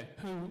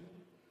who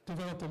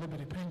developed the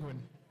Liberty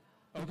Penguin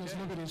because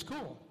Liberty is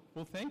cool.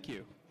 Well, thank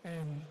you.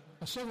 And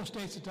several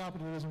states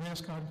adopted it as a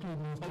mascot,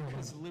 including North Carolina.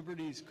 Because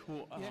Liberty's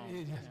cool. Oh,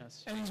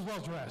 yes. And he's well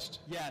dressed.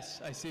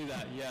 Yes, I see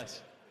that.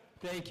 Yes.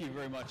 Thank you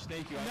very much.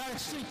 Thank you. Not a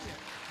secret.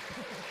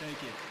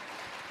 Thank you.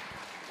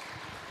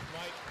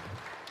 Mike,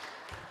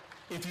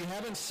 if you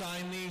haven't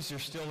signed these,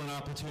 there's still an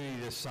opportunity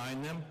to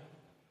sign them.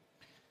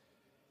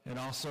 And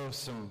also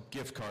some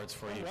gift cards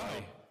for you.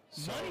 Wow.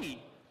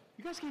 Money?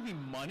 You guys gave me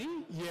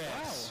money?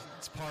 Yes. Wow.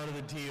 It's part of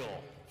the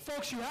deal.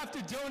 Folks, you have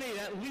to donate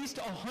at least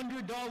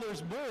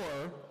 $100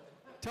 more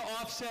to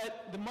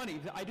offset the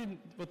money.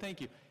 Well, thank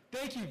you.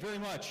 Thank you very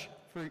much.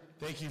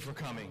 Thank you for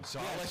coming. So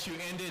I'll let you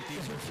end it.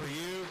 These are for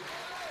you.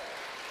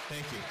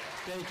 Thank you.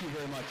 Thank you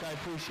very much. I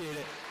appreciate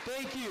it.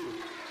 Thank you.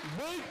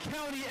 Wake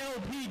County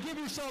LP, give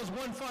yourselves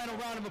one final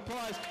round of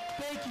applause.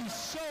 Thank you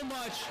so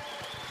much.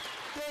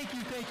 Thank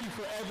you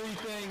for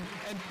everything.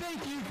 And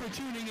thank you for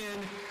tuning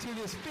in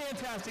to this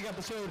fantastic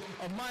episode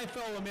of My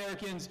Fellow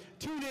Americans.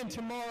 Tune in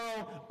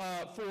tomorrow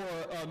for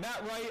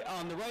Matt Wright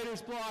on the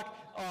Writer's Block.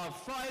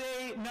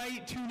 Friday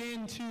night, tune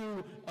in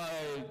to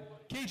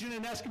Cajun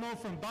and Eskimo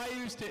from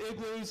Bayous to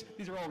Igloos.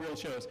 These are all real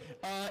shows.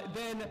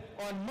 Then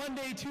on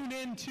Monday, tune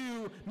in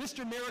to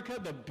Mr. America,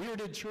 The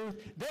Bearded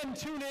Truth. Then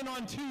tune in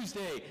on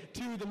Tuesday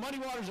to the Muddy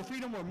Waters of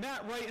Freedom, where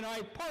Matt Wright and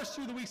I parse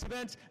through the week's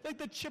events like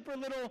the chipper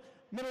little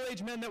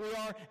middle-aged men that we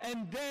are.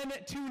 And then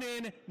tune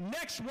in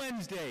next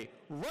Wednesday,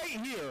 right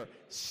here,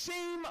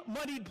 same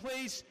muddied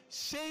place,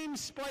 same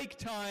spike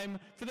time,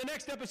 for the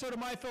next episode of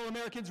My Fellow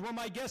Americans, where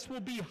my guest will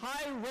be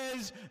High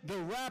Rez the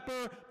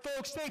Rapper.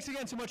 Folks, thanks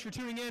again so much for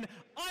tuning in.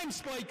 I'm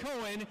Spike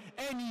Cohen,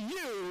 and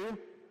you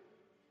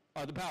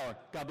are the power.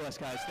 God bless,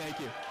 guys. Thank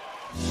you.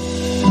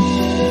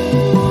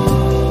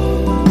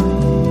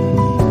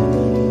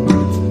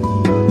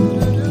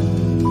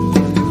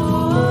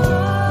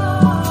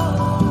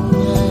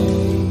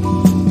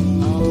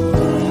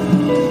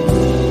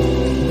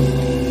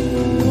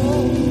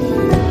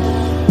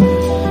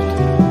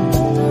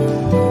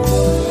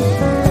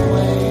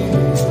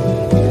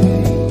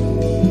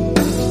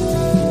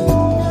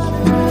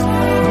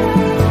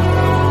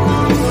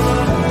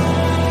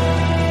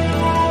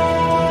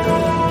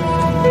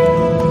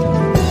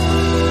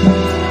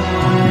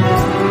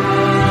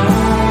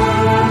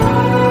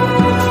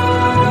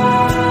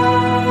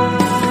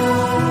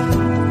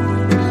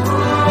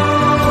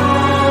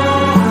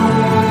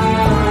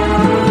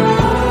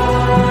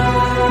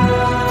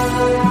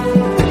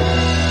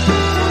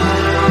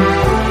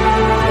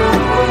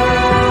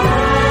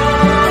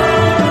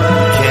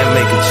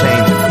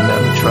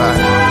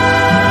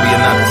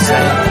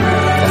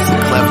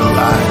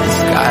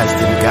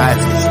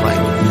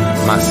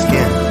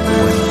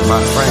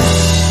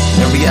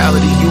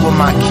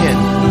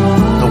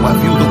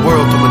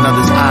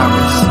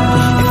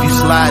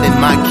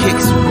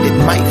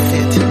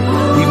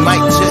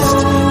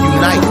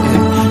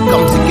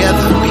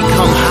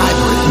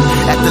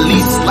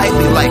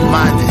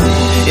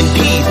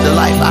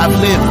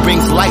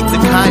 fight to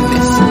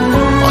kindness.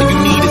 All you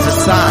need is a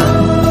sign.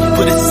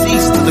 Put a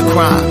cease to the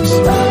crimes.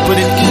 Put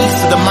an ease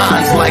to the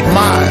minds like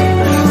mine.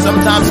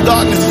 Sometimes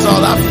darkness is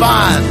all I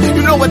find.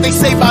 You know what they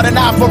say about an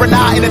eye for an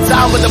eye in a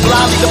time when the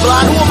blind lead the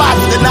blind. Who am I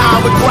to deny I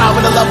would cry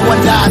when a loved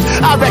one died?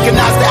 I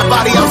recognize that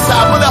body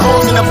outside with the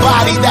holes in the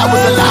body that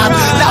was alive.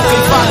 Now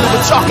confined to a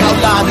chalk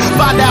outline.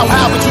 Find out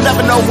how, but you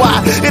never know why.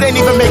 It ain't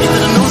even make it to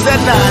the news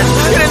at 9.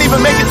 It ain't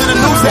even make it to the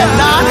news at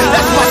 9.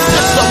 That's my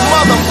sister,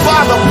 mother,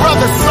 father,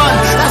 brother, son.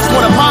 That's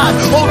one of mine.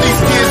 All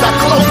these years I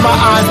close my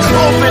eyes,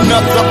 open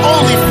up to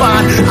only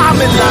find I'm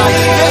in line.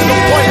 There's a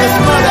pointless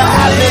murder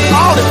happening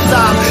all the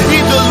time.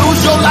 Either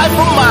lose your life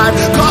or mine,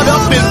 caught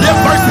up in them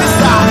versus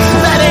I.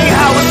 That ain't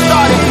how it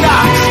started,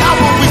 nah. How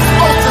were we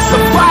supposed to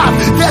survive?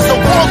 There's a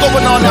war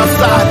going on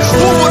outside.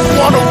 Who would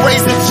want to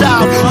raise a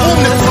child? Whom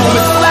the tomb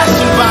is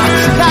flashing by.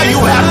 Now you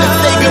have to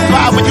say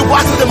goodbye when you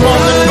watch them on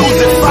the news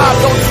at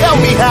 5. Don't tell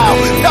me how,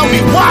 tell me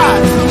why.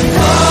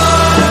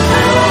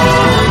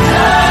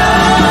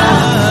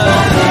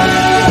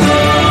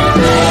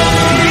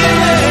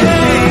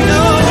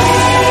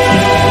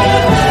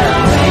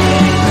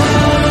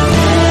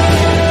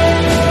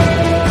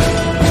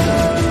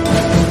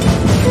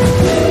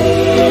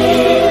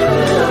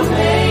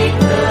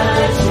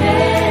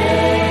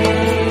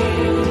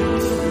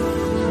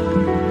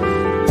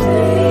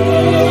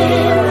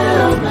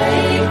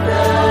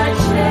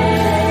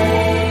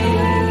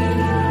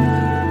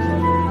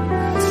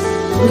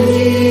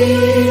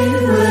 We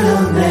will